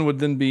number one would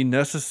then be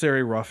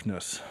Necessary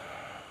Roughness.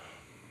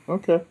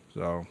 Okay.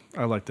 So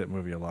I like that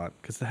movie a lot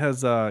because it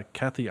has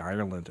Kathy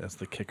Ireland as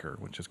the kicker,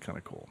 which is kind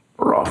of cool.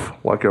 Rough,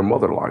 like your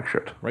mother likes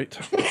it. Right.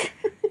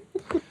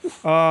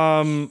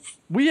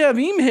 We have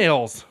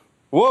emails.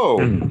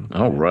 Whoa.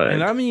 All right.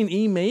 And I mean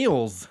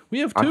emails. We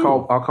have two.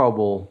 I'll call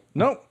bull.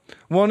 Nope.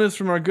 One is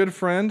from our good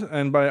friend,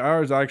 and by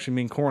ours I actually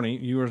mean Corny.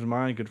 Yours,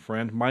 my good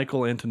friend,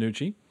 Michael Okay.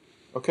 Antonucci.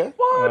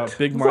 What?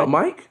 Big What's Mike. up,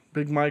 Mike?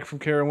 Big Mike from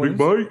Carowinds. Big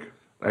Mike.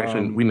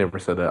 Actually, we never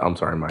said that. I'm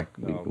sorry, Mike.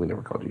 We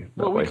never called you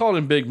that Well, way. we called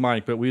him Big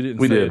Mike, but we didn't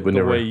We say did. it We the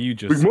never. way you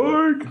just Big said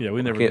it. Mike. Yeah,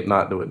 we never Can't did.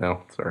 not do it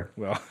now. Sorry.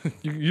 Well,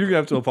 you're going to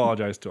have to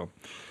apologize to him.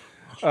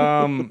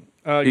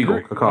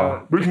 Eagle,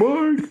 caw. Big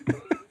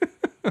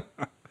Mike.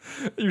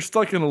 You're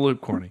stuck in a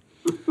loop, Corny.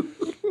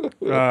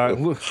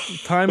 Time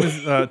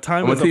is I'm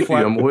a is a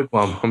flat. I'm a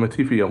wigwam. I'm a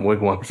TV. I'm a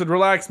wigwam. I said,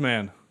 relax,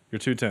 man. You're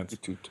 2 tenths.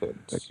 2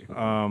 tenths.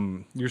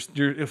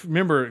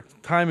 Remember,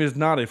 time is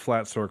not a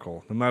flat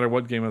circle, no matter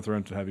what Game of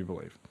Thrones would have you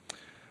believe.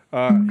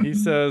 He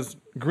says,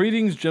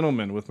 greetings,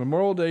 gentlemen. With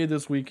Memorial Day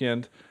this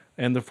weekend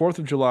and the 4th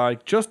of July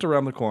just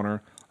around the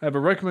corner, I have a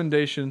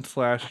recommendation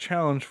 /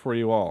 challenge for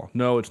you all.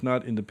 No, it's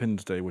not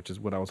Independence Day, which is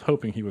what I was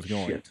hoping he was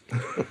going.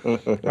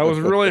 I was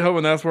really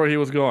hoping that's where he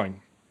was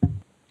going.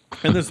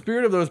 In the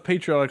spirit of those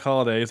patriotic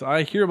holidays,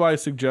 I hereby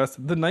suggest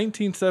the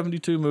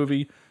 1972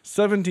 movie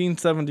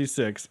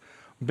 1776,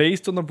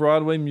 based on the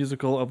Broadway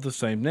musical of the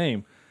same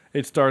name.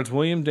 It stars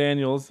William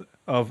Daniels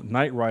of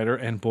Knight Rider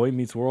and Boy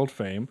Meets World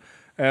fame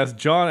as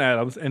John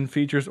Adams and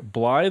features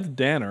Blythe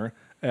Danner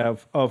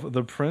of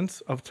The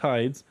Prince of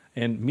Tides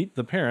and Meet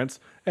the Parents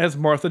as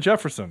Martha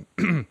Jefferson.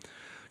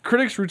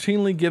 Critics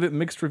routinely give it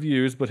mixed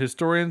reviews, but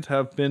historians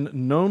have been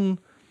known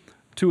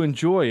to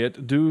enjoy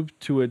it due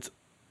to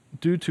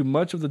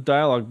much of the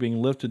dialogue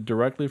being lifted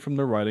directly from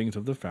the writings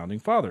of the Founding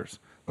Fathers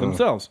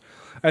themselves.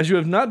 As you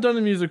have not done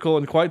a musical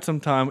in quite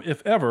some time,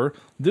 if ever,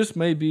 this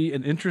may be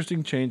an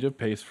interesting change of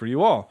pace for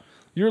you all.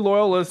 Your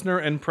loyal listener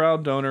and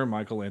proud donor,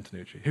 Michael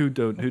Antonucci, who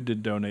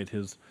did donate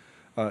his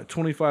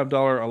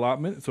 $25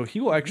 allotment, so he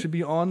will actually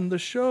be on the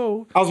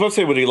show. I was about to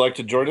say, would he like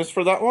to join us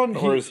for that one,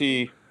 or is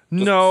he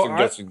just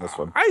suggesting this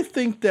one? I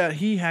think that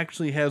he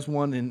actually has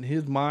one in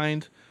his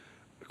mind.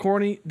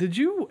 Corny, did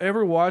you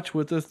ever watch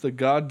with us the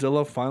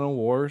Godzilla Final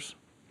Wars?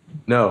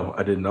 No,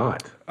 I did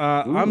not.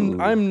 I'm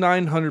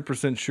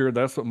 900% sure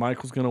that's what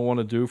Michael's going to want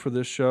to do for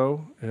this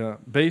show.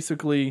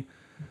 Basically,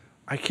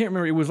 I can't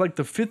remember. It was like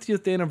the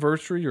 50th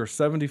anniversary or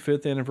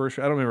 75th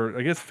anniversary. I don't remember.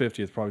 I guess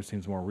 50th probably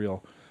seems more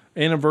real.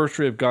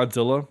 Anniversary of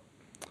Godzilla.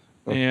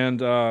 And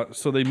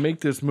so they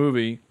make this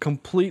movie,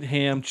 complete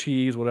ham,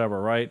 cheese,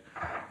 whatever, right?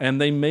 And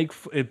they make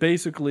it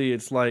basically,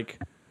 it's like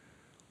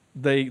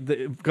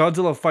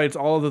Godzilla fights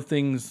all of the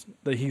things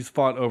that he's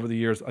fought over the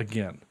years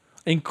again,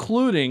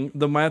 including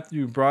the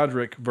Matthew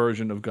Broderick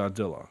version of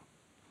Godzilla.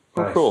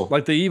 Oh, cool.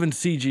 Like they even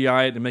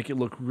CGI it to make it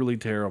look really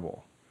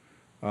terrible.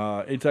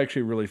 It's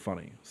actually really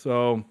funny.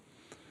 So,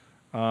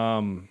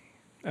 and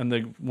one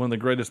of the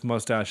greatest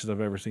mustaches I've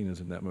ever seen is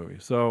in that movie.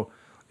 So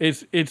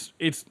it's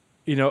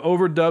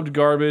overdubbed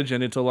garbage,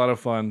 and it's a lot of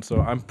fun.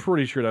 So I'm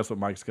pretty sure that's what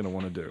Mike's going to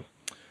want to do.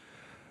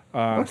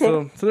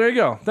 So there you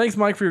go. Thanks,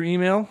 Mike, for your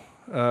email.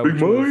 Big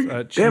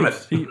Mike. Damn it.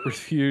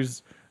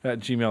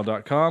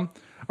 cheapseatreviews@gmail.com.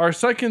 Our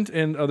second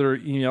and other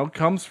email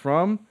comes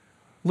from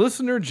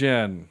listener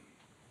Jen.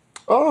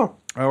 Oh.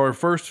 Our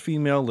first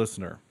female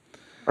listener.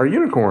 Our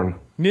unicorn.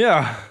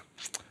 Yeah.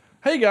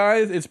 Hey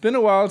guys, it's been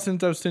a while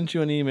since I've sent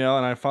you an email,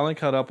 and I finally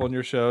caught up on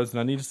your shows, and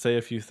I need to say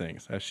a few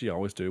things, as she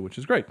always do, which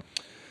is great.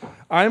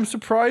 I am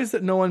surprised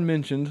that no one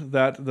mentioned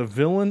that the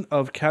villain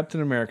of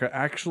Captain America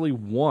actually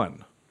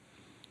won.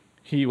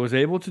 He was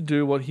able to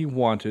do what he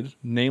wanted,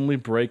 namely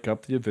break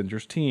up the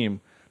Avengers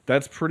team.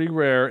 That's pretty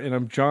rare in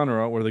a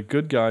genre where the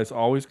good guys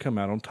always come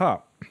out on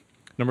top.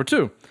 Number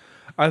 2,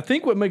 I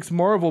think what makes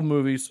Marvel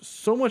movies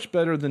so much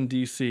better than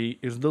DC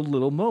is the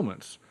little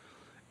moments.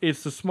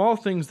 It's the small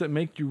things that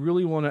make you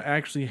really want to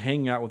actually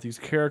hang out with these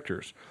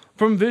characters.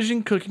 From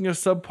Vision cooking a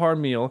subpar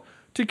meal,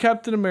 to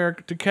Captain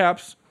America, to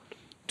Cap's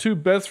two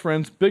best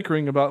friends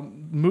bickering about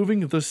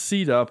moving the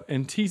seat up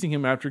and teasing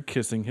him after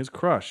kissing his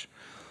crush.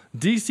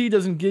 DC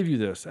doesn't give you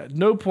this. At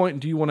no point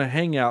do you want to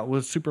hang out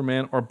with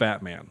Superman or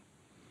Batman.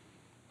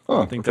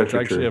 I think that's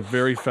actually a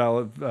very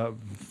valid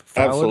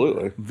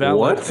Absolutely.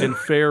 valid and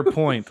fair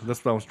point.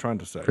 That's what I was trying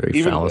to say.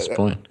 Very phallus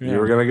point. You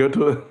were going to go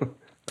to it?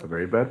 A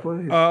very bad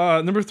place.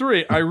 Number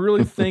 3, I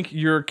really think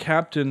your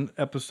captain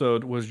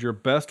episode was your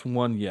best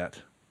one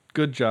yet.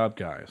 Good job,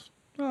 guys.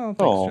 Oh,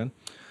 thanks, Jen.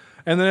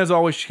 And then, as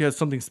always, she has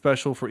something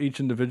special for each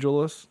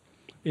individual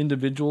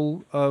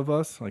of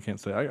us. I can't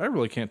say. I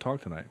really can't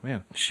talk tonight,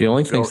 man. She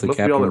only thinks the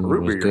captain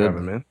was good.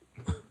 Having, man.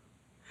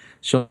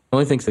 She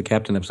only thinks the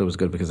captain episode was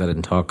good because I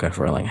didn't talk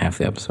for like half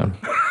the episode.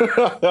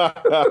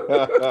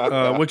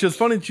 Which is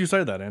funny that you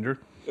say that, Andrew.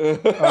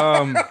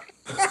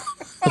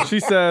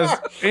 She says,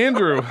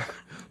 Andrew,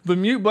 the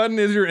mute button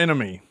is your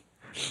enemy.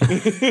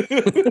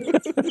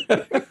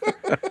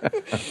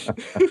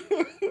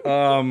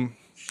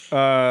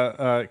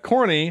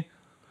 Corny.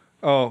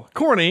 Oh,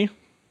 corny.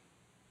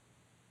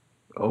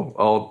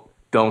 Oh,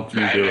 don't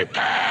you do it.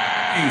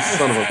 You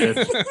son of a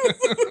bitch.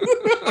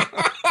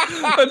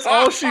 That's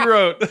all she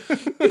wrote.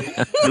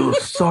 You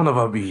son of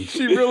a bitch.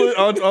 She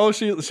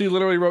really, she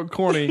literally wrote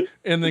corny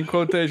and then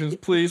quotations.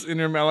 Please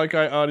enter Malachi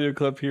audio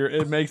clip here.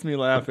 It makes me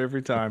laugh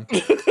every time. I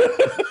hate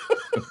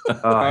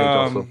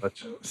y'all so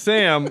much.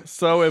 Sam,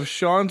 so if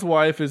Sean's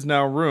wife is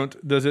now ruined,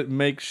 does it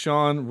make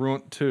Sean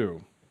ruined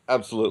too?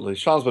 Absolutely.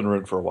 Sean's been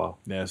ruined for a while.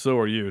 Yeah, so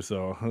are you.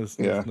 So let's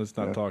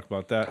not talk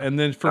about that. And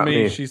then for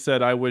me, she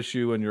said, I wish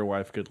you and your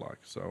wife good luck.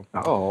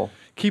 So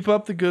keep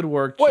up the good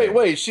work.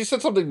 Wait. She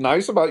said something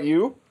nice about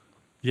you?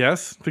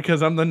 Yes,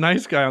 because I'm the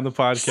nice guy on the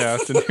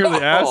podcast, and you're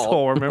the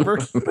asshole, remember?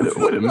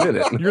 Wait a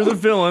minute. You're the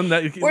villain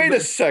Wait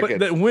a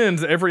second. that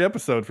wins every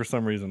episode for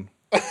some reason.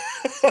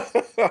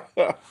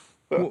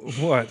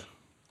 What?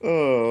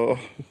 Oh.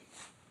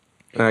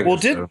 Well,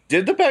 did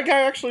the bad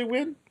guy actually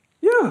win?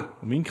 Yeah.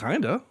 I mean,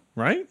 kind of,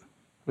 right?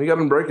 We got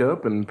him break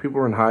up, and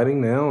people are in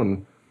hiding now,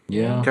 and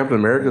yeah, Captain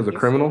America is a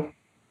criminal.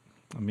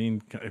 I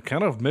mean,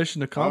 kind of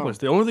mission accomplished.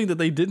 The only thing that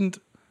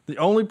the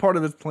only part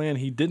of his plan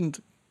he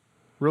didn't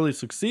really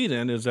succeed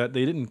in is that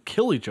they didn't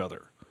kill each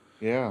other.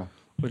 Yeah.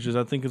 Which is,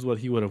 I think, is what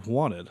he would have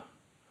wanted.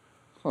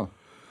 Huh.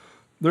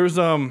 There's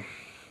want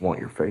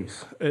your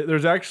face.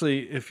 There's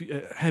actually,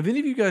 have any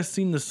of you guys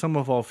seen The Sum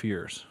of All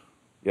Fears?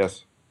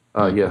 Yes.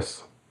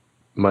 Yes.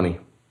 Money.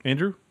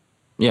 Andrew?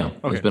 Yeah.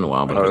 Okay. It's been a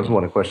while, but I just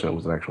want to question it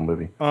was an actual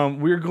movie.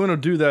 We're going to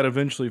do that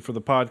eventually for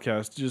the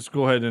podcast. Just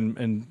go ahead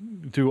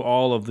and do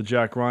all of the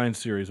Jack Ryan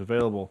series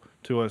available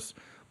to us.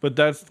 But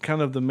that's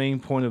kind of the main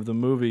point of the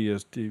movie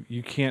is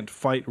you can't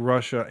fight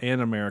Russia and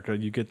America.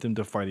 You get them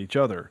to fight each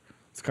other.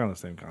 It's kind of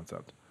the same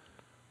concept.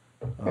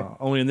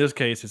 Only in this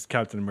case, it's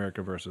Captain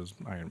America versus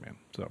Iron Man.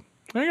 So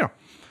there you go.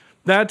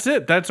 That's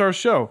it. That's our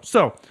show.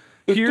 So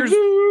here's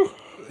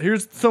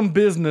some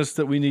business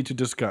that we need to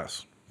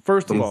discuss.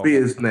 First of all,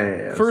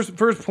 business.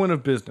 First point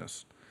of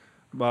business.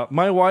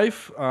 My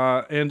wife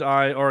and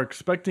I are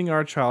expecting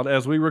our child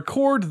as we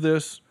record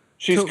this.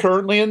 She's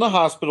currently in the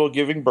hospital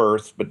giving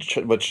birth,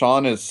 but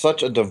Sean is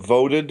such a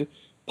devoted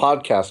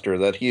podcaster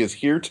that he is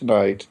here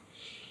tonight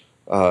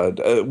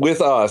with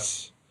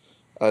us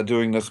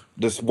doing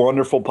this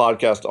wonderful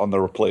podcast on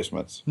The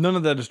Replacements. None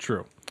of that is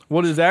true.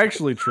 What is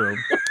actually true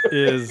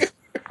is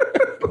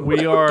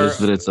we are...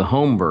 Just that it's a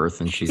home birth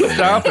and she's...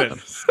 Stop it.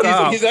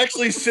 Stop. He's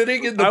actually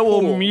sitting in the pool. I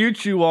will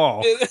mute you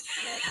all.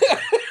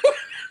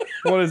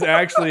 What is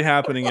actually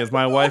happening is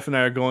my wife and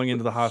I are going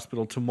into the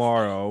hospital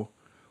tomorrow...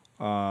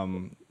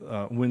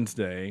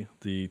 Wednesday,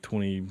 the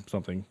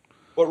 20-something.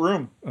 What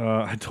room?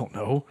 I don't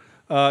know.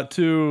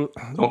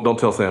 Don't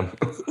tell Sam.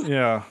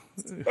 Yeah,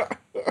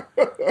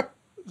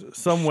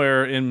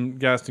 somewhere in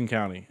Gaston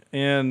County,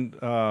 and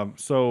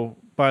so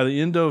by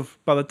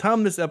the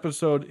time this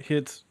episode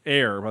hits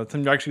air, by the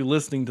time you're actually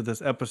listening to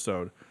this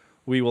episode,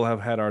 we will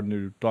have had our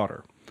new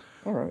daughter.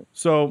 All right.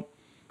 So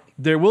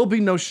there will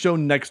be no show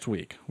next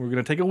week. We're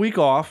going to take a week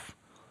off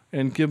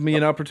and give me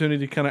an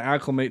opportunity to kind of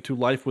acclimate to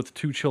life with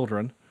 2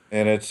 children.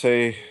 And it's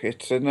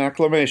an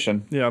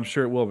acclamation. Yeah, I'm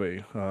sure it will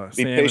be.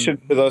 Be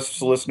patient with us,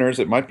 listeners.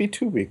 It might be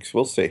 2 weeks.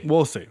 We'll see.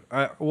 We'll see.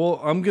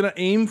 I'm going to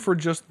aim for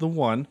just the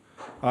one.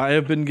 I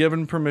have been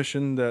given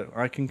permission that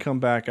I can come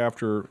back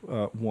after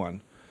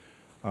one.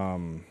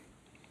 Don't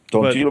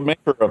you make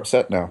her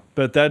upset now.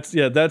 But that's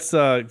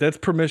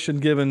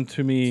permission given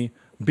to me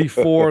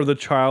before the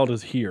child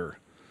is here.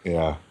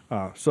 Yeah.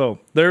 So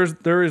there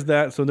is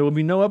that. So there will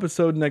be no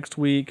episode next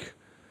week.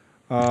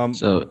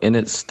 So in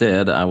its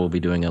stead, I will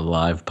be doing a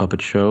live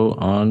puppet show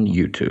on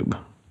YouTube.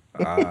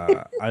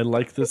 I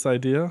like this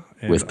idea.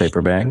 With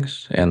paper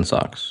bags and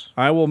socks.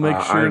 I will make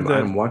sure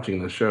I'm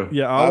watching the show.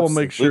 Yeah, I will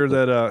make sure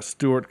that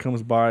Stuart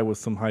comes by with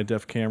some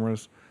high-def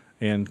cameras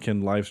and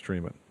can live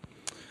stream it.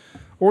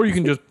 Or you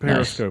can just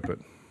Periscope it.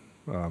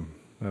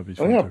 That'd be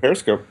fun. Oh, yeah,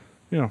 Periscope.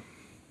 Yeah.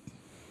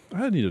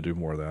 I need to do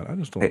more of that. I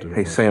just don't do it.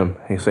 Hey, Sam,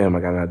 I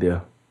got an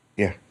idea.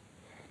 Yeah.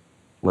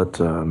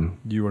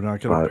 You are not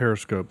going to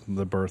Periscope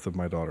the birth of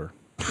my daughter.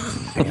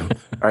 Damn. All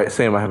right,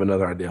 Sam, I have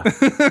another idea.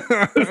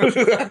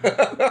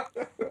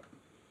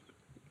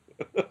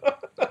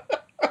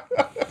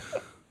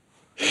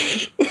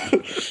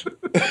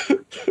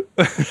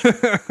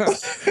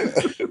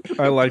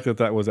 I like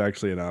that was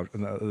actually an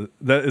option.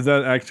 Is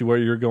that actually where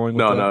you're going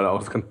with that?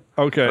 No.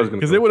 Okay,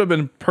 because it would have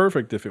been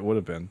perfect if it would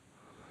have been.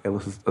 Hey,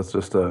 let's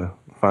just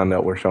find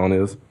out where Sean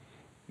is.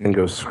 and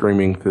goes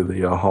screaming through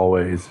the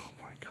hallways. Oh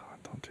my God!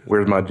 Don't do that.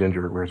 Where's my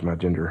ginger? Where's my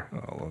ginger?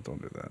 Oh,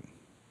 don't do that.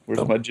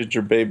 Where's my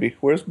ginger baby?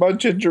 Where's my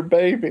ginger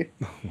baby?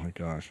 Oh my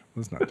gosh!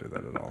 Let's not do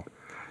that at all.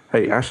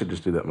 Hey, I should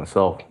just do that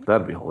myself.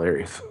 That'd be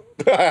hilarious.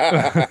 So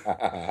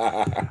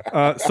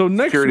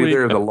next Security, week,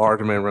 there's a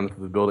large man running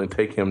through the building.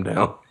 Take him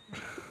down.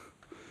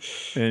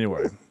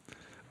 Anyway,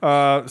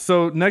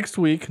 so next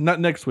week, not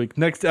next week,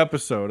 next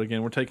episode.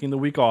 Again, we're taking the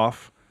week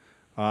off.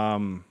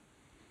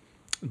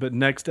 But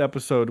next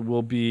episode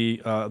will be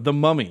The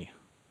Mummy.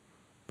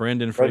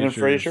 Brendan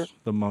Fraser's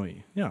The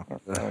Mummy. Yeah.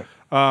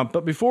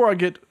 But before I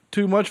get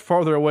too much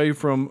farther away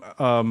from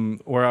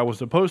where I was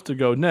supposed to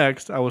go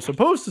next, I was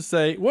supposed to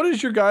say, what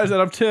is your guys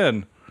out of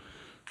 10?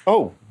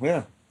 Oh,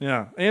 yeah.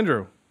 Yeah.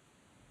 Andrew.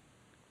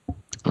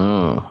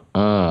 Let's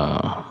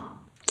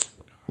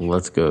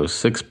go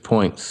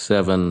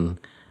 6.7.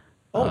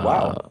 Oh,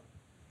 wow.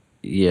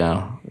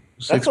 Yeah.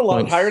 That's a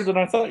lot higher than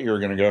I thought you were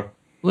going to go.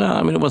 Well,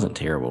 I mean, it wasn't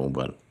terrible,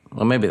 but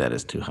maybe that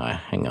is too high.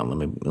 Hang on, let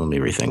me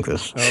rethink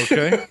this.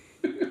 Okay.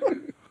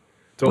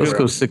 Let's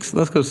go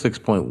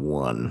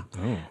 6.1.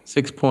 Oh.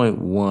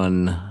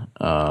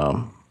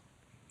 6.1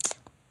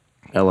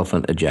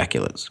 elephant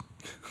ejaculates.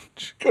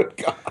 Good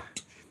God.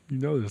 You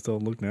know this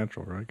don't look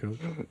natural, right, Coach?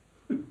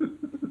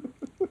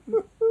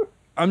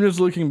 I'm just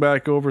looking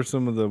back over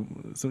some of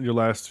your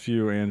last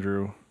few,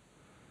 Andrew.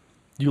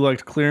 You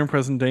liked Clear and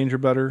Present Danger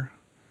better.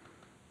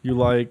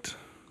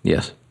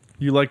 Yes.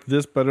 You liked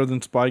this better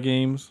than Spy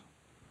Games.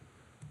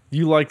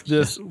 You liked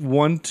this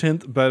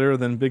 1/10 better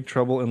than Big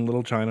Trouble in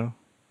Little China.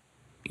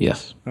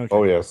 Yes. Okay.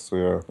 Oh, yes.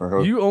 Yeah.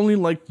 You only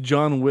liked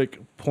John Wick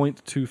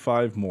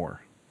 0.25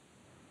 more.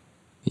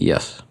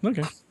 Yes.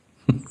 Okay.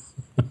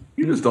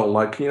 You just don't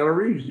like Keanu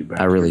Reeves, you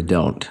bastard. I really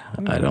don't.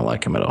 I don't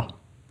like him at all.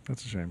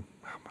 That's a shame.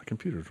 My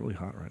computer's really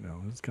hot right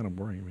now. It's kind of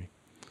worrying me.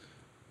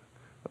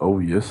 Oh,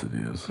 yes, it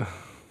is.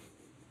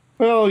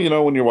 Well,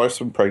 when your wife's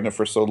been pregnant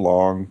for so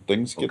long,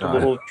 things get a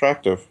little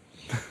attractive.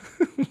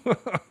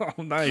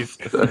 Oh, nice.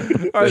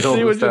 I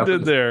see what you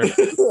did there.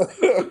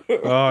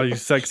 Oh, you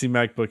sexy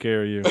MacBook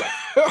Air, you.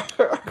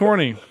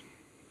 Corny.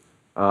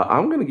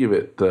 I'm going to give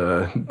it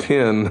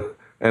 10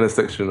 and a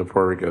section of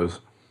Puerto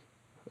Rico's.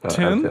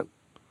 10?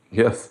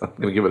 Yes, I'm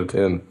going to give it a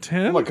 10.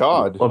 10? Oh, my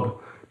God.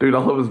 Dude, I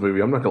love this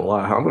movie. I'm not going to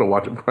lie. I'm going to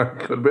watch it before I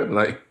go to bed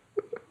tonight.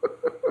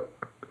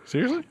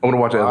 Seriously? I'm going to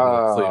watch it as I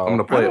go to sleep. I'm going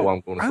to play it while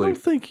I'm going to sleep. I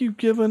don't think you've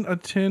given a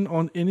 10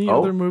 on any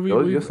other movie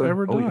we've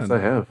ever done. Yes, I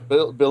have.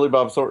 Billy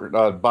Bob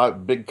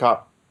Thornton, Big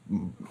Cop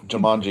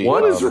Jumanji.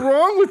 What is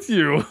wrong with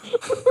you?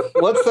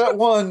 What's that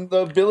one?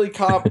 The Billy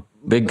Cop.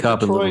 Big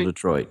Cop in Little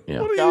Detroit.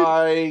 Yeah.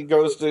 Guy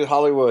goes to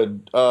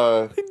Hollywood.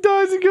 He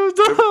dies and goes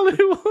to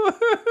Hollywood.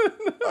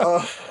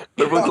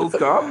 Beverly Hills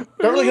Cop?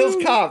 Beverly Hills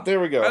Cop. There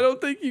we go. I don't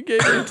think you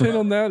gave me a 10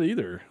 on that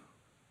either.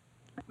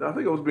 I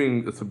think I was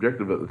being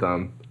subjective at the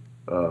time.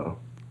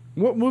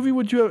 What movie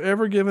would you have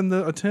ever given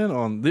a 10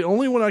 on? The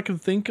only one I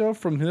could think of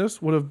from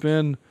this would have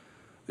been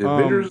The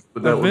Avengers.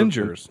 But that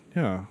Avengers.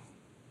 Yeah.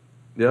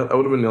 Yeah, that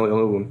would have been the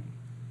only one.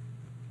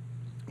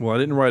 Well, I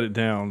didn't write it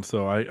down,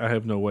 so I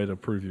have no way to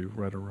prove you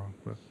right or wrong.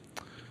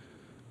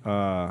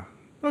 But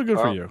good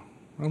for you.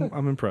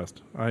 I'm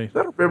impressed.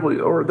 That or Beverly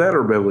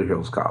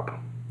Hills Cop.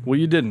 Well,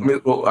 you didn't.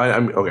 I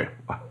mean, okay.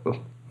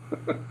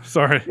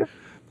 Sorry.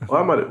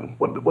 Well, I might have,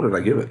 what did I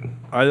give it?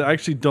 I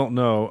actually don't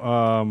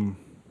know.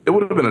 It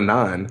would have been a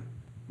 9.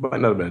 Might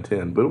not have been a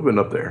 10, but it would have been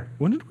up there.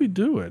 When did we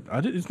do it?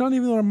 It's not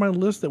even on my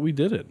list that we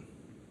did it.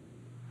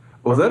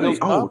 Was that?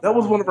 That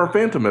was one of our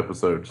Phantom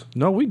episodes.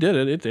 No, we did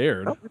it. It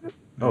aired.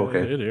 Oh, okay.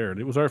 It aired.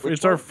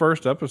 It's our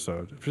first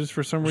episode. If just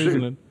for some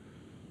reason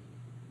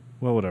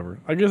well, whatever.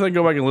 I guess I can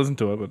go back and listen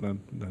to it, but I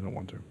don't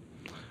want to.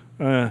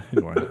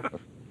 Anyway.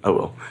 I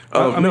will.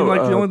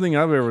 The only thing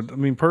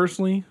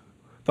personally,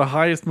 the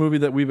highest movie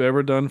that we've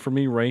ever done for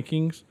me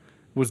rankings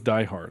was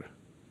Die Hard.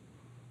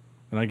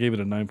 And I gave it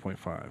a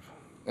 9.5.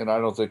 And I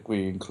don't think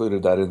we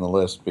included that in the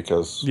list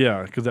because...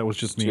 Yeah, because that was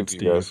just me and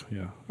Steve.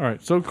 Yeah. All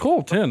right, so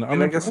cool, 10.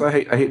 I guess I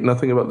hate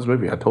nothing about this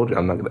movie. I told you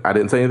I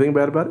didn't say anything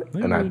bad about it,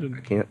 and I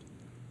can't.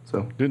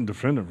 So didn't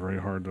defend it very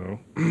hard,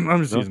 though.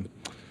 I'm just teasing.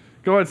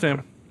 Go ahead,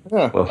 Sam.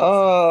 Yeah.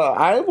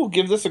 I will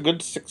give this a good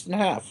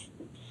 6.5.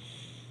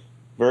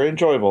 Very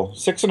enjoyable.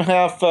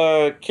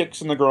 6.5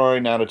 kicks in the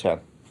groin out of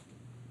 10.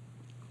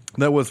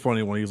 That was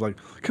funny when he was like,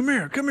 come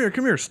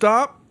here,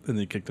 stop. And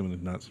they kicked him in the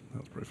nuts. That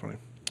was pretty funny.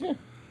 Yeah.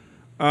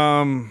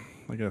 I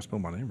gotta spell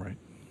my name right.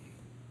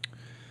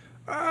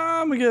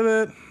 I'm gonna give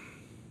it.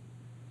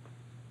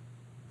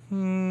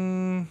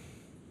 I'm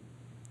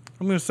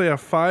gonna say a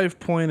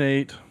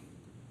 5.8.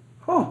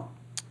 Oh,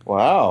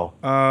 wow!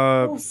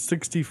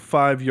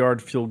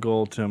 65-yard field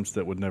goal attempts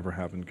that would never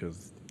happen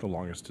because the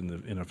longest in the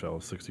NFL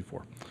is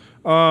 64.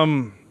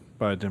 By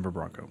a Denver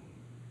Bronco.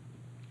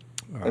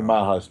 In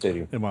Mile High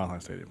Stadium. There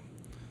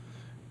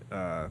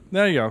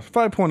you go.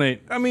 5.8.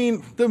 I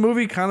mean, the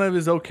movie kind of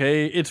is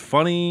okay. It's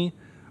funny.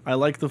 I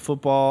like the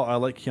football. I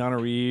like Keanu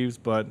Reeves,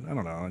 but I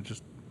don't know.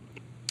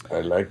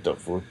 I like the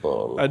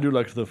football. I do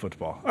like the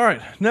football. All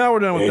right. Now we're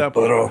done with that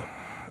part.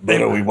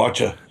 Brother, we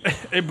watch a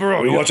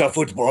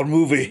football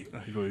movie.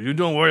 You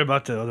don't worry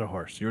about the other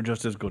horse. You're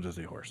just as good as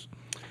the horse.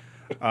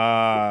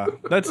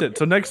 That's it.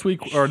 So next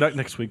week, or not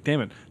next week,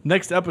 damn it.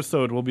 Next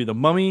episode will be The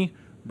Mummy,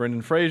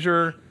 Brendan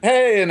Fraser.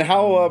 Hey, and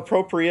how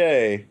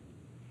appropriate.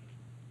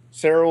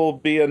 Sarah will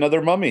be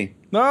another mummy.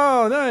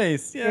 Oh,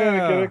 nice.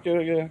 Yeah.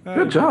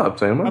 Good job,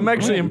 Sam. I'm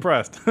actually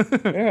impressed.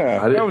 Yeah.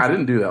 I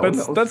didn't do that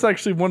one. That's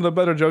actually one of the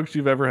better jokes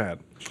you've ever had.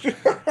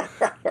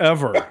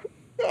 Ever.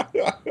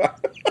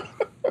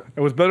 It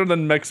was better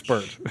than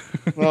Mexpert.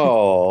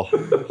 Oh.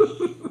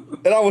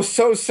 And I was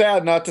so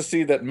sad not to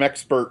see that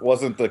Mexpert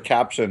wasn't the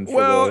caption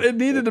for it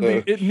needed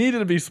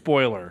to be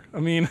spoiler. I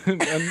mean,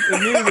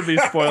 it needed to be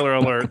spoiler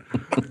alert.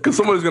 Because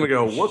somebody's going to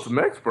go, what's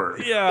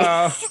Mexpert?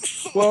 Yeah.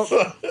 Well,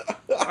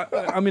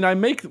 I mean, I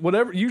make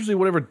usually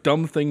whatever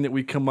dumb thing that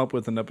we come up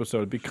with in an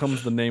episode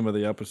becomes the name of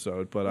the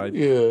episode. But I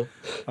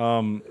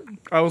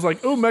was like,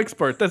 oh,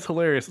 Mexpert, that's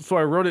hilarious. So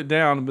I wrote it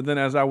down, but then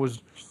as I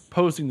was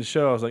posting the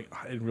show, I was like,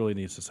 it really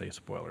needs to say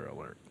spoiler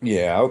alert.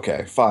 Yeah,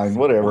 okay, fine,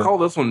 whatever. We'll call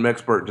this one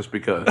Mexpert just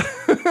because.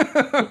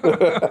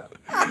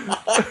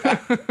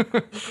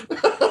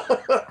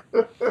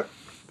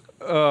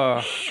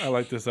 I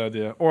like this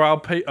idea. Or I'll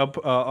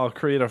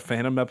create a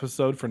Phantom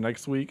episode for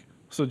next week.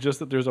 So just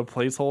that there's a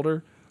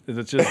placeholder, and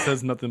it just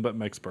says nothing but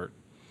Mexpert.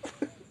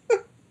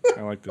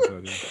 I like this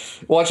idea.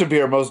 Watch it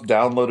be our most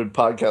downloaded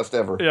podcast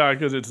ever. Yeah,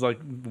 because it's like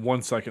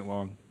 1 second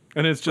long,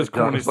 and it's just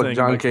corny it's like saying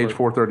John Mexpert. Cage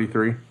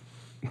 433.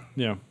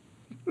 Yeah.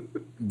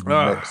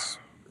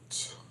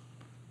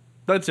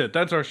 That's it.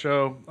 That's our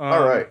show.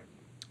 All right.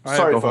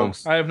 Sorry,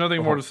 folks. I have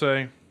nothing more to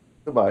say.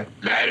 Goodbye.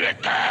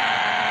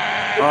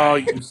 Oh,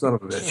 you son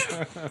of a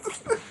bitch.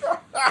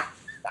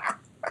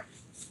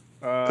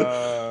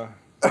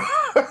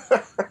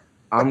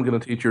 I'm going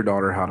to teach your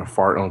daughter how to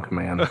fart on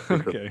command.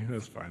 Okay,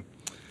 that's fine.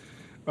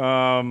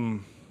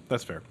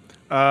 That's fair.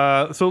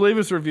 So leave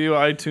us a review,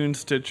 iTunes,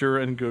 Stitcher,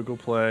 and Google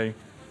Play.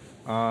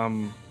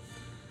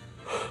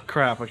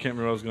 Crap, I can't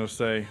remember what I was going to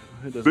say.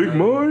 Big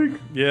Mike.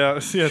 Yeah.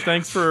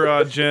 Thanks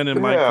for Jen and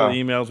Mike for the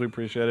emails. We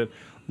appreciate it.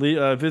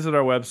 Visit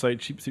our website,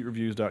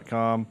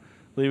 cheapseatreviews.com.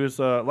 Leave us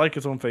like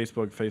us on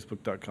Facebook,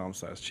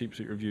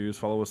 facebook.com/cheapseatreviews.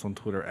 Follow us on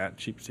Twitter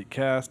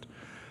 @cheapseatcast.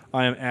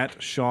 I am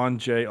at Sean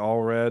J.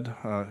 Allred.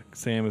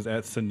 Sam is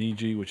at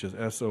Soniji, which is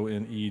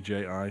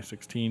SONEJI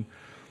 16.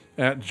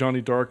 At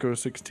Johnny Darko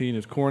 16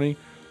 is corny.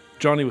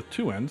 Johnny with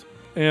 2 N's.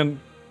 And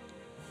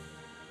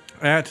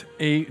at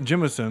A.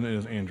 Jimison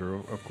is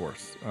Andrew, of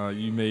course.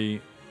 You may,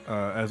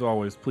 as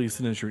always, please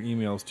send us your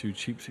emails to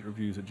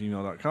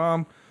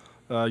cheapseatreviews@gmail.com.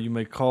 You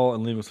may call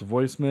and leave us a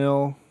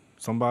voicemail.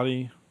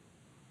 Somebody,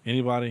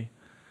 anybody,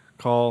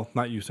 call.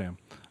 Not you, Sam.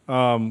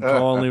 Call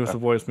and leave us a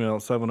voicemail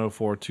at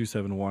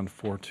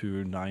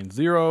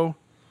 704-271-4290.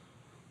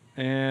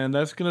 And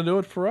that's going to do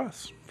it for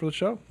us, for the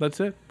show. That's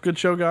it. Good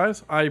show,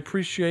 guys. I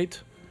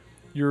appreciate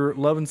your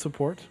love and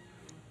support.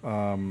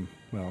 Well,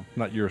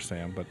 not your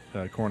Sam, but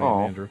Corny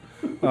and Andrew.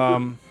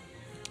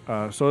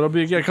 So it'll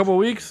be a couple of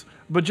weeks.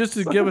 But just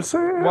to give us,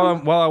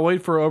 while I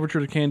wait for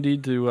Overture to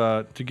Candide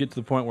to get to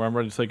the point where I'm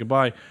ready to say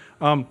goodbye,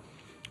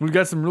 we've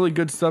got some really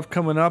good stuff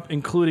coming up,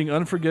 including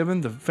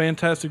Unforgiven, the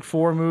Fantastic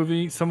Four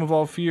movie, Some of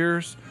All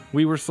Fears,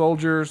 We Were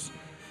Soldiers.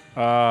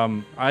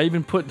 I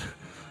even put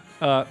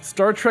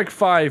Star Trek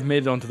V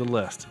made it onto the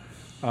list.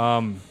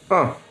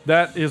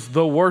 That is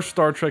the worst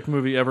Star Trek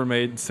movie ever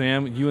made.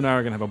 Sam, you and I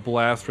are going to have a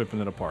blast ripping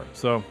it apart.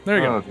 So there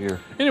you go. Dear.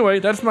 Anyway,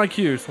 that's my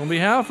cues. On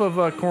behalf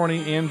of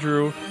Corny,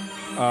 Andrew,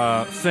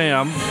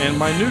 Sam, and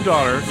my new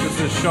daughter,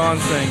 this is Sean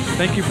saying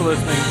thank you for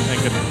listening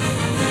and good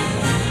night.